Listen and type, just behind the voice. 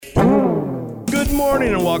Good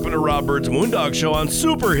morning and welcome to Rob Bird's Moondog Show on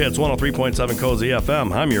Super Hits 103.7 Cozy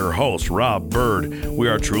FM. I'm your host, Rob Bird. We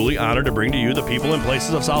are truly honored to bring to you the people and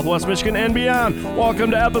places of Southwest Michigan and beyond.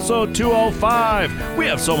 Welcome to episode 205. We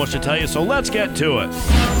have so much to tell you, so let's get to it.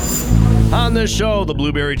 On this show, the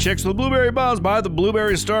Blueberry Chicks with Blueberry Buzz by the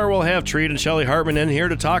Blueberry Store will have Treat and Shelly Hartman in here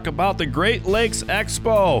to talk about the Great Lakes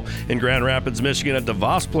Expo in Grand Rapids, Michigan at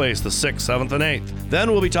DeVos Place the 6th, 7th, and 8th. Then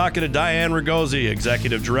we'll be talking to Diane Ragosi,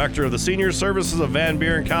 Executive Director of the Senior Services of Van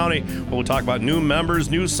Buren County. We'll talk about new members,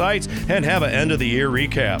 new sites, and have an end-of-the-year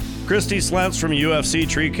recap. Christy Slentz from UFC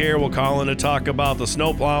Tree Care will call in to talk about the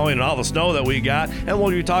snow plowing and all the snow that we got, and we'll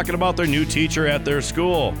be talking about their new teacher at their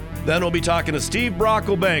school. Then we'll be talking to Steve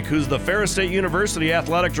Brocklebank, who's the Ferris State University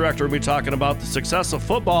Athletic Director. We'll be talking about the success of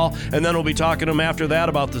football, and then we'll be talking to him after that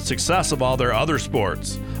about the success of all their other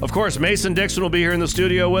sports. Of course, Mason Dixon will be here in the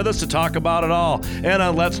studio with us to talk about it all. And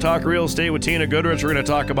on Let's Talk Real Estate with Tina Goodrich, we're going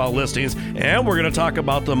to talk about listings, and we're going to talk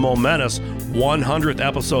about the momentous 100th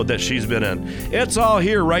episode that she's been in. It's all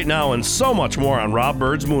here right now and so much more on Rob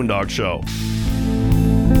Bird's Moondog Show.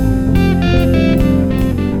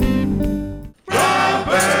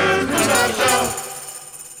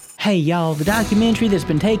 Hey y'all, the documentary that's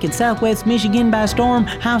been taking Southwest Michigan by storm,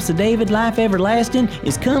 House of David, Life Everlasting,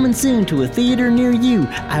 is coming soon to a theater near you.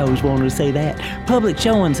 I always wanted to say that. Public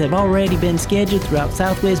showings have already been scheduled throughout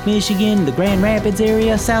Southwest Michigan, the Grand Rapids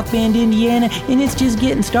area, South Bend, Indiana, and it's just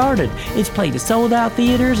getting started. It's played at sold-out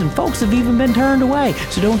theaters and folks have even been turned away,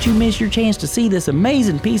 so don't you miss your chance to see this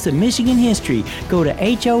amazing piece of Michigan history. Go to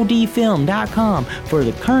HODfilm.com for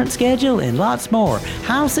the current schedule and lots more.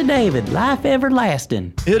 House of David, Life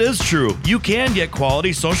Everlasting. It is true. You can get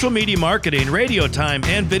quality social media marketing, radio time,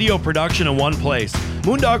 and video production in one place.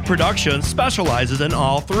 Moondog Productions specializes in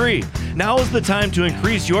all three. Now is the time to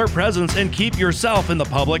increase your presence and keep yourself in the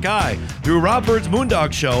public eye. Through Rob Bird's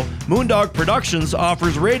Moondog Show, Moondog Productions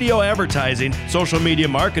offers radio advertising, social media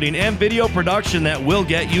marketing, and video production that will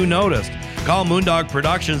get you noticed. Call Moondog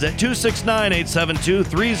Productions at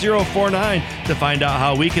 269-872-3049 to find out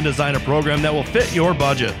how we can design a program that will fit your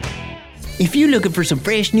budget. If you're looking for some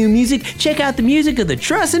fresh new music, check out the music of the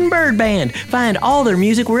Trussin' Bird Band. Find all their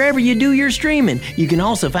music wherever you do your streaming. You can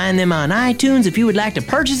also find them on iTunes if you would like to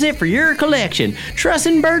purchase it for your collection.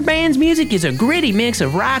 Trussin' Bird Band's music is a gritty mix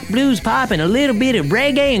of rock, blues, pop, and a little bit of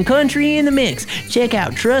reggae and country in the mix. Check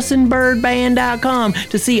out Trussin'BirdBand.com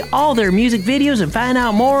to see all their music videos and find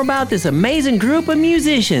out more about this amazing group of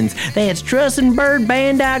musicians. That's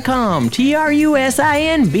Trussin'BirdBand.com,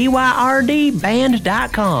 TRUSINBYRD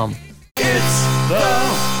band.com. It's the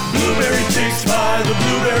Blueberry Chicks by the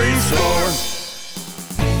Blueberry Store.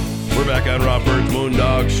 We're back on Rob Bird's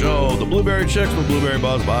Moondog Show. The Blueberry Chicks with Blueberry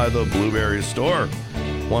Buzz by the Blueberry Store.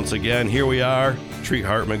 Once again, here we are. Treat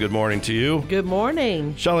Hartman, good morning to you. Good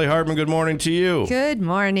morning. Shelly Hartman, good morning to you. Good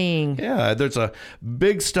morning. Yeah, there's a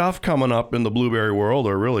big stuff coming up in the blueberry world,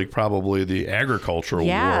 or really probably the agricultural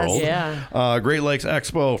world. Yeah. Great Lakes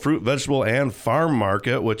Expo, fruit, vegetable, and farm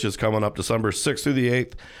market, which is coming up December 6th through the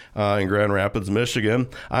 8th in Grand Rapids, Michigan.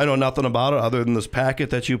 I know nothing about it other than this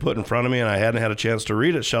packet that you put in front of me, and I hadn't had a chance to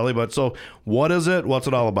read it, Shelly. But so what is it? What's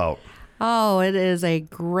it all about? Oh, it is a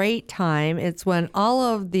great time. It's when all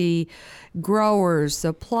of the growers,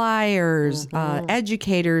 suppliers,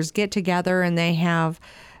 educators get together and they have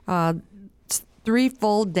 3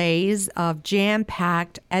 full days of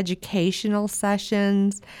jam-packed educational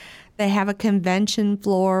sessions. They have a convention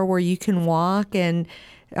floor where you can walk and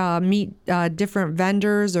meet different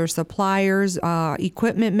vendors or suppliers,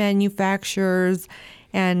 equipment manufacturers,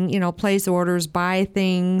 and, place orders, buy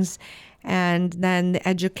things. And then the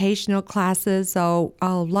educational classes. So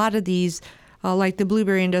a lot of these, like the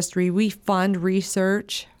blueberry industry, we fund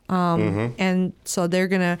research. And so they're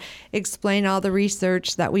going to explain all the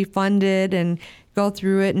research that we funded and go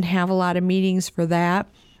through it and have a lot of meetings for that.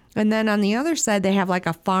 And then on the other side, they have like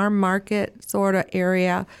a farm market sort of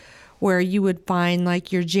area where you would find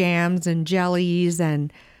like your jams and jellies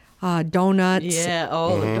and donuts. Yeah,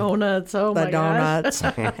 the donuts. Oh, the my donuts.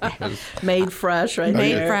 Made fresh, right?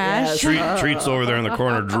 Made there. fresh. Yes. Treats over there in the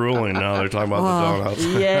corner drooling now. They're talking about the donuts.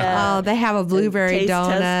 Yeah. Oh, they have a blueberry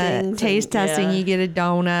donut. Taste testing, yeah. you get a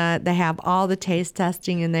donut. They have all the taste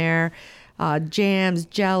testing in there. Jams,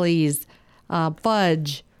 jellies,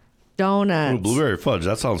 fudge, donuts. Ooh, blueberry fudge,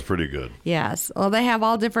 that sounds pretty good. Yes. Well, they have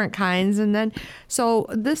all different kinds. And then, so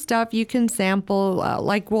this stuff you can sample,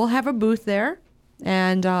 like we'll have a booth there.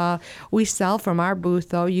 And we sell from our booth,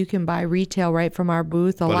 though. You can buy retail right from our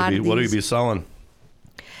booth. What do you be selling?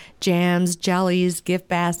 Jams, jellies, gift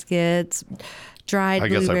baskets, dried I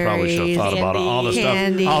guess blueberries. I probably should have thought about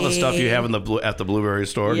candy. all the stuff you have in at the blueberry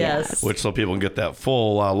store. Yes. Which so people can get that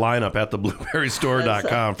full lineup at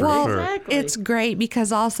theblueberrystore.com for Well, sure. Exactly. it's great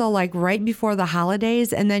because also like right before the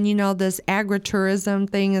holidays, and then this agritourism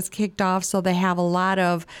thing is kicked off, so they have a lot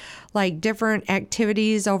of like different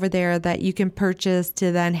activities over there that you can purchase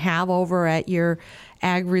to then have over at your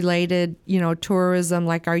ag related tourism,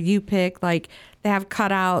 like our U-Pick. Like they have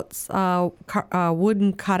cutouts,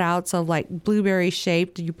 wooden cutouts of like blueberry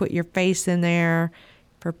shaped. You put your face in there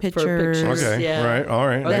for pictures. Okay, Yeah. right, all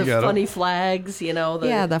right, Or I the get funny it. flags, the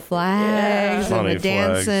The flags and Funny the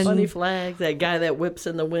flags. dancing. funny flags. That guy that whips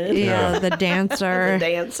in the wind. Yeah, the dancer. The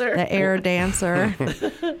dancer. The air dancer.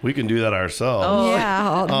 We can do that ourselves. Oh.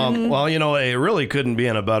 Yeah. Well, it really couldn't be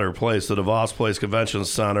in a better place. The DeVos Place Convention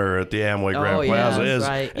Center at the Amway Grand Oh, yeah, Plaza that's is.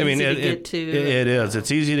 right. I mean, Easy to get to. it is.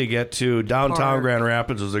 It's easy to get to. Downtown Park. Grand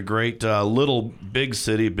Rapids is a great little big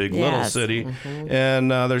city, little Yes. city,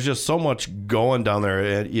 and there's just so much going down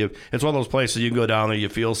there. It's one of those places you can go down there, you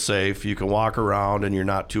feel safe, you can walk around, and you're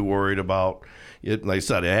not too worried about it. Like I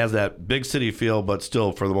said, it has that big city feel, but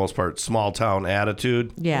still, for the most part, small town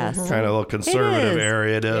attitude. Yes. Kind of a little conservative It is.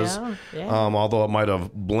 area it is. Yeah. Although it might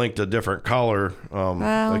have blinked a different color,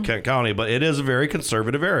 like Kent County, but it is a very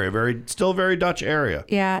conservative area, still very Dutch area.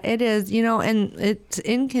 Yeah, it is. And it's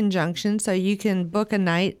in conjunction, so you can book a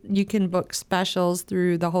night. You can book specials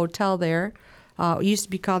through the hotel there. It used to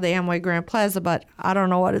be called the Amway Grand Plaza, but I don't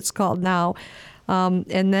know what it's called now.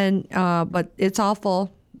 But it's all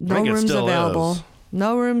full. No think it rooms still available. is.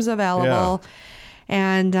 No rooms available.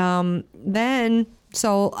 And then,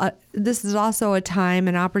 this is also a time,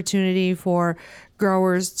 an opportunity for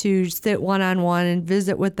growers to sit one-on-one and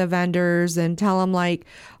visit with the vendors and tell them like,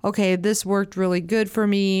 okay, this worked really good for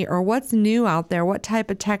me, or what's new out there? What type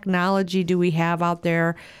of technology do we have out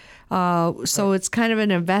there? So it's kind of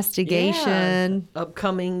an investigation. Yeah.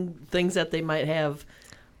 Upcoming things that they might have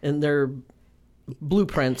in their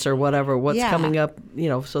blueprints or whatever, what's Yeah. coming up,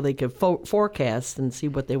 so they could forecast and see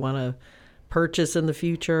what they want to purchase in the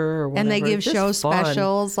future or whatever. And they give It's just show fun.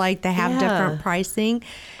 specials, like they have Yeah. different pricing.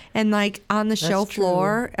 And like on the show true.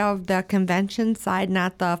 floor of the convention side,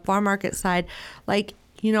 not the farm market side, like,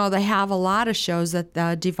 they have a lot of shows at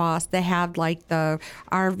the DeVos. They have like the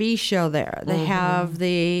RV show there. They have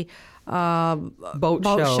the Boat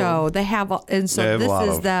show. They have, and They so have a this lot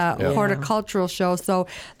is of- the yeah. horticultural show. So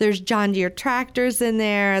there's John Deere tractors in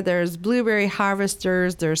there. There's blueberry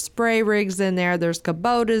harvesters. There's spray rigs in there. There's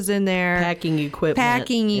Kubotas in there. Packing equipment.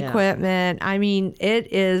 Yeah. Equipment. I mean,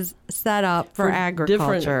 it is set up for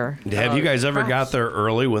agriculture. Have you guys ever got there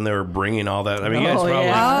early when they were bringing all that? I mean, you guys Oh, probably.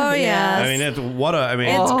 yeah. Oh, yes. I mean,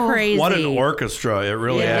 It's crazy. What an orchestra it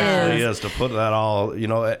really It actually is. is to put that all.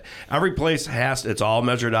 Every place it's all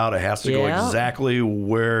measured out. It has to go Yeah. exactly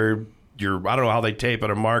where. I don't know how they tape it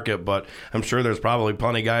or mark it, but I'm sure there's probably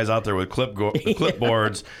plenty of guys out there with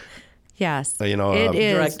clipboards. Yes, it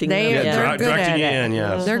is. Directing They, them. Yeah, they're good directing at you it. in,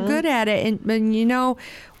 yes. They're good at it. And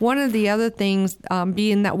one of the other things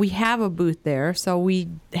being that we have a booth there, so we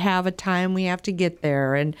have a time we have to get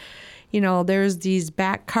there. And, there's these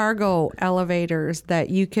back cargo elevators that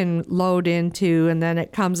you can load into, and then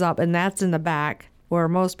it comes up, and that's in the back where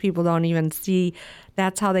most people don't even see.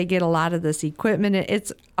 That's how they get a lot of this equipment.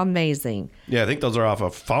 It's amazing. Yeah, I think those are off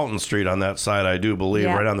of Fountain Street on that side, I do believe,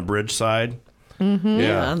 Yeah. right on the bridge side.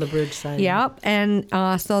 Yeah, on the bridge side. Yep. And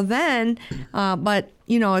so then, but,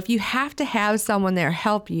 if you have to have someone there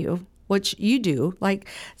help you, which you do, like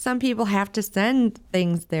some people have to send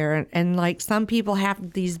things there, and like some people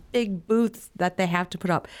have these big booths that they have to put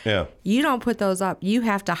up. Yeah. You don't put those up. You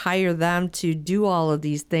have to hire them to do all of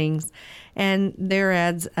these things. And there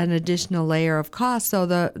adds an additional layer of cost. So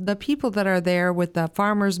the people that are there with the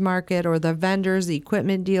farmers market or the vendors, the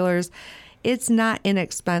equipment dealers, it's not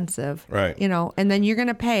inexpensive. Right. And then you're going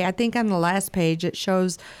to pay. I think on the last page, it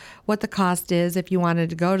shows what the cost is if you wanted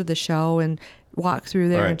to go to the show and walk through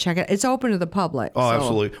there Right. and check it. It's open to the public. Oh, so-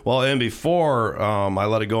 absolutely. Well, and before I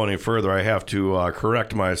let it go any further, I have to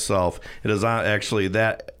correct myself. It is on, actually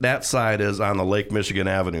that side is on the Lake Michigan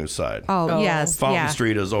Avenue side. Oh, yes. Fountain yeah.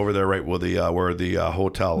 Street is over there, right where the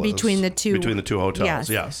hotel is. Between the two- Between the two hotels.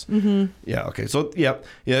 Yes. Mm-hmm. Yeah. Okay. So, yep.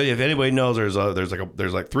 Yeah. If anybody knows, there's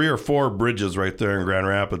like 3 or 4 bridges right there in Grand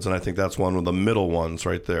Rapids, and I think that's one of the middle ones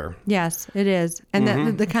right there. Yes, it is.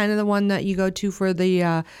 And the kind of the one that you go to for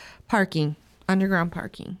the parking, underground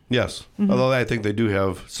parking. Yes. Although I think they do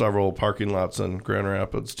have several parking lots in Grand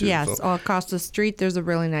Rapids too. Yes, So. all across the street, there's a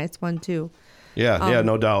really nice one too. Yeah,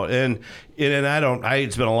 no doubt. And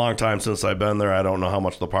it's been a long time since I've been there. I don't know how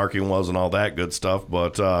much the parking was and all that good stuff,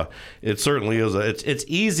 but it certainly is. It's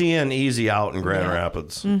easy in, easy out in Grand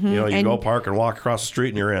Rapids. You know, you go park and walk across the street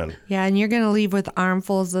and you're in. Yeah, and you're going to leave with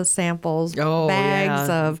armfuls of samples, bags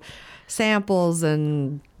of samples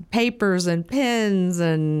and papers and pins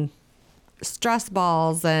and stress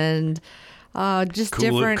balls and just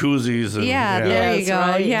different koozies. And, there you go.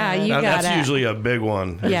 Right. Yeah, you got it. That's usually a big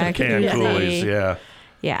one. Yeah, Canned coolies. Yeah.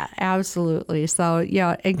 Yeah, absolutely. So,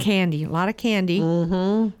 and candy, a lot of candy.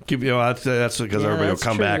 That's because everybody will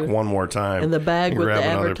come back one more time. And the bag with the grab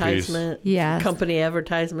another advertisement, company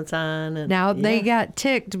advertisements on. And, now, they got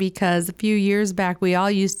ticked because a few years back, we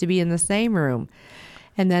all used to be in the same room.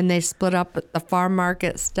 And then they split up the farm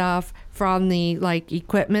market stuff from the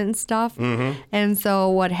equipment and stuff. And so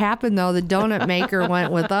what happened though, the donut maker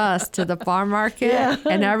went with us to the farm market,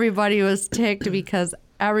 and everybody was ticked because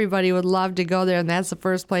everybody would love to go there, and that's the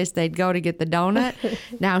first place they'd go to get the donut.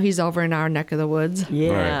 Now he's over in our neck of the woods.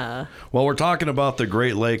 Yeah. Right. Well, we're talking about the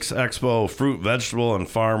Great Lakes Expo Fruit, Vegetable, and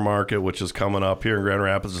Farm Market, which is coming up here in Grand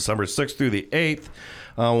Rapids, December 6th through the 8th.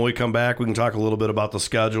 When we come back, we can talk a little bit about the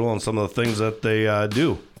schedule and some of the things that they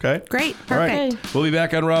do. Okay? Great. Perfect. All right. We'll be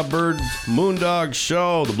back on Rob Bird's Moondog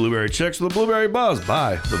Show, the Blueberry Chicks with the Blueberry Buzz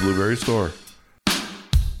by the Blueberry Store.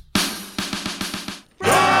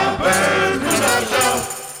 Rob Bird's Moondog Show.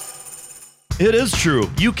 It is true.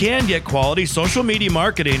 You can get quality social media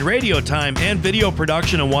marketing, radio time, and video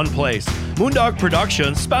production in one place. Moondog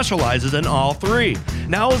Productions specializes in all three.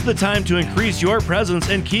 Now is the time to increase your presence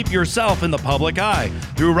and keep yourself in the public eye.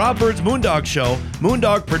 Through Rob Bird's Moondog Show,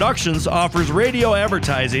 Moondog Productions offers radio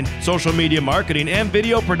advertising, social media marketing, and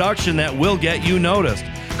video production that will get you noticed.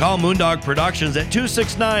 Call Moondog Productions at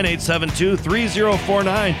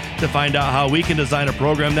 269-872-3049 to find out how we can design a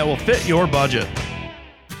program that will fit your budget.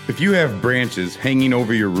 If you have branches hanging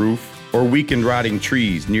over your roof or weakened rotting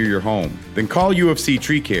trees near your home, then call UFC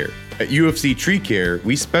Tree Care. At UFC Tree Care,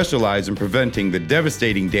 we specialize in preventing the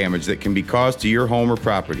devastating damage that can be caused to your home or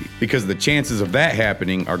property, because the chances of that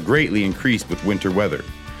happening are greatly increased with winter weather.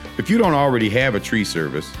 If you don't already have a tree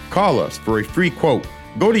service, call us for a free quote.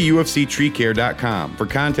 Go to ufctreecare.com for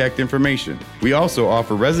contact information. We also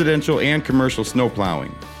offer residential and commercial snow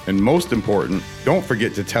plowing. And most important, don't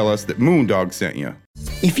forget to tell us that Moondog sent you.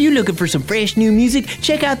 If you're looking for some fresh new music,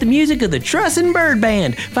 check out the music of the Trussin' Bird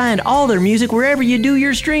Band. Find all their music wherever you do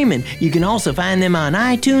your streaming. You can also find them on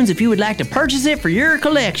iTunes if you would like to purchase it for your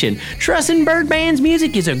collection. Trussin' Bird Band's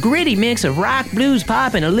music is a gritty mix of rock, blues,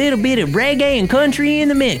 pop, and a little bit of reggae and country in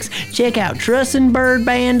the mix. Check out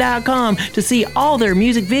Trussin'BirdBand.com to see all their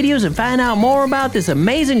music videos and find out more about this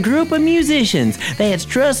amazing group of musicians. That's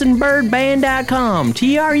Trussin'BirdBand.com.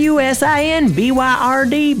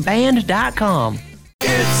 TRUSINBYRD band.com.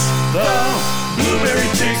 It's the Blueberry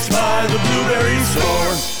Chicks by the Blueberry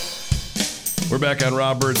Store. We're back on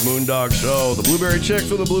Rob Bird's Moondog Show. The Blueberry Chicks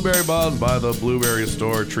with the Blueberry Buzz by the Blueberry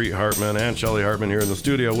Store. Treat Hartman and Shelly Hartman here in the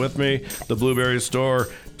studio with me. The Blueberry Store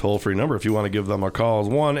toll-free number, if you want to give them a call, is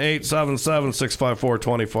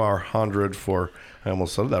 1-877-654-2400 for, I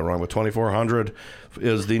almost said that wrong, but 2400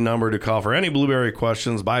 is the number to call for any blueberry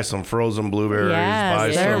questions. Buy some frozen blueberries.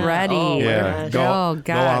 Yes, they're ready. Go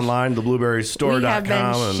online, theblueberrystore.com. We have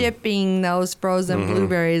been shipping those frozen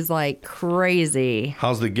blueberries like crazy.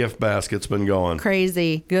 How's the gift baskets been going?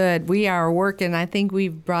 Crazy. Good. We are working. I think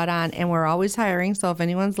we've brought on, and we're always hiring, so if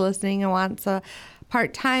anyone's listening and wants a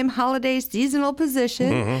part-time holiday seasonal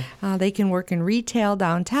position, they can work in retail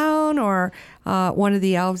downtown or one of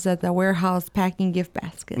the elves at the warehouse packing gift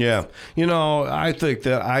baskets. Yeah. You know, I think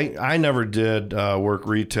that I never did work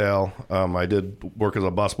retail. I did work as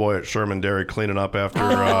a busboy at Sherman Dairy cleaning up after...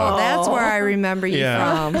 that's where I remember you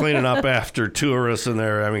from. Cleaning up after tourists in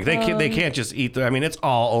there. I mean, they can't just eat... I mean, it's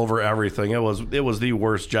all over everything. It was the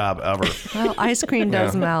worst job ever. Well, ice cream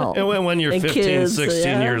does melt. And when you're 15, kids,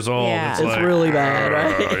 16 years old, it's like... really bad, right?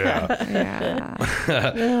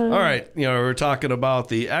 All right. You know, we're talking about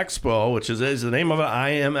the expo, which is the name of it I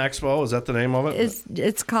Am Expo? Is that the name of it?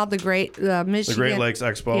 It's called the Great Michigan. The Great Lakes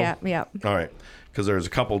Expo? Yeah. All right. Because there's a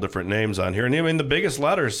couple different names on here. And I mean, the biggest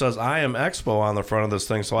letter says I Am Expo on the front of this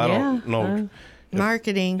thing, so I don't know.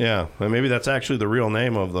 Marketing. Yeah. Well, maybe that's actually the real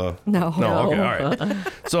name of the... No. Okay. All right.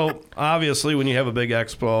 So, obviously, when you have a big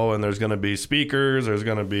expo and there's going to be speakers, there's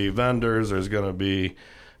going to be vendors, there's going to be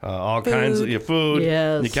all kinds of food.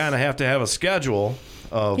 Yes. You kind of have to have a schedule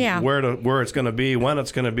of where it's going to be, when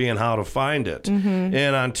it's going to be, and how to find it.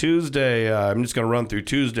 And on Tuesday, I'm just going to run through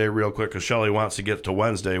Tuesday real quick because Shelley wants to get to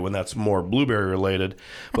Wednesday when that's more blueberry related.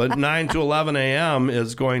 But 9 to 11 a.m.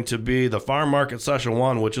 is going to be the Farm Market Session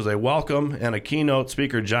 1, which is a welcome and a keynote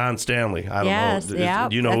speaker, John Stanley. I don't know.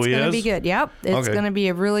 Do you know who he is? It's going to be good. Yep. It's going to be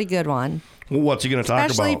a really good one. What's he going to talk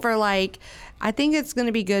about? Especially for I think it's going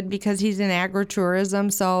to be good because he's in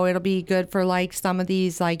agritourism, so it'll be good for some of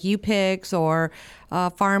these U-Picks or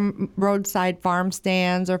roadside farm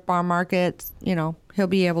stands or farm markets. He'll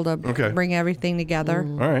be able to bring everything together.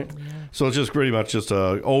 All right. So it's just pretty much just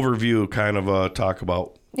an overview kind of talk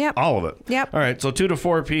about all of it. Yep. All right. So 2 to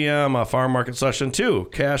 4 p.m. Farm Market Session 2,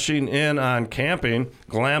 cashing in on camping,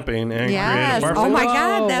 glamping, and creative farming. Oh my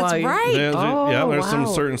God, that's right. There's some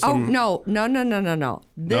certain. No.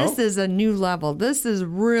 This is a new level. This is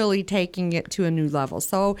really taking it to a new level.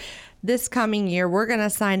 So this coming year, we're going to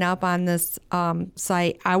sign up on this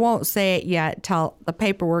site. I won't say it yet till the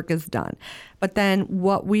paperwork is done. But then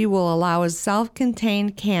what we will allow is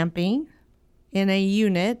self-contained camping in a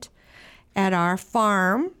unit at our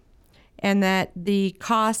farm, and that the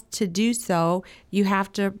cost to do so, you have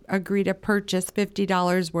to agree to purchase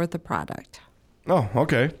 $50 worth of product. Oh,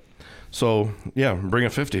 okay. So, bring a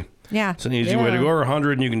 50. Yeah. It's an easy way to go, or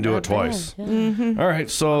 100, and you can do it twice. Yeah. Mm-hmm. All right,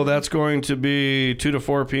 so that's going to be 2 to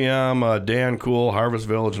 4 p.m. Dan Cool, Harvest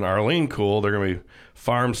Village, and Arlene Cool. They're going to be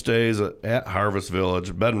farm stays at Harvest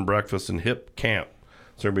Village, bed and breakfast, and hip camp.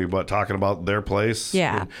 So they're going to be talking about their place.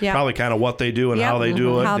 Yeah. Probably kind of what they do and how they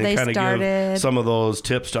do it. How and they kind of started. give some of those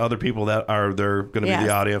tips to other people that are they're going to be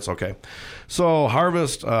the audience. Okay. So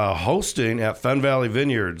Harvest hosting at Fen Valley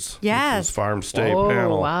Vineyards. Yes. Which is farm stay Oh,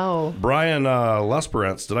 panel. wow. Brian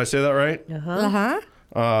Lesperance. Did I say that right?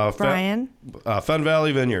 Brian. Fen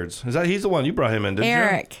Valley Vineyards. He's the one you brought him in, didn't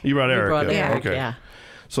Eric. you? You brought Eric. Eric, Okay. yeah.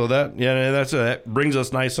 So that brings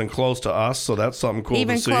us nice and close to us. So that's something cool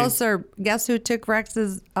Even to see. closer. Guess who took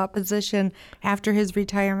Rex's position after his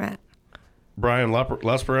retirement? Brian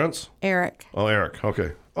Lesperance? Eric. Oh, Eric.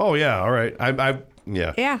 Okay. Oh, yeah. All right.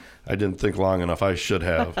 Yeah. I didn't think long enough. I should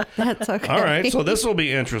have. That's okay. All right. So this will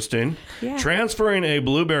be interesting. Yeah. Transferring a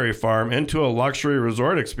blueberry farm into a luxury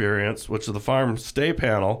resort experience, which is the farm stay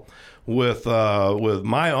panel, with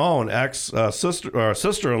my own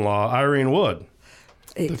sister-in-law, Irene Wood.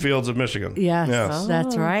 The Fields of Michigan. Yes.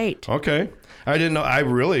 That's right. Okay. I didn't know. I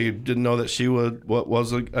really didn't know that she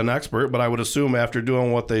was an expert, but I would assume after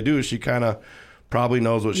doing what they do, she kind of probably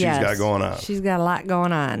knows what she's got going on. She's got a lot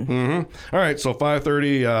going on. Mm-hmm. All right. So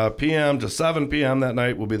 5:30 p.m. to 7 p.m. that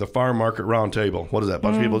night will be the Farm Market Roundtable. What is that?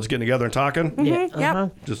 Bunch of people just getting together and talking? Mm-hmm.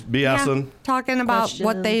 Yep. Just BSing? Talking about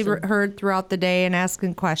what they heard throughout the day and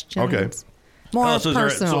asking questions. Okay. More so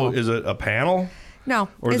personal. So is it a panel? No,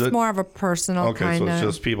 Or is it's it- more of a personal kind Okay, so of. it's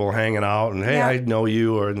just people hanging out and, hey, Yeah. I know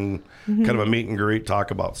you, and kind of a meet and greet,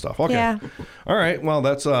 talk about stuff. Okay. Yeah. All right. Well,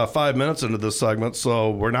 that's 5 minutes into this segment.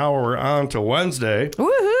 So we're on to Wednesday.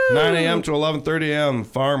 Woohoo! 9 a.m. to 11:30 a.m.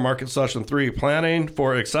 Farm Market Session 3, Planning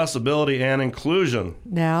for Accessibility and Inclusion.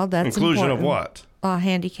 Now that's Inclusion important. of what?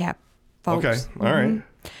 Handicap folks. Okay. All right.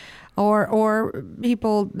 Or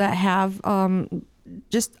people that have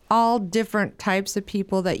just all different types of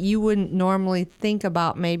people that you wouldn't normally think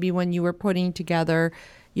about maybe when you were putting together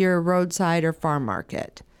your roadside or farm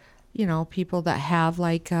market. People that have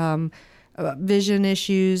vision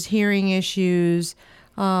issues, hearing issues,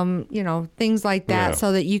 things like that, Yeah.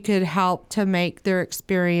 so that you could help to make their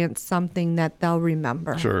experience something that they'll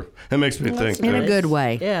remember. Sure. It makes me think In a that, good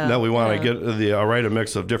way. Yeah. that we want to get a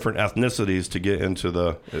mix of different ethnicities to get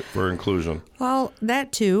into for inclusion. Well,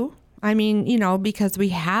 that too. I mean, because we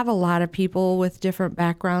have a lot of people with different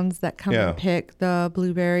backgrounds that come Yeah. and pick the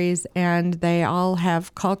blueberries, and they all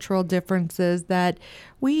have cultural differences that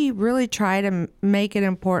we really try to make it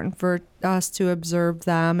important for us to observe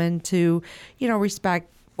them and to,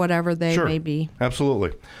 respect whatever they Sure. may be.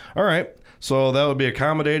 Absolutely. All right. So that would be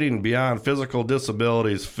accommodating beyond physical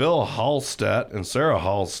disabilities. Phil Halstead and Sarah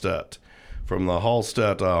Halstead from the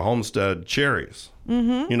Halstead Homestead Cherries.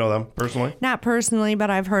 Mm-hmm. You know them personally? Not personally,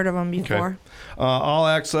 but I've heard of them before. All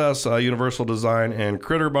Access Universal Design and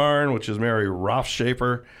Critter Barn, which is Mary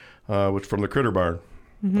Rothshaper, which from the Critter Barn.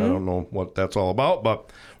 I don't know what that's all about,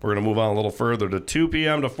 but we're going to move on a little further to 2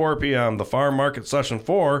 p.m. to 4 p.m. The Farm Market Session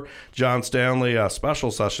 4, John Stanley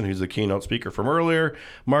special session. He's the keynote speaker from earlier.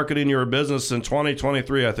 Marketing your business in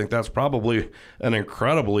 2023. I think that's probably an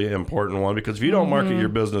incredibly important one, because if you don't market your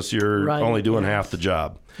business, you're Right, only doing half the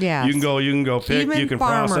job. Yes. You can go pick, Even you can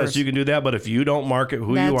farmers. process, you can do that, but if you don't market who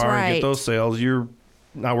you That's are and right. get those sales, you're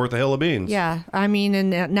not worth a hill of beans. Yeah. I mean,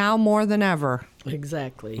 and now more than ever.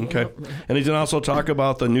 Exactly. Okay. And he's going to also talk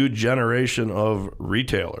about the new generation of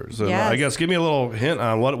retailers. And Yes. I guess give me a little hint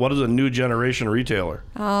on what is a new generation retailer?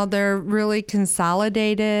 They're really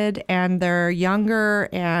consolidated and they're younger,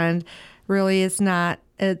 and really it's a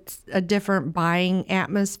different buying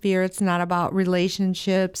atmosphere. It's not about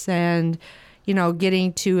relationships and,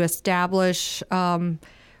 getting to establish,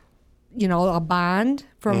 a bond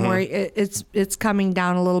from where it's coming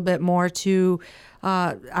down a little bit more to,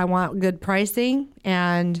 I want good pricing,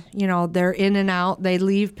 and, they're in and out, they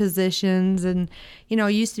leave positions. And,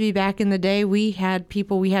 it used to be back in the day, we had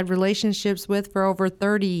people we had relationships with for over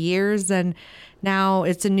 30 years, and now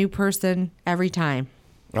it's a new person every time.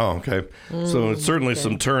 Oh, okay. So it's certainly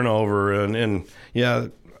some turnover and yeah.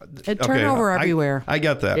 Turnover everywhere. I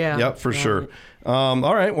get that. Yeah. Yep, for sure.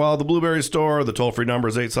 All right. Well, the Blueberry Store, the toll-free number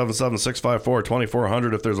is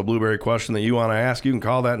 877-654-2400. If there's a blueberry question that you want to ask, you can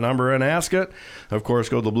call that number and ask it. Of course,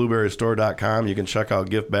 go to theblueberrystore.com. You can check out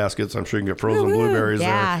gift baskets. I'm sure you can get frozen blueberries there.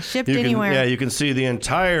 Yeah, shipped You can- anywhere. Yeah, you can see the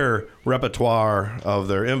entire repertoire of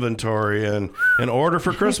their inventory and order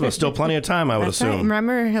for Christmas. Still plenty of time, I would That's right. assume.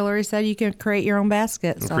 Remember, Hillary said you can create your own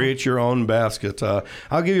basket. So. Create your own basket.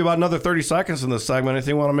 I'll give you about another 30 seconds in this segment.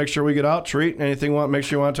 Anything you want to make sure we get out? Treat? Anything you want to make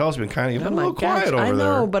sure you want to tell us? You've been a little quiet over I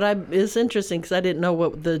know, there. but it's interesting because I didn't know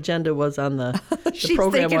what the agenda was on the She's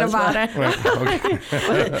program thinking was. about it.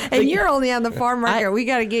 Okay. And you're only on the farm market. We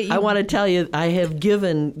got to get you. I want to tell you, I have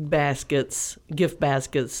given gift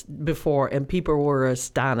baskets before, and people were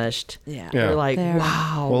astonished. Yeah. They're like, They're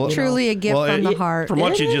wow. Well, truly a gift from the heart. From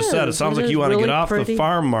what It you just said, it is. sounds It like is you want to really get off the pretty.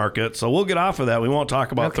 farm market. So we'll get off of that. We won't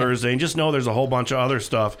talk about Thursday. And just know there's a whole bunch of other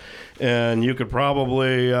stuff. And you could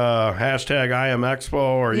probably hashtag I Am Expo,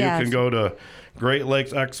 or Yes. you can go to Great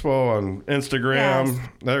Lakes Expo on Instagram. Yes.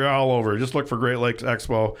 They're all over. Just look for Great Lakes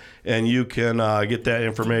Expo, and you can get that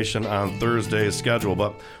information on Thursday's schedule.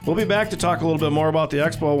 But we'll be back to talk a little bit more about the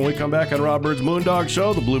expo when we come back on Rob Bird's Moondog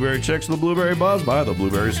Show, the Blueberry Chicks, the Blueberry Buzz by the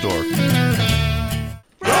Blueberry Store.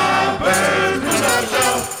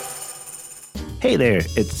 Hey there,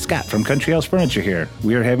 it's Scott from Country House Furniture here.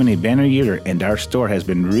 We are having a banner year and our store has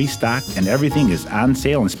been restocked and everything is on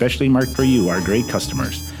sale and specially marked for you, our great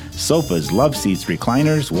customers. Sofas, love seats,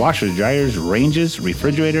 recliners, washers, dryers, ranges,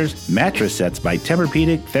 refrigerators, mattress sets by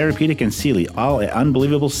Tempur-Pedic, Therapeutic, and Sealy, all at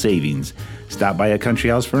unbelievable savings. Stop by a Country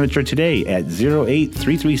House Furniture today at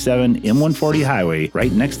 08337 M140 Highway,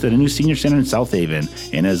 right next to the new Senior Center in South Haven.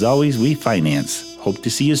 And as always, we finance. Hope to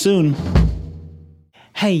see you soon.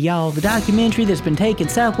 Hey y'all, the documentary that's been taking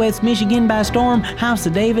Southwest Michigan by storm, House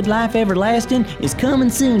of David, Life Everlasting, is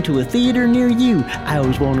coming soon to a theater near you. I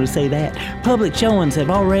always wanted to say that. Public showings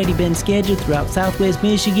have already been scheduled throughout Southwest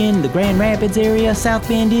Michigan, the Grand Rapids area, South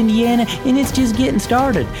Bend, Indiana, and it's just getting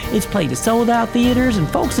started. It's played at sold-out theaters and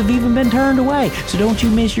folks have even been turned away, so don't you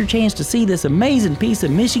miss your chance to see this amazing piece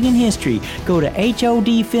of Michigan history. Go to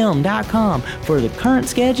HODfilm.com for the current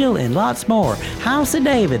schedule and lots more. House of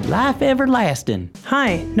David, Life Everlasting.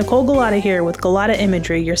 Hi, Nicole Galata here with Galata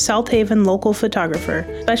Imagery, your South Haven local photographer.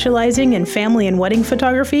 Specializing in family and wedding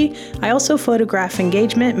photography, I also photograph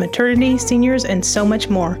engagement, maternity, seniors, and so much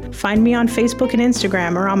more. Find me on Facebook and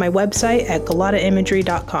Instagram or on my website at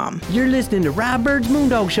galataimagery.com. You're listening to Rob Bird's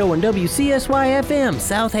Moondog Show on WCSY FM,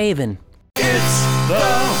 South Haven. It's the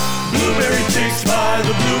Blueberry Chicks by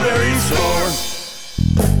the Blueberry Store.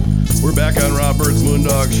 We're back on Rob Bird's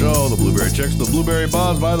Moondog Show, the Blueberry Chicks, the Blueberry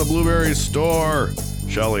Buzz by the Blueberry Store.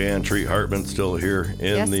 Shelly Ann Treat Hartman still here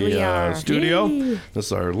in Yes, we the are. studio. This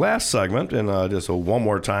is our last segment, and just one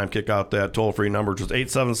more time, kick out that toll-free number, just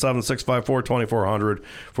 877-654-2400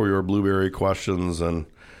 for your blueberry questions and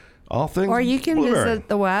all things Or you can blueberry. visit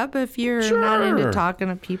the web if you're not into talking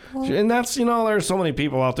to people. And that's, there's so many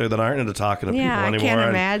people out there that aren't into talking to Yeah, I people anymore. can't and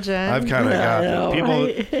imagine. I've kind of got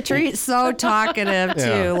people. Treat's so talkative too,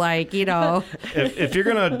 Yeah. like, If you're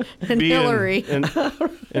gonna And be Hillary.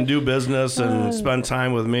 and do business and spend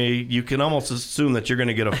time with me, you can almost assume that you're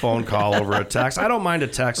gonna get a phone call over a text. I don't mind a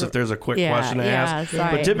text if there's a quick Yeah, question to yeah, ask,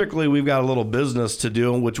 sorry. but typically we've got a little business to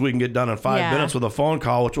do, which we can get done in 5 Yeah. minutes with a phone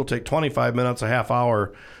call, which will take 25 minutes, a half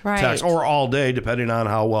hour Right. text, or all day, depending on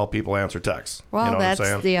how well people answer texts. well, you know that's what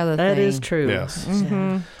I'm saying? the other thing. That is true. Yes.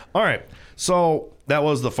 Mm-hmm. All right. So that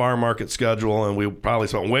was the farm market schedule, and we probably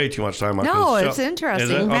spent way too much time on it. No, 'cause it's interesting, Is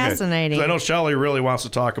it? Okay. fascinating. 'Cause I know Shelly really wants to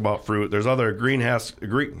talk about fruit. There's other greenhouse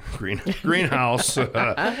and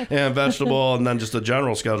vegetable, and then just a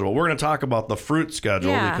general schedule. We're going to talk about the fruit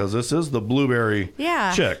schedule Yeah. because this is the Blueberry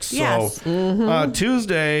Yeah. Chicks. Yes. So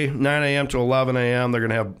Tuesday, 9 a.m. to 11 a.m., they're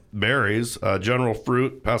going to have berries, general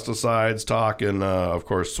fruit, pesticides, talk, and of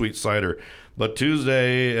course, sweet cider. But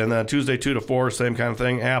Tuesday, and then Tuesday 2 to 4, same kind of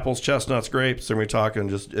thing. Apples, chestnuts, grapes. And we're talking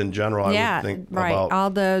just in general. Yeah, I would think right. about All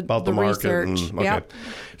the market. research. Okay. Yep.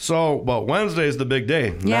 So, but Wednesday's the big day.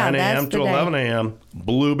 Yeah, 9 a.m. that's to the day. 11 a.m.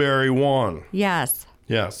 Blueberry 1. Yes.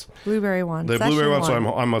 Yes. Blueberry 1. The Session blueberry one, so 1.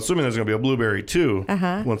 I'm assuming there's going to be a blueberry 2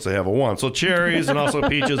 once they have a 1. So cherries and also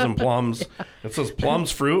peaches and plums. It says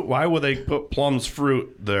plums fruit. Why would they put plums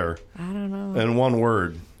fruit there? I don't know. In one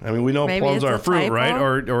word. I mean, we know Maybe plums it's are a fruit, typo?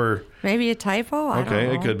 right? Or Maybe a typo? I don't okay,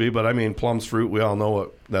 know. it could be, but I mean, plums fruit. We all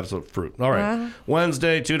know that's a fruit. All right.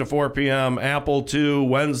 Wednesday 2 to 4 p.m. Apple 2.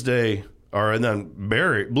 Wednesday, and then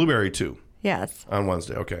blueberry 2 Yes. on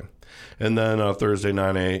Wednesday. Okay. And then Thursday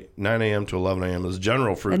 9 a.m. to 11 a.m. is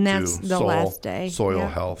general fruit And that's 2. the last day. Soil Yeah.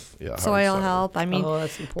 health. Yeah. hard Soil cider. health. I mean,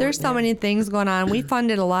 that's important, there's so yeah. many things going on. We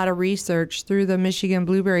funded a lot of research through the Michigan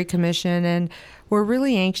Blueberry Commission, and we're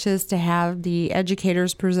really anxious to have the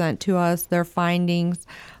educators present to us their findings.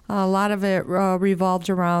 A lot of it revolved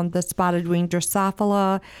around the spotted wing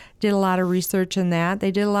Drosophila. Did a lot of research in that.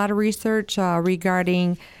 They did a lot of research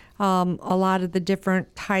regarding a lot of the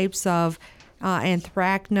different types of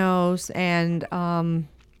anthracnose and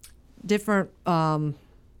different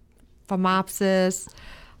phomopsis,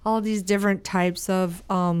 all these different types of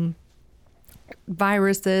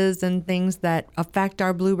viruses and things that affect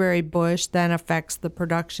our blueberry bush, then affects the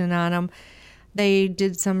production on them. They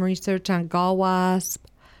did some research on gall wasp.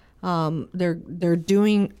 They're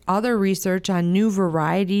doing other research on new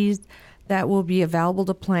varieties that will be available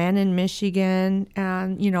to plant in Michigan,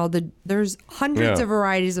 and there's hundreds Yeah. of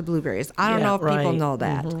varieties of blueberries. I don't Yeah, know if people right. know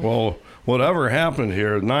that. Well, whatever happened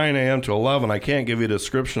here, 9 a.m. to 11, I can't give you a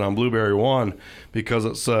description on Blueberry 1 because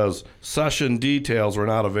it says session details were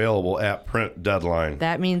not available at print deadline.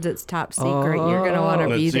 That means it's top secret. You're going to want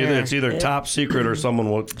to be there. It's either top secret or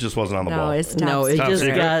someone just wasn't on the ball. No, it's top No, it secret. just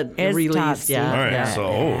secret. got It's top released. secret. All right,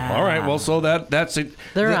 Yeah. all right. Well, so that's it.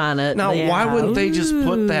 They're on it. Now, They why are. wouldn't they just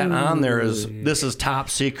put that on there as this is top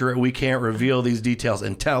secret? We can't reveal these details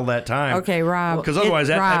until that time. Okay, Rob. Because otherwise,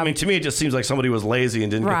 Rob, to me, it just seems like somebody was lazy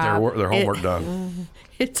and didn't get Rob, their homework done.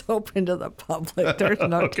 It's open to the public. There's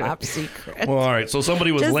no top secret. Well, all right. So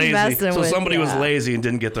somebody was Just lazy. messing So with somebody was ya. lazy and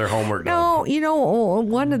didn't get their homework done. No,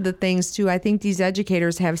 one of the things too, I think these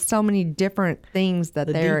educators have so many different things that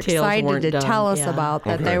The they're details excited weren't to done, tell us yeah. about,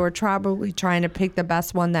 that Okay. they were probably trying to pick the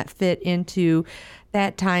best one that fit into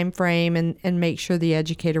that time frame and make sure the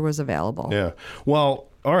educator was available. Yeah. Well,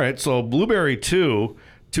 all right. So Blueberry 2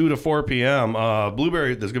 to 4 p.m. There's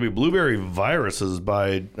going to be Blueberry Viruses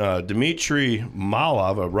by Dmitry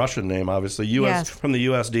Malov, a Russian name, obviously, Yes. from the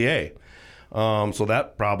USDA. So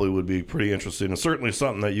that probably would be pretty interesting, and certainly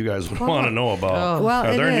something that you guys would want to know about. Well,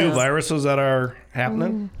 are it there new is. viruses that are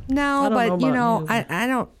happening? No, don't but know about new. I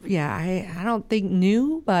don't. Yeah, I don't think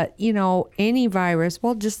new, but any virus.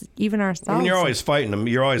 Well, just even ourselves. I mean, you're always fighting them.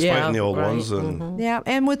 You're always Yeah, fighting the old right. ones, and Yeah,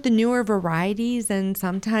 and with the newer varieties, and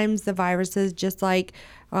sometimes the viruses, just like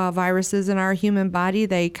viruses in our human body,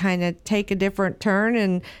 they kind of take a different turn,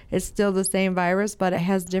 and it's still the same virus, but it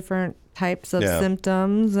has different types of Yeah.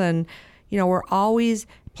 symptoms. And we're always,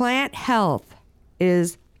 plant health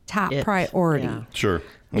is top It, priority. yeah. sure.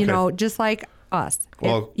 Okay. Just like us.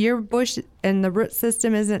 Well- if your bush and the root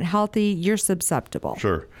system isn't healthy, you're susceptible.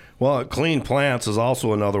 Sure. Well, Clean Plants is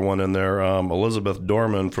also another one in there. Elizabeth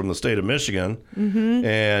Dorman from the state of Michigan,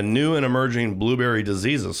 and new and emerging blueberry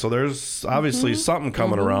diseases. So there's obviously something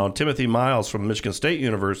coming around. Timothy Miles from Michigan State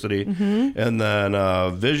University, and then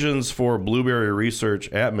Visions for Blueberry Research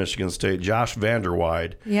at Michigan State. Josh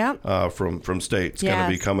Vanderweide, Yep. from State's going to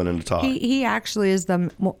be Yes. coming in to talk. He actually is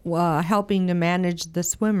the helping to manage the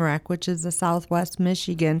SWIMREC, which is the Southwest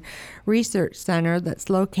Michigan Research Center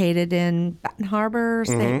that's located in Benton Harbor,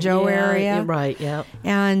 St. Joe area. You're right, yeah.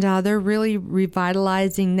 And they're really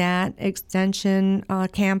revitalizing that extension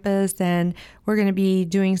campus, and we're going to be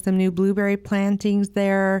doing some new blueberry plantings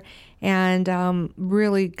there, and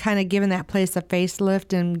really kind of giving that place a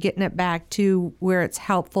facelift and getting it back to where it's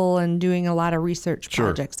helpful, and doing a lot of research Sure.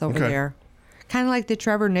 projects over Okay. there. Kind of like the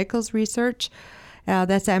Trevor Nichols research.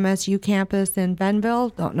 That's MSU campus in Benville.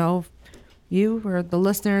 Don't know if you or the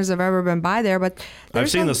listeners have ever been by there, but I've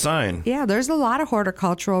there's seen a- the sign. Yeah, there's a lot of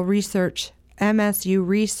horticultural research, MSU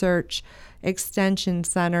research extension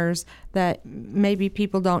centers that maybe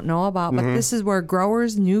people don't know about, but this is where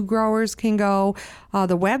new growers can go.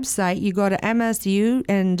 The website, you go to MSU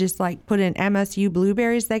and just like put in MSU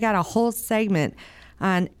blueberries. They got a whole segment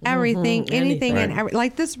on everything, anything, and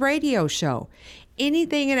like this radio show.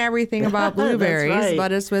 Anything and everything about That's blueberries, right.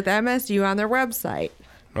 but it's with MSU on their website.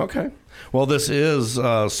 Okay. Well, this is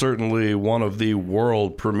certainly one of the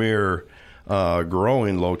world premier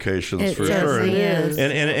growing locations It for certainly sure. is.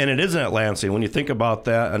 And it isn't at Lansing. When you think about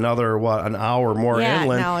that, an hour more Yeah,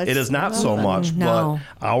 inland, no, it is not so much. No.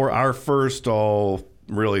 But our first,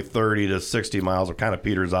 really 30 to 60 miles, it kind of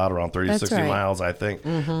peters out around 30 to That's 60 right. miles, I think.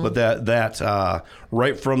 But that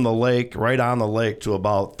right from the lake, right on the lake to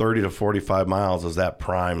about 30 to 45 miles is that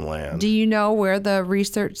prime land. Do you know where the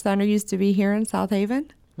research center used to be here in South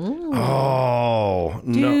Haven? Oh,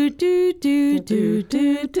 no. Do, do, do, do,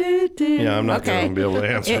 do, do, do. Yeah, I'm not going to be able to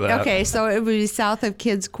answer that. Okay, so it would be south of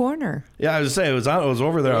Kids Corner. Yeah, I was saying it was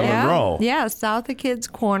over there on Yeah, Monroe. yeah, south of Kids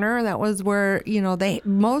Corner. That was where, they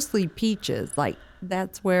mostly peaches. Like,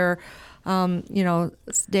 that's where,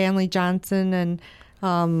 Stanley Johnson and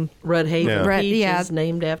Red Haven Yeah. Peach yeah. is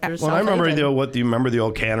named after Well, South I remember Haven. do you remember the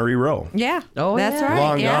old Cannery Row? yeah, Oh, that's yeah. right.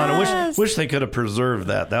 Long gone. I yes. wish they could have preserved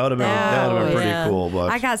that. That would have been pretty yeah. cool.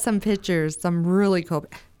 But I got some pictures, some really cool.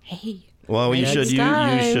 Hey, well, you Next should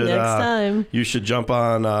time, next time. you should jump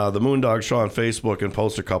on the Moondog Show on Facebook and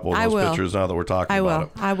post a couple of I those will. pictures now that we're talking I about will.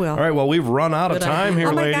 it. I will. All right. Well, we've run out of Good time idea. here,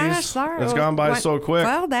 Oh my ladies. gosh, sorry. It's gone by What- so quick.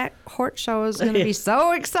 Well, that Hort show is going to be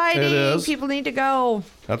so exciting. It is. People need to go.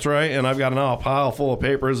 That's right, and I've got now a pile full of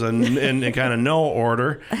papers and in kind of no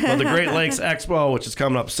order. But the Great Lakes Expo, which is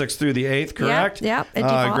coming up 6th through the 8th, correct? Yep, at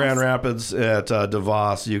DeVos. Grand Rapids at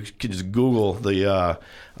DeVos. You can just Google the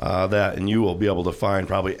that, and you will be able to find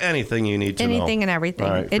probably anything you need to know. Anything and everything.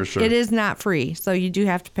 All right, for sure. It is not free, so you do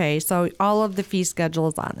have to pay. So all of the fee schedule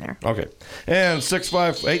is on there. Okay. And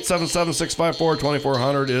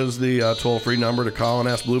 877-654-2400 is the toll-free number to call and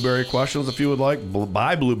ask Blueberry questions if you would like.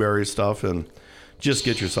 Buy Blueberry stuff and just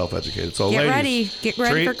get yourself educated. So, Get ladies, ready. Get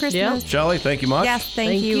ready for Treat, Christmas. Shelley, thank you much. Yes,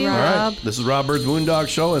 thank Thank you, you. All Rob. right. This is Rob Bird's Moondog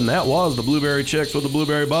Show, and that was the Blueberry Chicks with the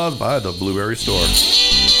Blueberry Buzz by the Blueberry Store.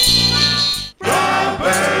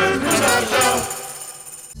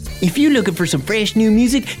 If you're looking for some fresh new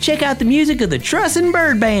music, check out the music of the Trussin'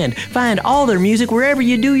 Bird Band. Find all their music wherever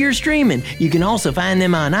you do your streaming. You can also find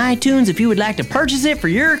them on iTunes if you would like to purchase it for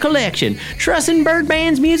your collection. Trussin' Bird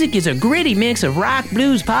Band's music is a gritty mix of rock,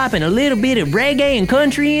 blues, pop, and a little bit of reggae and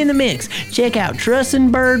country in the mix. Check out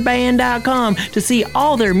Trussin'BirdBand.com to see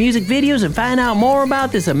all their music videos and find out more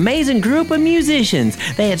about this amazing group of musicians.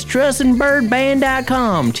 That's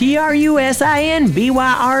Trussin'BirdBand.com.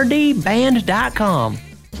 TRUSINBYRD band.com.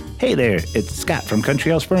 Hey there, it's Scott from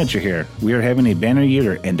Country House Furniture here. We are having a banner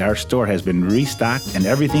year and our store has been restocked and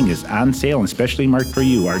everything is on sale and specially marked for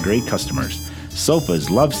you, our great customers.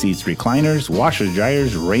 Sofas, love seats, recliners, washers,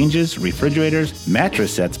 dryers, ranges, refrigerators,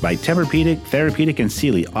 mattress sets by Tempur-Pedic, Therapeutic, and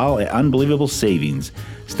Sealy, all at unbelievable savings.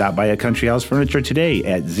 Stop by a Country House Furniture today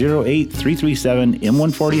at 08337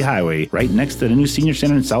 M140 Highway, right next to the new Senior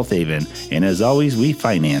Center in South Haven. And as always, we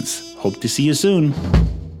finance. Hope to see you soon.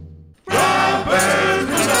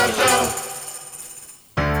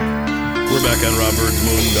 We're back on Rob Bird's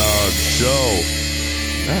Moondog Show.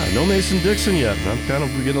 No Mason Dixon yet. I'm kind of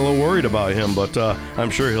getting a little worried about him, but I'm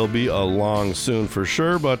sure he'll be along soon for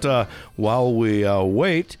sure. But while we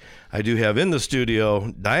wait, I do have in the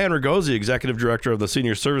studio Diane Ragosi, Executive Director of the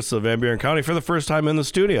Senior Services of Van Buren County, for the first time in the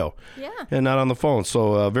studio. Yeah. And not on the phone.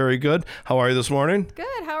 So very good. How are you this morning?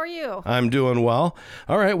 Good. How are you? I'm doing well.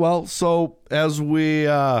 All right. Well, so as we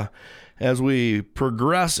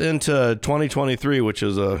progress into 2023, which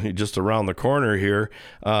is just around the corner here,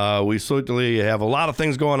 we certainly have a lot of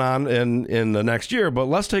things going on in the next year. But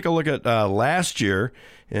let's take a look at last year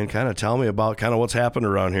and kind of tell me about kind of what's happened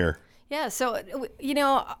around here. Yeah. So,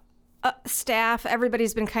 staff,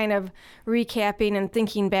 everybody's been kind of recapping and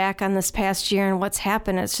thinking back on this past year and what's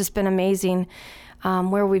happened. It's just been amazing.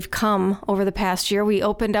 Where we've come over the past year. We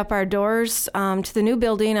opened up our doors to the new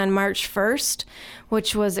building on March 1st,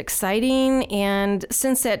 which was exciting. And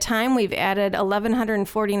since that time, we've added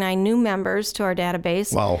 1,149 new members to our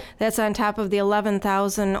database. Wow. That's on top of the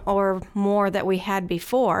 11,000 or more that we had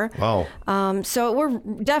before. Wow. So we're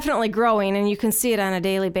definitely growing, and you can see it on a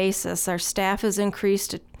daily basis. Our staff has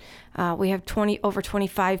increased. We have over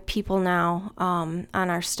 25 people now on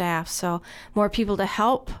our staff. So more people to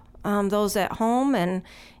help those at home and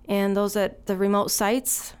those at the remote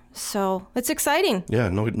sites. So it's exciting. Yeah,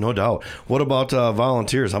 no doubt. What about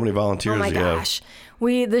volunteers? How many volunteers do you have? Oh my gosh.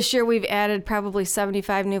 This year we've added probably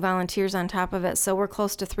 75 new volunteers on top of it. So we're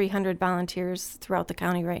close to 300 volunteers throughout the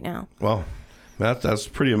county right now. Well, that's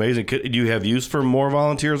pretty amazing. Do you have use for more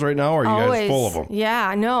volunteers right now, or are you guys full of them?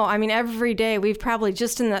 Yeah, no. I mean, every day we've probably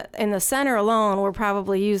just in the center alone, we're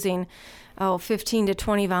probably using 15 to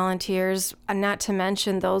 20 volunteers, not to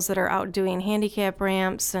mention those that are out doing handicap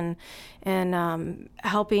ramps and and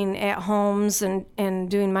helping at homes and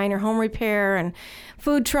doing minor home repair and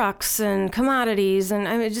food trucks and commodities. And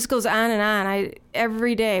I mean, it just goes on and on.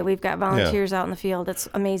 Every day we've got volunteers out in the field. It's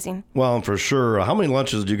amazing. Well, for sure. How many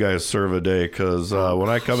lunches do you guys serve a day? Because when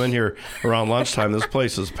I come in here around lunchtime, this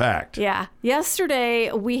place is packed. Yeah.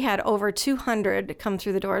 Yesterday, we had over 200 come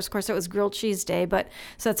through the doors. Of course, it was grilled cheese day,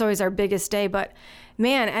 so that's always our biggest day. But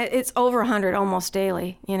man, it's over 100 almost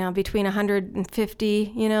daily, between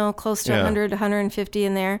 150, close to 100, 150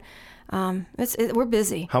 in there. We're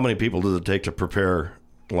busy. How many people does it take to prepare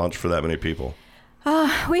lunch for that many people?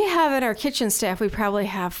 We have in our kitchen staff, we probably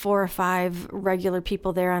have 4 or 5 regular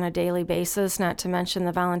people there on a daily basis, not to mention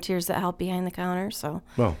the volunteers that help behind the counter. So,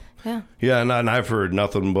 yeah. Yeah, and I've heard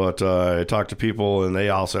nothing but I talk to people and they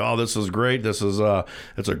all say, "Oh, this is great. This is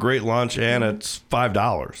it's a great lunch and it's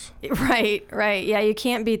 $5." Right. Yeah, you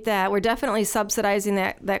can't beat that. We're definitely subsidizing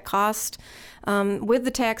that cost with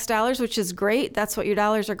the tax dollars, which is great. That's what your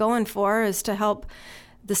dollars are going for, is to help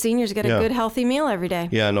the seniors get a good, healthy meal every day.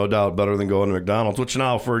 Yeah, no doubt. Better than going to McDonald's, which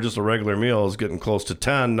now for just a regular meal is getting close to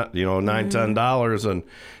 $10. And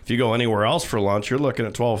if you go anywhere else for lunch, you're looking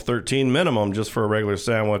at $12, $13 minimum just for a regular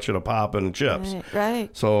sandwich and a pop and chips. Right.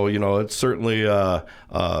 So, it's certainly sure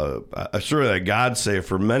that God save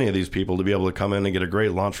for many of these people to be able to come in and get a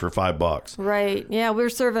great lunch for $5. Right. Yeah, we're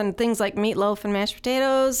serving things like meatloaf and mashed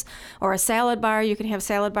potatoes, or a salad bar. You can have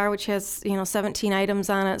salad bar, which has 17 items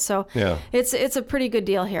on it. So it's a pretty good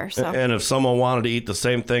deal here. So. And if someone wanted to eat the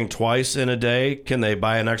same thing twice in a day, can they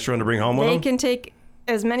buy an extra one to bring home with them? They can take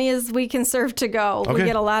as many as we can serve to go. Okay. We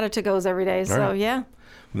get a lot of to-goes every day. So, right. Yeah.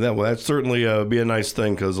 That'd certainly be a nice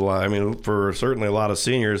thing because, for certainly a lot of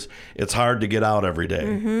seniors, it's hard to get out every day.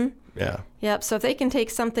 Mm-hmm. Yeah. Yep. So if they can take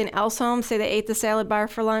something else home, say they ate the salad bar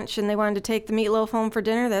for lunch and they wanted to take the meatloaf home for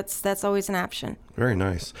dinner, that's always an option. Very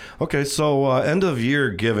nice. Okay, so end of year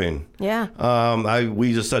giving. Yeah.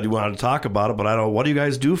 We just said you wanted to talk about it, but I don't know, what do you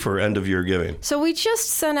guys do for end of year giving? So we just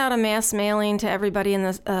sent out a mass mailing to everybody in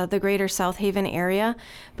the greater South Haven area,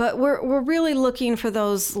 but we're really looking for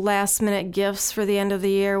those last minute gifts for the end of the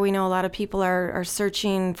year. We know a lot of people are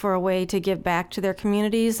searching for a way to give back to their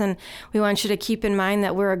communities, and we want you to keep in mind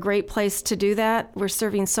that we're a great place to do that. We're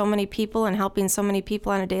serving so many people and helping so many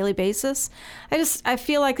people on a daily basis. I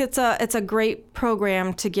feel like it's a great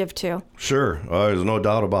program to give to. Sure. There's no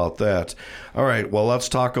doubt about that. All right. Well, let's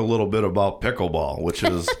talk a little bit about pickleball, which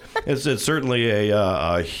is it's certainly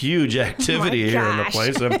a huge activity here in the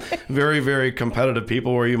place. And very, very competitive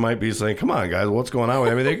people where you might be saying, "Come on, guys, what's going on?"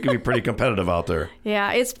 I mean, they can be pretty competitive out there.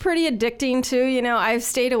 Yeah, it's pretty addicting too. I've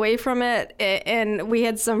stayed away from it, and we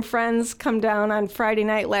had some friends come down on Friday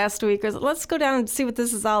night last week. Let's go down and see what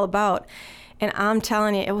this is all about. And I'm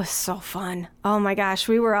telling you, it was so fun. Oh my gosh,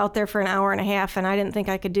 we were out there for an hour and a half, and I didn't think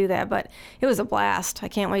I could do that, but it was a blast. I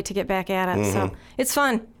can't wait to get back at it. So it's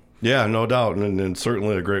fun. Yeah, no doubt, and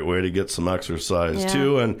certainly a great way to get some exercise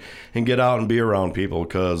too, and get out and be around people,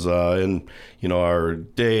 because in our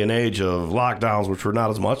day and age of lockdowns, which we're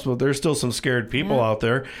not as much, but there's still some scared people out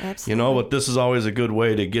there. Absolutely. But this is always a good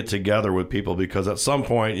way to get together with people, because at some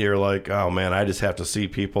point you're like, "Oh man, I just have to see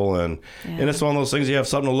people," and it's one of those things you have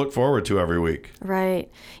something to look forward to every week.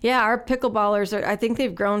 Right. Yeah, our pickleballers I think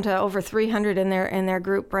they've grown to over 300 in their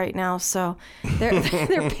group right now, so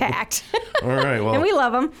they're packed. All right, well, and we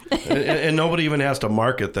love them. and nobody even has to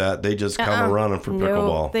market that. They just come running for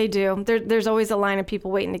pickleball. No, they do. There's always a line of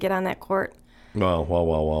people waiting to get on that court.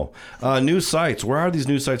 Well. New sites. Where are these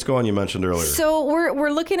new sites going? You mentioned earlier. So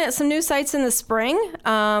we're looking at some new sites in the spring.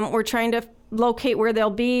 We're trying to locate where they'll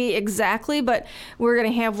be exactly, but we're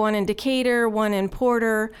going to have one in Decatur, one in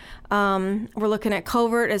Porter. We're looking at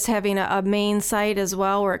Covert as having a main site as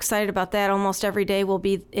well. We're excited about that. Almost every day we'll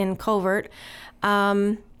be in Covert.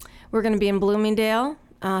 We're going to be in Bloomingdale.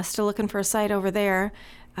 Still looking for a site over there.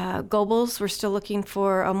 Gobles, we're still looking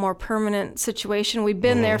for a more permanent situation. We've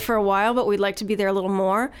been there for a while, but we'd like to be there a little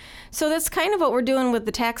more. So that's kind of what we're doing with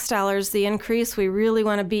the tax dollars, the increase. We really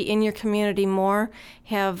want to be in your community more,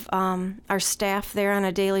 have our staff there on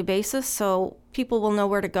a daily basis, so people will know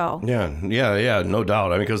where to go. Yeah, no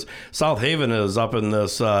doubt. I mean, because South Haven is up in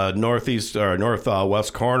this northeast or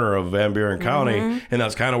northwest corner of Van Buren County, and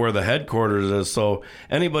that's kind of where the headquarters is. So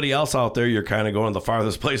anybody else out there, you're kind of going to the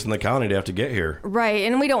farthest place in the county to have to get here. Right,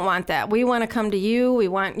 and we don't want that. We want to come to you. We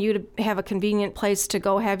want you to have a convenient place to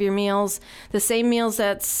go have your meals. The same meals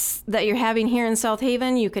that you're having here in South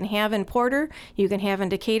Haven, you can have in Porter, you can have in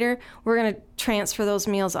Decatur. We're going to transfer those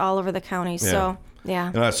meals all over the county. Yeah. So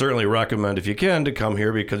Yeah. And I certainly recommend, if you can, to come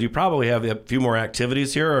here because you probably have a few more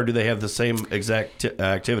activities here, or do they have the same exact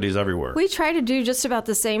activities everywhere? We try to do just about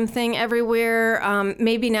the same thing everywhere,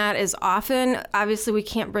 maybe not as often. Obviously, we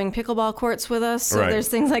can't bring pickleball courts with us, so there's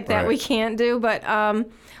things like that we can't do, but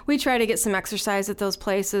we try to get some exercise at those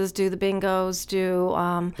places, do the bingos, do...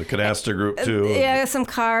 the Cadasta group, too. Yeah, some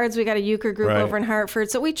cards. We got a euchre group over in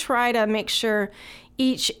Hartford, so we try to make sure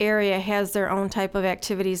each area has their own type of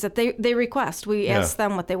activities that they request. We ask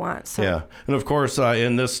them what they want. So. Yeah, and of course,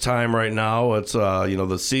 in this time right now, it's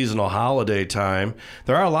the seasonal holiday time.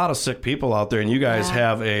 There are a lot of sick people out there, and you guys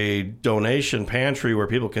have a donation pantry where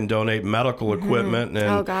people can donate medical equipment,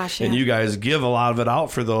 and and you guys give a lot of it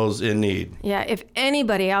out for those in need. Yeah, if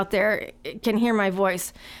anybody out there can hear my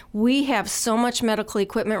voice, we have so much medical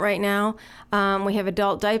equipment right now. We have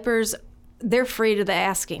adult diapers. They're free to the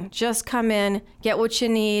asking. Just come in, get what you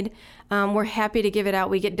need. We're happy to give it out.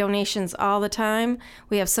 We get donations all the time.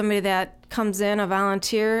 We have somebody that comes in, a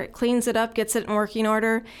volunteer, cleans it up, gets it in working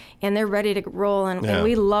order, and they're ready to roll. And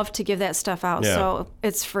we love to give that stuff out, so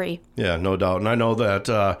it's free. Yeah, no doubt. And I know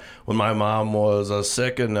that when my mom was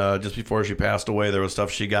sick and just before she passed away, there was stuff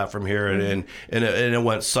she got from here, and it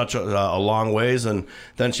went such a long ways. And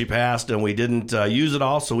then she passed, and we didn't use it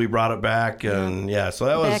all, so we brought it back. And so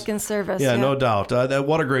that was back in service. Yeah, no doubt.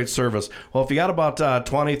 What a great service. Well, if you got about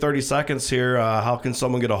 20, 30 seconds here, how can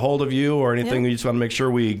someone get a hold of you or anything? You just want to make sure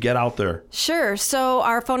we get out there. Sure. So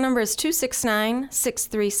our phone number is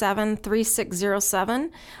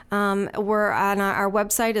 269-637-3607. We're on our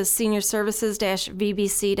website is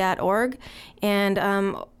seniorservices-vbc.org.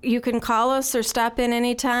 And you can call us or stop in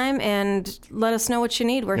anytime and let us know what you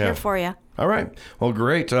need. We're here for you. All right. Well,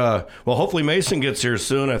 great. Well, hopefully Mason gets here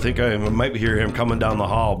soon. I think I might hear him coming down the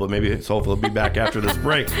hall, but maybe hopefully he'll be back after this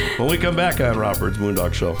break when we come back on Rob Byrd's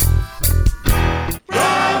Moondog Show.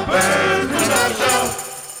 Rob Byrd's Moondog Show.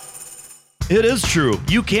 It is true.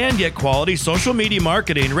 You can get quality social media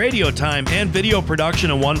marketing, radio time, and video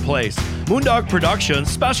production in one place. Moondog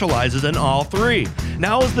Productions specializes in all three.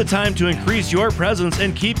 Now is the time to increase your presence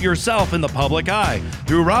and keep yourself in the public eye.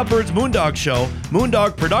 Through Rob Byrd's Moondog Show,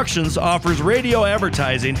 Moondog Productions offers radio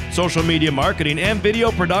advertising, social media marketing, and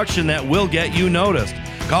video production that will get you noticed.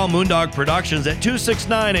 Call Moondog Productions at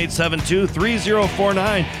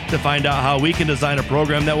 269-872-3049 to find out how we can design a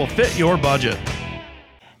program that will fit your budget.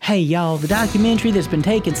 Hey y'all, the documentary that's been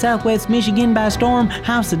taking Southwest Michigan by storm,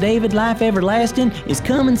 House of David, Life Everlasting, is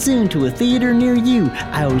coming soon to a theater near you.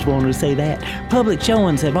 I always wanted to say that. Public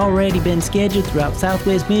showings have already been scheduled throughout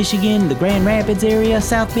Southwest Michigan, the Grand Rapids area,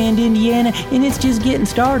 South Bend, Indiana, and it's just getting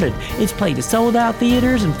started. It's played at sold-out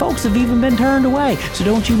theaters, and folks have even been turned away, so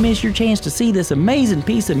don't you miss your chance to see this amazing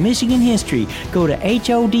piece of Michigan history. Go to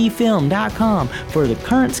HODfilm.com for the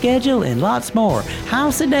current schedule and lots more.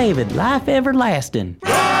 House of David, Life Everlasting.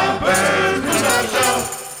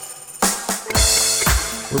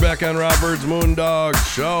 We're back on Rob Byrd's Moondog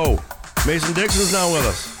Show. Mason Dixon's now with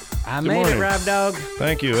us. I made it, Rob Dog.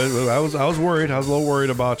 Thank you. I was worried. I was a little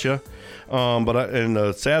worried about you. And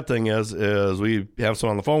the sad thing is we have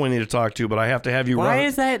someone on the phone we need to talk to, but I have to have you run. Why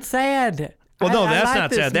is that sad? Well, no, that's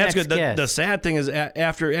not sad. That's good. The sad thing is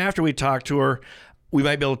after we talk to her, we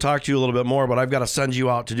might be able to talk to you a little bit more, but I've got to send you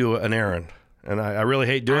out to do an errand. And I really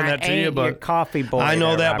hate doing that to you, but your coffee boy. I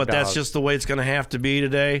know that, but Dog. that's just the way it's going to have to be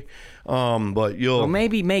today. But you'll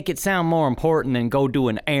maybe make it sound more important than go do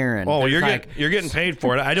an errand. Oh, you're getting paid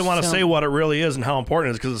for it. I didn't want to say what it really is and how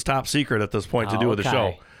important it is because it's top secret at this point to do with the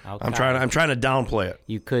show. Okay. I'm trying to downplay it.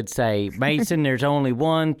 You could say, Mason, there's only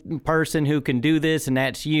one person who can do this, and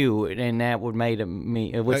that's you, and that would make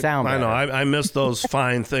it would sound better. I know. I miss those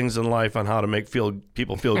fine things in life on how to make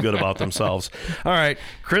people feel good about themselves. All right,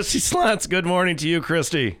 Christy Slantz. Good morning to you,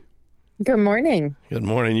 Christy. Good morning. Good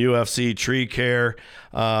morning, UFC Tree Care.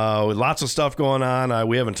 With lots of stuff going on.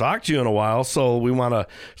 We haven't talked to you in a while, so we want to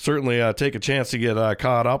certainly take a chance to get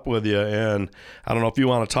caught up with you. And I don't know if you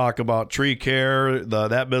want to talk about Tree Care,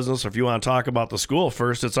 that business, or if you want to talk about the school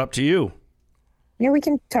first. It's up to you. Yeah, we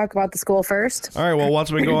can talk about the school first. All right. Well,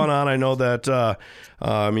 what's been going on? I know that.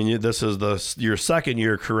 This is your second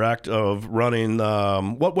year, correct, of running.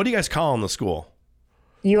 What do you guys call in the school?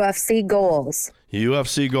 UFC Goals.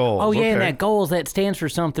 UFC Goals. Oh, yeah, okay. And that goals, that stands for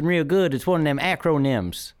something real good. It's one of them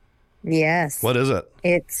acronyms. Yes. What is it?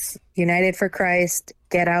 It's United for Christ,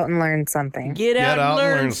 get out and learn something. Get out and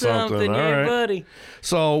learn something, all right, buddy.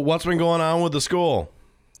 So what's been going on with the school?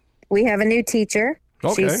 We have a new teacher.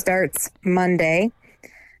 Okay. She starts Monday.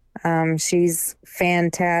 She's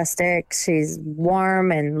fantastic. She's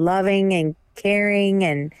warm and loving and caring,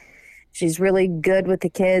 and she's really good with the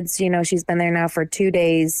kids. You know, she's been there now for 2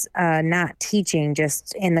 days, not teaching,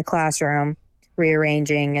 just in the classroom,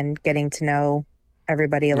 rearranging and getting to know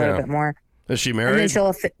everybody a little bit more. Is she And then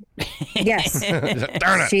married? yes.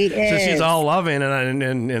 Darn it. She So is. she's all loving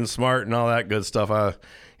and smart and all that good stuff.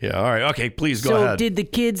 Yeah, all right. Okay, please go So ahead. did the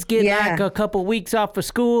kids get like a couple weeks off of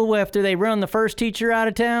school after they run the first teacher out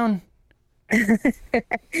of town?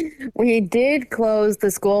 We did close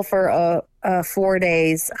the school for 4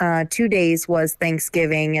 days. 2 days was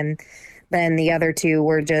Thanksgiving, and then the other 2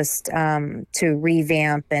 were just to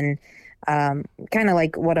revamp and kind of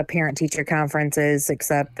like what a parent-teacher conference is,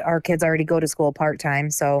 except our kids already go to school part-time,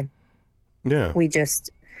 so Yeah. we just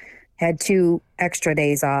had 2 extra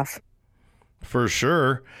days off. For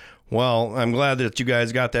sure. Well, I'm glad that you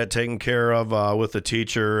guys got that taken care of with the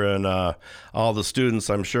teacher, and all the students,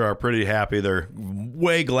 I'm sure, are pretty happy. They're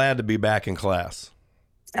way glad to be back in class.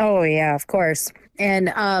 Oh, yeah, of course.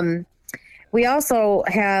 And we also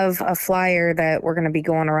have a flyer that we're going to be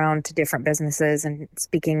going around to different businesses and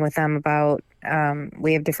speaking with them about.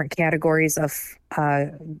 We have different categories of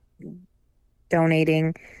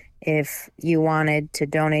donating if you wanted to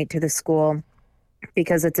donate to the school,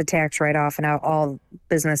 because it's a tax write-off and all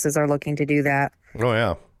businesses are looking to do that. Oh,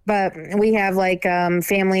 yeah. But we have like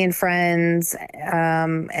family and friends,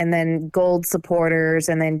 and then gold supporters,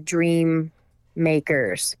 and then dream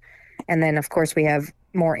makers. And then, of course, we have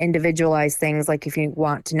more individualized things, like if you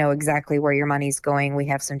want to know exactly where your money's going, we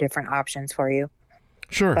have some different options for you.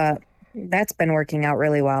 Sure. But that's been working out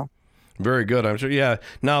really well. Very good. I'm sure. Yeah,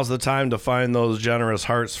 now's the time to find those generous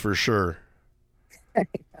hearts for sure.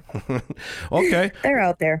 Okay. They're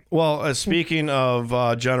out there. Well, speaking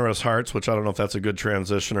of generous hearts, which I don't know if that's a good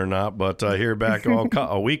transition or not, but here back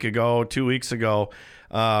a week ago, 2 weeks ago,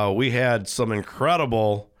 we had some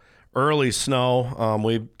incredible early snow.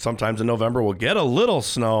 We sometimes in November will get a little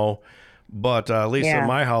snow, but at least in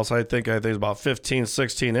my house, I think it's about 15,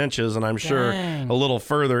 16 inches, and I'm sure a little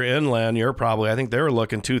further inland, I think they were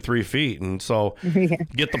looking 2-3 feet, and so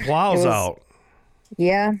get the plows out.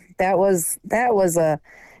 Yeah, that was a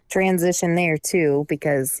transition there too,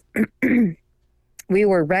 because we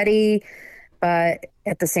were ready, but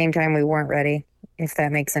at the same time we weren't ready, if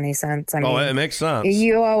that makes any sense. I mean, it makes sense.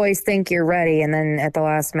 You always think you're ready, and then at the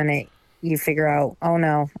last minute you figure out, oh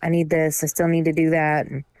no, I need this, I still need to do that.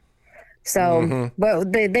 And so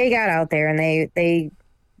but they got out there and they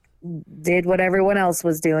did what everyone else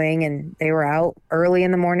was doing, and they were out early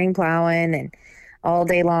in the morning plowing and all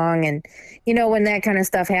day long. And when that kind of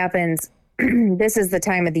stuff happens, this is the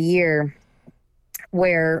time of the year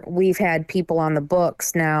where we've had people on the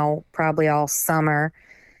books now probably all summer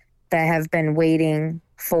that have been waiting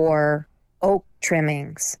for oak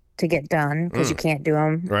trimmings to get done, because you can't do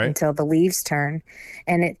them until the leaves turn.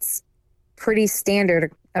 And it's pretty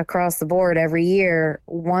standard across the board every year.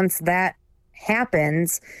 Once that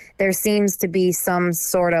happens, there seems to be some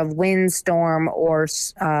sort of windstorm or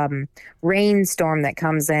rainstorm that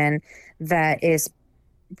comes in that is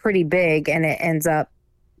pretty big, and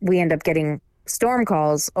we end up getting storm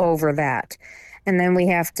calls over that. And then we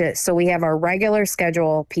have our regular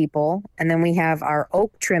schedule people, and then we have our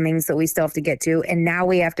oak trimmings that we still have to get to, and now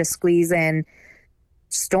we have to squeeze in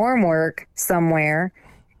storm work somewhere.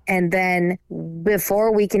 And then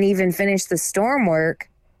before we can even finish the storm work,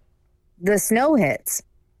 the snow hits.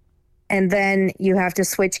 And then you have to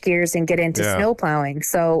switch gears and get into snow plowing.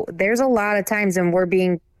 So there's a lot of times, and we're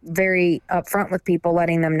being very upfront with people,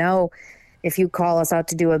 letting them know, if you call us out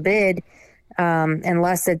to do a bid,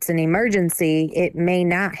 unless it's an emergency, it may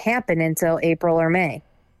not happen until April or May,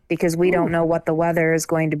 because we don't know what the weather is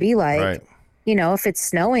going to be like. Right. If it's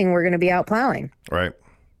snowing, we're going to be out plowing. Right.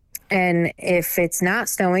 And if it's not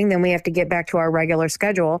snowing, then we have to get back to our regular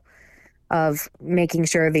schedule of making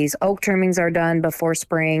sure these oak trimmings are done before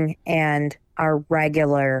spring and our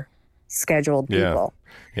regular scheduled people.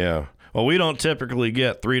 Yeah. Well, we don't typically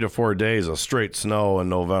get 3 to 4 days of straight snow in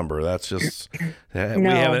November. That's just, we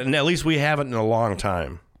haven't, at least we haven't in a long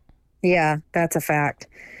time. Yeah, that's a fact.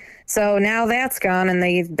 So now that's gone, and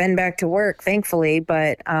they've been back to work, thankfully.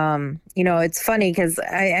 But, it's funny because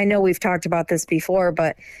I know we've talked about this before,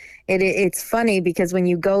 but it's funny because when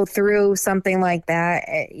you go through something like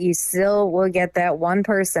that, you still will get that one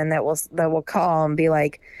person that will call and be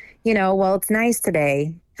like, well, it's nice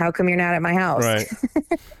today. How come you're not at my house? Right.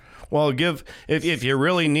 Well, if you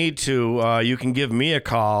really need to, you can give me a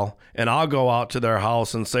call, and I'll go out to their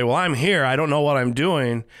house and say, well, I'm here. I don't know what I'm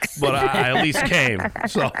doing, but I at least came.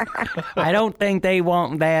 So I don't think they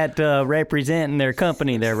want that representing their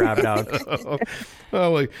company there, Rob Dog.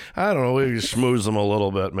 Well, I don't know. We schmooze them a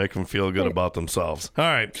little bit, make them feel good about themselves. All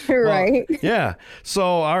right. Right. Well, yeah. So,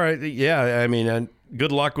 all right. Yeah. I mean,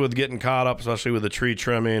 good luck with getting caught up, especially with the tree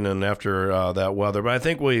trimming and after that weather. But I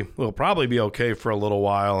think we'll probably be okay for a little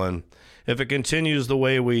while. And if it continues the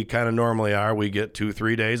way we kind of normally are, we get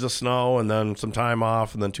 2-3 days of snow and then some time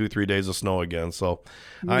off and then 2-3 days of snow again. So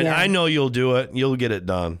I know you'll do it. You'll get it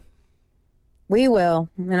done. We will.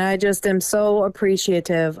 And I just am so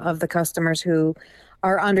appreciative of the customers who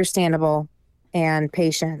are understandable and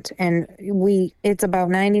patient. And it's about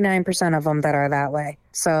 99% of them that are that way.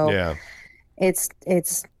 So yeah. It's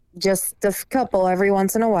just a couple every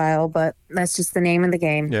once in a while, but that's just the name of the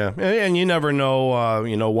game. Yeah, and you never know,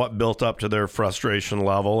 what built up to their frustration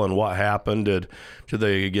level and what happened. Did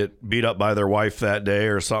they get beat up by their wife that day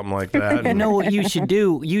or something like that? You know what you should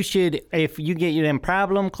do? You should, if you get them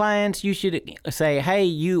problem clients, you should say, hey,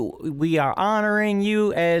 we are honoring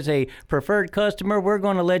you as a preferred customer. We're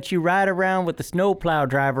going to let you ride around with the snowplow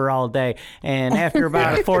driver all day. And after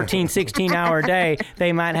about a 14, 16-hour day,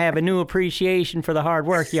 they might have a new appreciation for the hard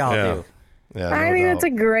work y'all do. Yeah, I think that's a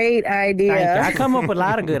great idea. I come up with a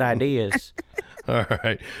lot of good ideas. All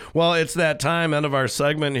right. Well, it's that time, end of our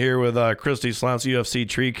segment here with Christy Slantz, UFC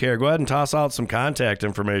Tree Care. Go ahead and toss out some contact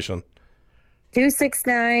information.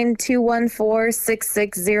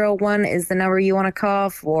 269-214-6601 is the number you want to call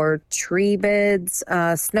for tree bids,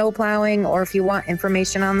 snow plowing, or if you want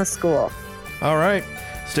information on the school. All right.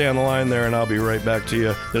 Stay on the line there, and I'll be right back to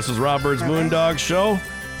you. This is Rob Bird's Moondog Show.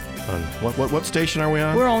 What station are we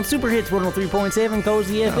on? We're on Super Hits 103.7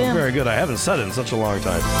 Cozy FM. Oh, very good. I haven't said it in such a long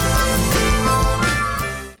time.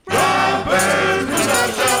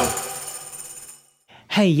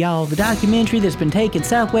 Hey y'all, the documentary that's been taking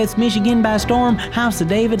Southwest Michigan by storm, House of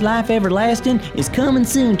David, Life Everlasting, is coming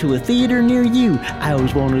soon to a theater near you. I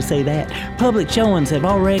always wanted to say that. Public showings have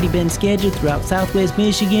already been scheduled throughout Southwest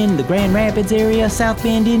Michigan, the Grand Rapids area, South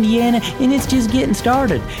Bend, Indiana, and it's just getting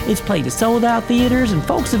started. It's played at sold-out theaters, and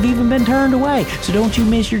folks have even been turned away, so don't you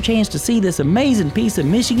miss your chance to see this amazing piece of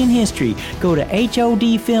Michigan history. Go to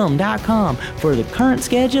HODfilm.com for the current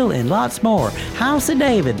schedule and lots more. House of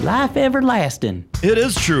David, Life Everlasting. It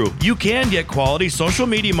is true. You can get quality social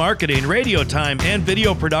media marketing, radio time, and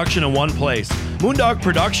video production in one place. Moondog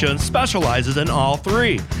Productions specializes in all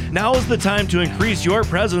three. Now is the time to increase your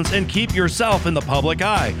presence and keep yourself in the public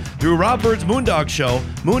eye. Through Rob Bird's Moondog Show,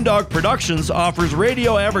 Moondog Productions offers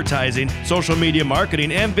radio advertising, social media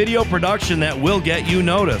marketing, and video production that will get you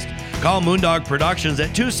noticed. Call Moondog Productions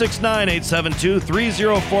at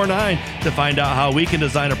 269-872-3049 to find out how we can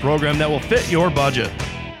design a program that will fit your budget.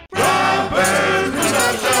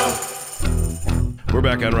 We're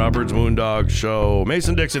back on Rob Bird's Moondog Show.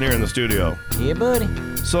 Mason Dixon here in the studio. Yeah, buddy.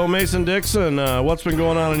 So, Mason Dixon, what's been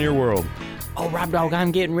going on in your world? Oh, Rob Dog,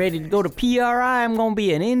 I'm getting ready to go to PRI. I'm going to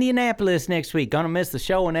be in Indianapolis next week. Gonna miss the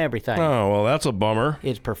show and everything. Oh, well, that's a bummer.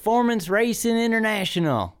 It's Performance Racing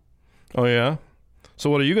International. Oh, yeah? So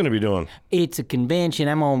what are you going to be doing? It's a convention.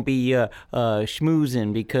 I'm going to be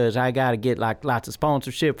schmoozing because I got to get lots of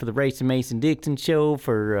sponsorship for the Racing Mason Dixon show,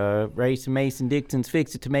 for Racing Mason Dixon's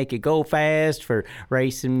Fix It to Make It Go Fast, for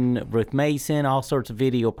Racing with Mason, all sorts of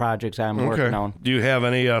video projects I'm working on. Do you have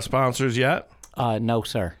any sponsors yet? No,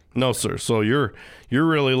 sir. No, sir. So you're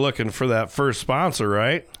really looking for that first sponsor,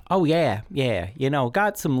 right? Oh, yeah.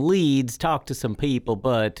 Got some leads, talked to some people,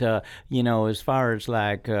 but, as far as,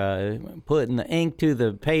 putting the ink to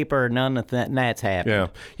the paper, none of that's happened.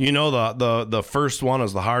 Yeah. The first one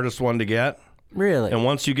is the hardest one to get. Really? And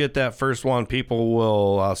once you get that first one, people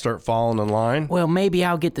will start falling in line? Well, maybe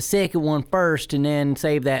I'll get the second one first and then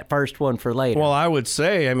save that first one for later. Well, I would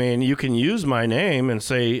say, you can use my name and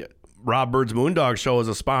say Rob Bird's Moondog Show is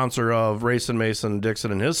a sponsor of Racing Mason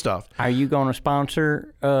Dixon and his stuff. Are you going to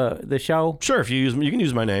sponsor the show? Sure, if you can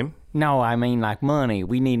use my name. No, I mean like money.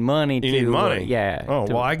 We need money. You need money. Yeah. Oh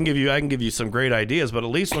well, I can give you some great ideas. But at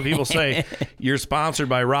least when people say you're sponsored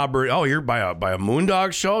by Rob Bird, you're by a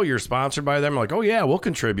Moondog Show, you're sponsored by them. I'm like, oh yeah, we'll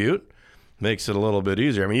contribute. Makes it a little bit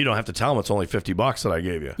easier. You don't have to tell them it's only $50 that I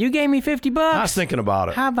gave you. You gave me $50? I was thinking about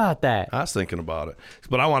it. How about that? I was thinking about it.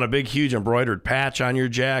 But I want a big, huge embroidered patch on your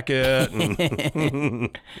jacket and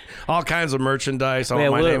all kinds of merchandise. I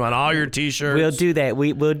want my name on all your T-shirts. We'll do that.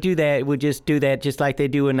 We'll do that. We'll just do that just like they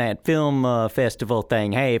do in that film festival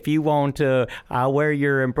thing. Hey, if you want to, I'll wear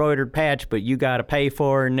your embroidered patch, but you got to pay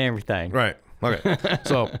for it and everything. Right. Okay,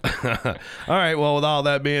 so, all right, well, with all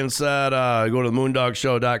that being said, go to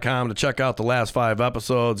moondogshow.com to check out the last 5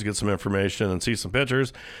 episodes, get some information, and see some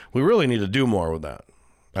pictures. We really need to do more with that.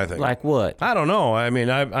 I think. Like what? I don't know. I mean,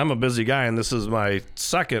 I'm a busy guy, and this is my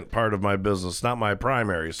second part of my business, not my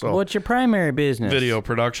primary. So, What's your primary business? Video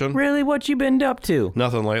production. Really? What you been up to?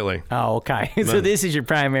 Nothing lately. Oh, okay. So this is your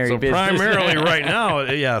primary business. Primarily right now,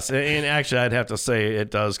 yes. And actually, I'd have to say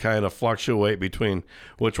it does kind of fluctuate between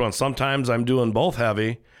which one. Sometimes I'm doing both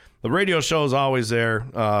heavy. The radio show is always there.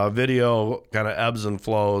 Video kind of ebbs and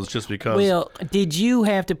flows just because. Well, did you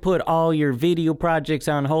have to put all your video projects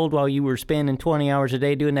on hold while you were spending 20 hours a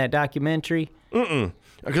day doing that documentary?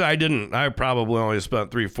 Because I didn't. I probably only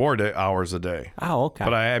spent 3-4 hours a day. Oh, okay.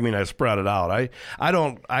 But I spread it out.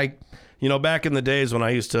 Back in the days when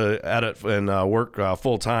I used to edit and work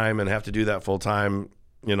full time and have to do that full time,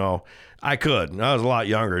 I could. I was a lot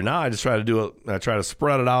younger. Now I just try to do it. I try to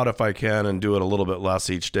spread it out if I can and do it a little bit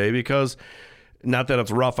less each day because not that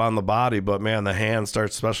it's rough on the body, but man, the hand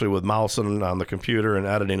starts, especially with mousing on the computer and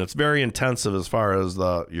editing. It's very intensive as far as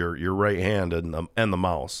your right hand and the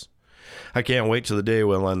mouse. I can't wait till the day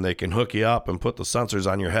when they can hook you up and put the sensors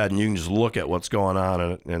on your head and you can just look at what's going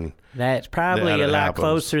on and that's probably a lot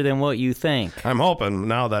closer than what you think. I'm hoping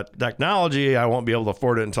now that technology, I won't be able to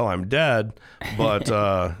afford it until I'm dead. But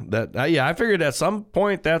I figured at some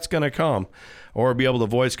point that's going to come. Or be able to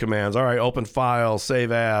voice commands. All right, open file,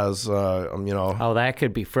 save as, Oh, that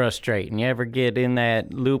could be frustrating. You ever get in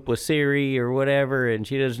that loop with Siri or whatever, and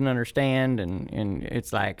she doesn't understand, and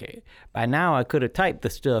it's like, by now I could have typed the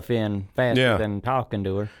stuff in faster than talking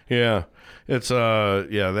to her. Yeah. It's, that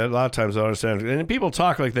a lot of times I don't understand. And people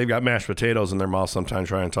talk like they've got mashed potatoes in their mouth sometimes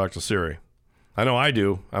trying to talk to Siri. I know I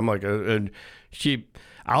do. I'm like,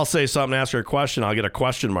 I'll say something, ask her a question, I'll get a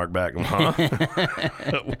question mark back. Huh?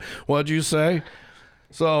 What'd you say?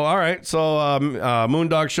 So, all right. So,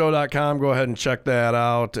 moondogshow.com, go ahead and check that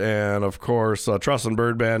out. And, of course,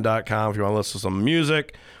 trustandbirdband.com if you want to listen to some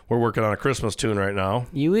music. We're working on a Christmas tune right now.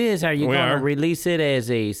 You is? Are you going to release it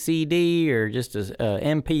as a CD or just a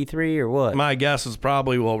MP3 or what? My guess is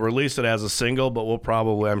probably we'll release it as a single, but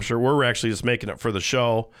I'm sure we're actually just making it for the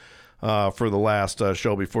show, for the last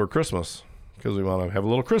show before Christmas. Because we want to have a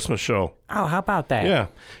little Christmas show. Oh, how about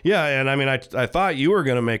that? Yeah, and I mean, I thought you were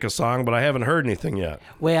going to make a song, but I haven't heard anything yet.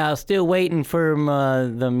 Well, still waiting for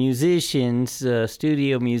the musicians,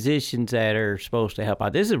 studio musicians that are supposed to help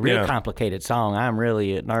out. This is a real complicated song. I'm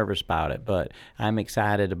really nervous about it, but I'm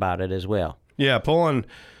excited about it as well. Yeah, pulling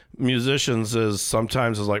musicians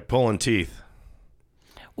sometimes is like pulling teeth.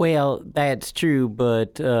 Well, that's true,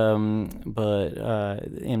 but in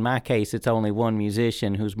my case, it's only one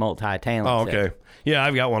musician who's multi-talented. Oh, okay. Yeah,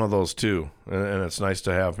 I've got one of those too, and it's nice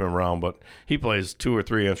to have him around. But he plays 2 or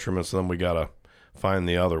 3 instruments, and then we gotta find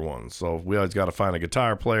the other ones. So we always gotta find a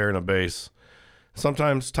guitar player and a bass.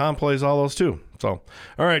 Sometimes Tom plays all those too. So,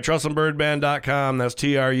 all right, trustandbirdband.com. That's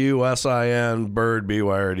TRUSIN bird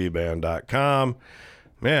BYRD-band.com.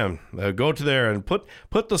 Man, go to there and put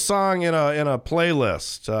the song in a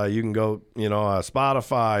playlist. You can go,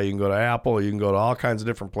 Spotify. You can go to Apple. You can go to all kinds of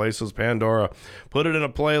different places. Pandora. Put it in a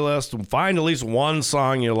playlist. Find at least one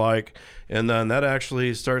song you like, and then that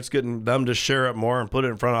actually starts getting them to share it more and put it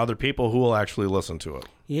in front of other people who will actually listen to it.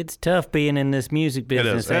 It's tough being in this music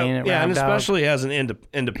business, ain't it? Yeah, and especially as an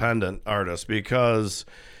independent artist, because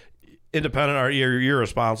independent art, you're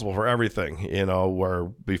responsible for everything. Where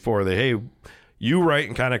before you write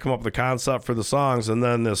and kind of come up with the concept for the songs, and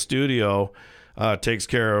then the studio takes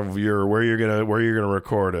care of where you're gonna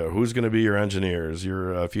record it, who's gonna be your engineers,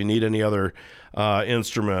 if you need any other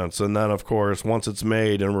instruments, and then of course once it's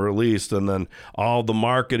made and released, and then all the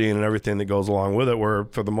marketing and everything that goes along with it. Where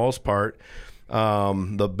for the most part,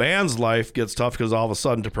 the band's life gets tough because all of a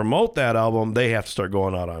sudden to promote that album, they have to start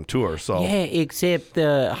going out on tour. So yeah, except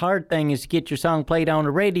the hard thing is to get your song played on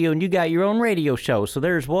the radio, and you got your own radio show. So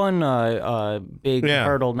there's one big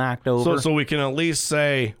hurdle knocked over. So we can at least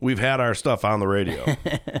say we've had our stuff on the radio.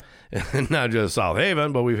 Not just South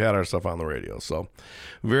Haven, but we've had our stuff on the radio. So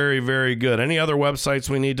very, very good. Any other websites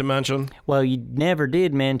we need to mention? Well, you never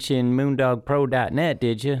did mention moondogpro.net,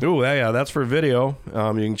 did you? Oh, yeah, that's for video. You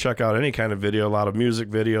can check out any kind of video, a lot of music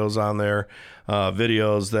videos on there,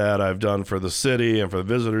 videos that I've done for the city and for the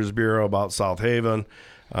Visitors Bureau about South Haven.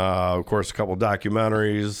 Of course, a couple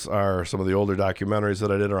documentaries are some of the older documentaries that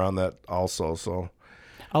I did around that also, so...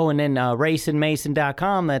 Oh, and then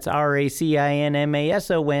racinmason.com. That's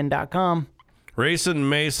RACINMASON.com.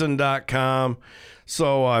 racinmason.com.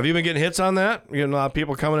 So have you been getting hits on that? You getting a lot of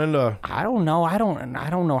people coming into... I don't know. I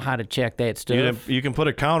don't know how to check that stuff. You can put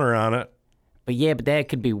a counter on it. But that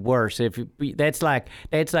could be worse. That's like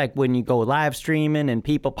when you go live streaming and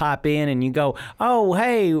people pop in and you go, "Oh,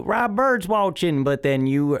 hey, Rob Bird's watching," but then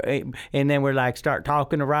we're like start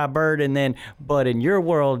talking to Rob Bird, but in your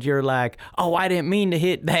world you're like, "Oh, I didn't mean to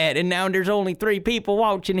hit that," and now there's only 3 people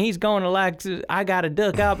watching. He's going to I got to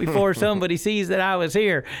duck out before somebody sees that I was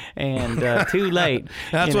here, and too late.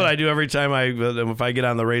 That's what I do every time if I get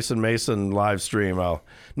on the Racing Mason live stream.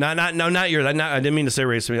 Not yours. I didn't mean to say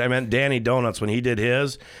Racing Mason. I meant Danny Donuts. When he did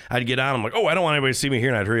his, I'd get on. I'm like, oh, I don't want anybody to see me here,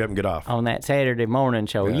 and I'd hurry up and get off. On that Saturday morning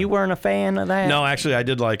show, You weren't a fan of that? No, actually, I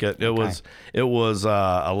did like it. It was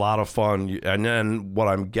a lot of fun. And then what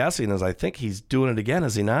I'm guessing is, I think he's doing it again.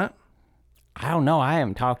 Is he not? I don't know. I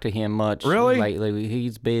haven't talked to him much lately.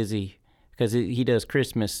 He's busy because he does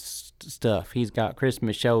Christmas stuff. He's got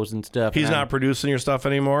Christmas shows and stuff. He's not producing your stuff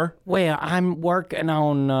anymore? Well, I'm working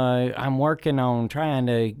on trying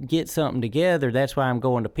to get something together. That's why I'm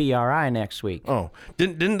going to PRI next week. Oh,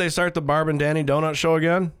 didn't they start the Barb and Danny Donut Show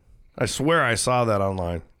again? I swear I saw that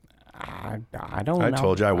online. I don't know. I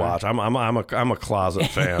told you I watch. I'm a closet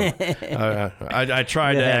fan. I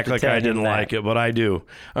tried to act like I didn't like it, but I do.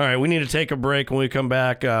 All right, we need to take a break. When we come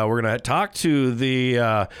back, we're going to talk to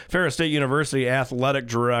the Ferris State University athletic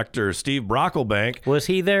director, Steve Brocklebank. Was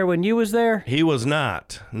he there when you was there? He was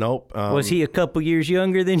not. Nope. Was he a couple years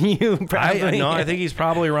younger than you? Probably. No, I think he's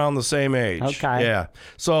probably around the same age. Okay. Yeah.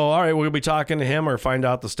 So, all right, we'll be talking to him or find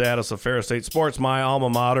out the status of Ferris State sports, my alma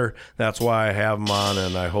mater. That's why I have him on,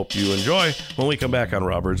 and I hope you enjoy when we come back on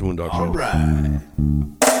Rob Bird's Moondog Show. All right.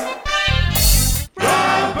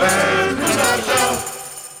 Rob Bird's Moondog Show.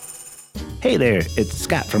 Hey there, it's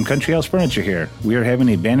Scott from Country House Furniture here. We are having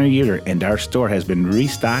a banner year and our store has been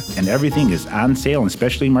restocked and everything is on sale and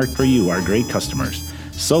specially marked for you, our great customers.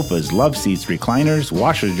 Sofas, love seats, recliners,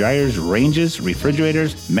 washers, dryers, ranges,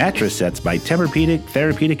 refrigerators, mattress sets by Tempur-Pedic,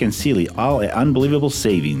 Therapeutic, and Sealy, all at unbelievable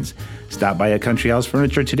savings. Stop by a Country House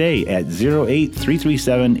Furniture today at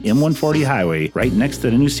 08337 M140 Highway, right next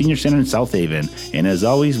to the new Senior Center in South Haven. And as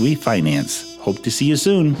always, we finance. Hope to see you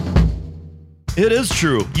soon. It is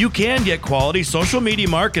true. You can get quality social media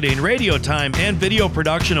marketing, radio time, and video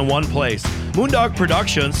production in one place. Moondog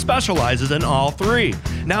Productions specializes in all 3.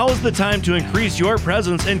 Now is the time to increase your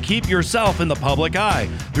presence and keep yourself in the public eye.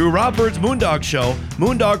 Through Rob Bird's Moondog Show,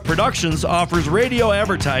 Moondog Productions offers radio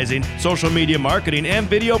advertising, social media marketing, and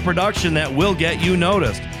video production that will get you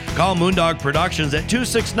noticed. Call Moondog Productions at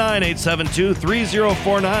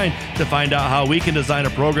 269-872-3049 to find out how we can design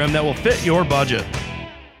a program that will fit your budget.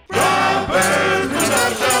 Rob Bird's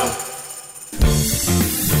Moondog Show.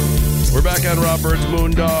 We're back on Rob Bird's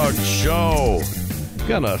Moondog Show.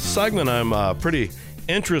 Got a segment I'm pretty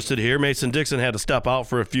interested here. Mason Dixon had to step out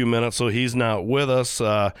for a few minutes, so he's not with us.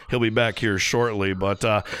 He'll be back here shortly, but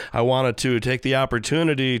I wanted to take the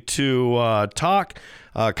opportunity to talk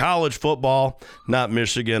college football, not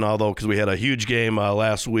Michigan, although because we had a huge game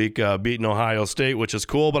last week beating Ohio State, which is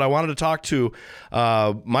cool. But I wanted to talk to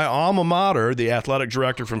my alma mater, the athletic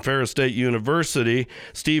director from Ferris State University,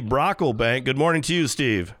 Steve Brocklebank. Good morning to you,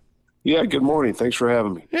 Steve. Yeah, good morning. Thanks for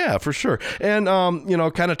having me. Yeah, for sure. And,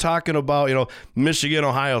 kind of talking about, Michigan,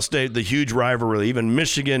 Ohio State, the huge rivalry. Even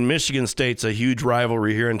Michigan State's a huge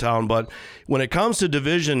rivalry here in town. But when it comes to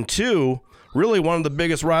Division II, really one of the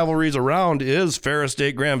biggest rivalries around is Ferris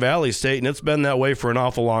State, Grand Valley State, and it's been that way for an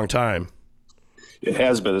awful long time. It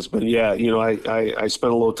has been. It's been, yeah. I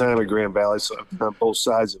spent a little time at Grand Valley, so I've been on both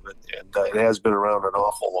sides of it, and it has been around an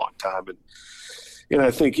awful long time. And I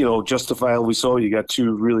think, justifiably so. You got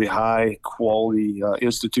 2 really high quality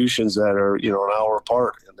institutions that are, an hour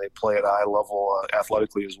apart, and they play at a high level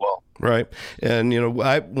athletically as well. Right. And,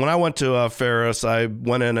 when I went to Ferris, I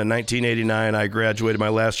went in 1989. I graduated. My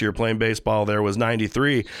last year playing baseball there was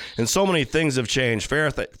 93. And so many things have changed.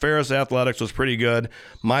 Ferris athletics was pretty good.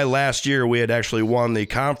 My last year, we had actually won the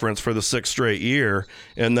conference for the 6th straight year.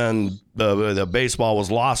 And then the baseball was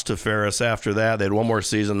lost to Ferris after that. They had one more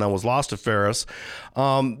season, then was lost to Ferris.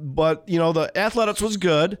 But, the athletics was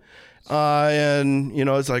good. And,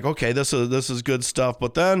 it's like, okay, this is good stuff.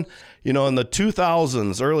 But then, in the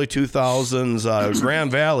 2000s, early 2000s,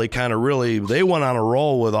 Grand Valley kind of really, they went on a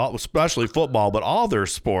roll with especially football, but all their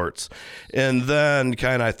sports. And then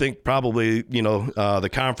I think probably, the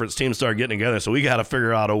conference teams started getting together. So we got to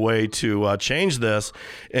figure out a way to change this.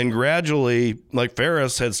 And gradually, like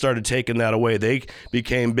Ferris had started taking that away. They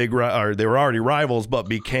became they were already rivals, but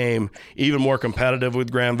became even more competitive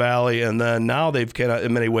with Grand Valley. And then now they've kind of,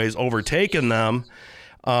 in many ways, overtaken them.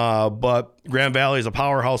 But Grand Valley is a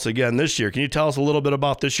powerhouse again this year. Can you tell us a little bit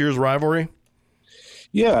about this year's rivalry?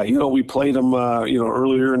 Yeah, we played them,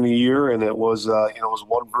 earlier in the year, and it was, it was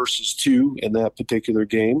 1 versus 2 in that particular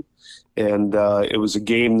game. And it was a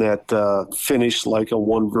game that finished like a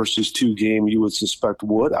 1 versus 2 game you would suspect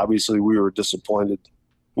would. Obviously, we were disappointed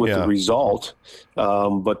with the result,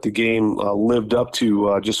 but the game lived up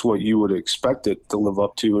to just what you would expect it to live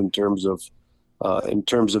up to in terms of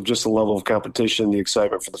just the level of competition, the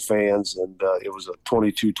excitement for the fans, and it was a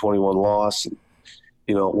 22-21 loss. And,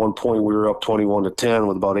 at one point we were up 21-10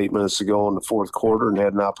 with about 8 minutes to go in the fourth quarter, and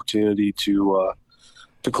had an opportunity to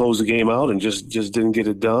close the game out, and just didn't get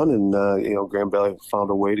it done. And Grand Valley found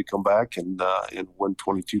a way to come back and win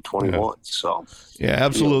 22-21. Yeah. So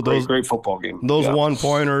absolutely, great football game. Those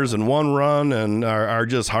 1-pointers and one run and are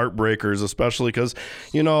just heartbreakers, especially because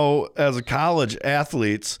as a college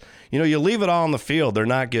athletes, you leave it all on the field. They're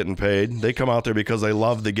not getting paid. They come out there because they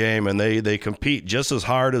love the game, and they compete just as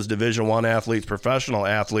hard as Division I athletes, professional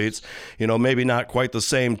athletes. Maybe not quite the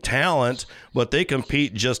same talent, but they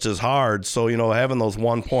compete just as hard. So, having those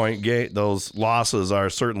 1-point those losses are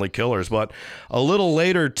certainly killers. But a little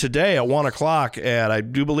later today at 1 o'clock I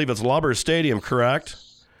do believe it's Lubbers Stadium, correct?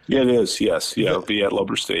 Yeah, it is, yes. Yeah, it'll be at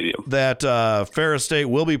Lubbers Stadium. That Ferris State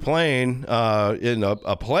will be playing in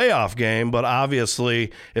a playoff game, but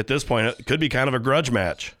obviously at this point it could be kind of a grudge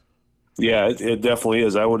match. Yeah, it definitely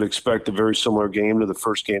is. I would expect a very similar game to the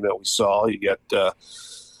first game that we saw. You got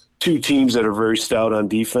two teams that are very stout on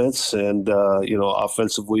defense, and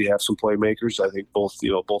offensively have some playmakers. I think both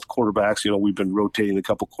quarterbacks. We've been rotating a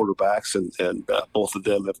couple quarterbacks, and both of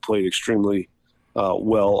them have played extremely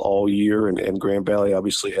well all year, and Grand Valley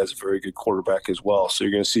obviously has a very good quarterback as well. So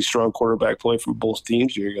you're going to see strong quarterback play from both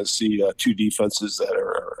teams. You're going to see two defenses that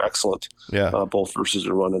are excellent, both versus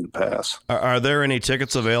the run and the pass. Are there any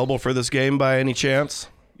tickets available for this game by any chance?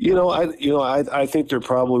 I think there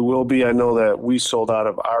probably will be. I know that we sold out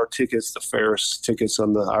of our tickets, the Ferris tickets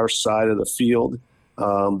on our side of the field.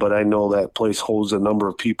 But I know that place holds a number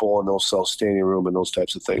of people, and they'll sell standing room and those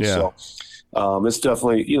types of things. Yeah. So it's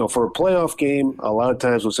definitely, for a playoff game, a lot of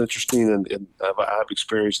times what's interesting, and I've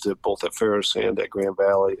experienced it both at Ferris and at Grand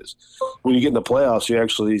Valley, is when you get in the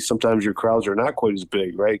playoffs, sometimes your crowds are not quite as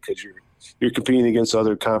big, right? Because you're competing against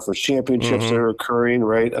other conference championships that are occurring,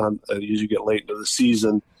 right? As you get late into the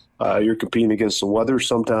season, you're competing against the weather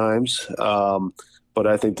sometimes. But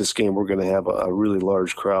I think this game we're going to have a really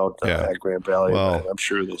large crowd at Grand Valley. Well, and I'm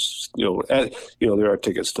sure there are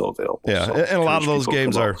tickets still available. Yeah, so and a lot of those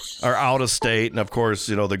games are out of state, and of course,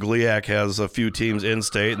 the GLIAC has a few teams in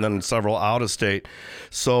state and then several out of state.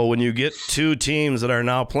 So when you get two teams that are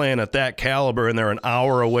now playing at that caliber and they're an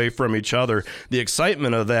hour away from each other, the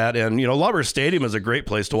excitement of that, and Lubbers Stadium is a great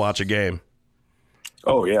place to watch a game.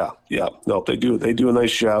 Oh yeah. No, they do a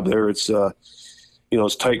nice job there. It's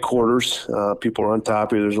it's tight quarters. People are on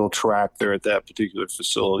top of you. There's no track there at that particular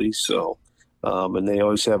facility. So, and they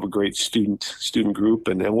always have a great student group,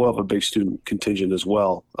 and we'll have a big student contingent as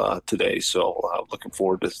well today. So, looking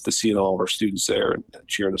forward to seeing all of our students there and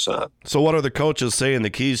cheering us on. So, what are the coaches saying the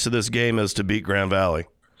keys to this game is to beat Grand Valley?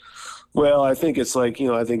 Well, I think it's not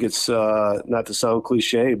to sound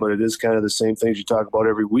cliche, but it is kind of the same things you talk about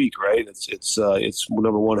every week, right? It's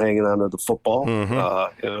number one, hanging on to the football,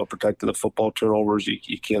 protecting the football turnovers.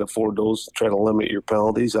 You can't afford those. Try to limit your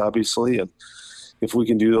penalties, obviously, and if we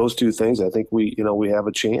can do those two things, I think we have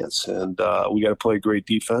a chance. And we got to play great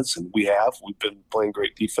defense, and we've been playing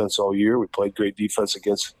great defense all year. We played great defense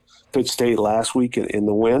against Pitt State last week in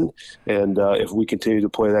the win, and if we continue to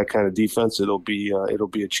play that kind of defense, it'll be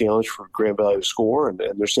a challenge for Grand Valley to score, and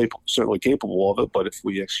they're certainly capable of it. But if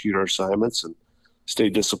we execute our assignments and stay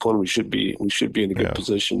disciplined, we should be in a good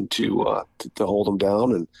position to hold them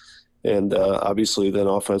down, and obviously then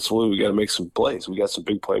offensively we got to make some plays. We got some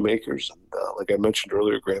big playmakers, and like I mentioned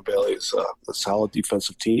earlier, Grand Valley is a solid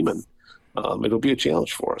defensive team, and it'll be a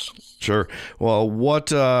challenge for us. Sure. Well,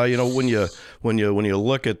 what when you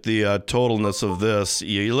look at the totalness of this,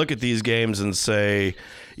 you look at these games and say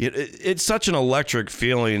it's such an electric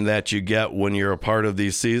feeling that you get when you're a part of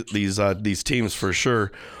these teams for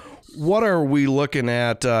sure. What are we looking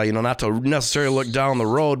at? Not to necessarily look down the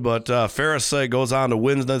road, but Ferris goes on to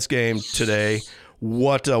win this game today.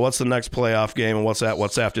 What's the next playoff game, and what's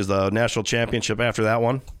after? Is the national championship after that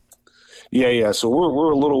one? Yeah. So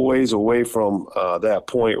we're a little ways away from that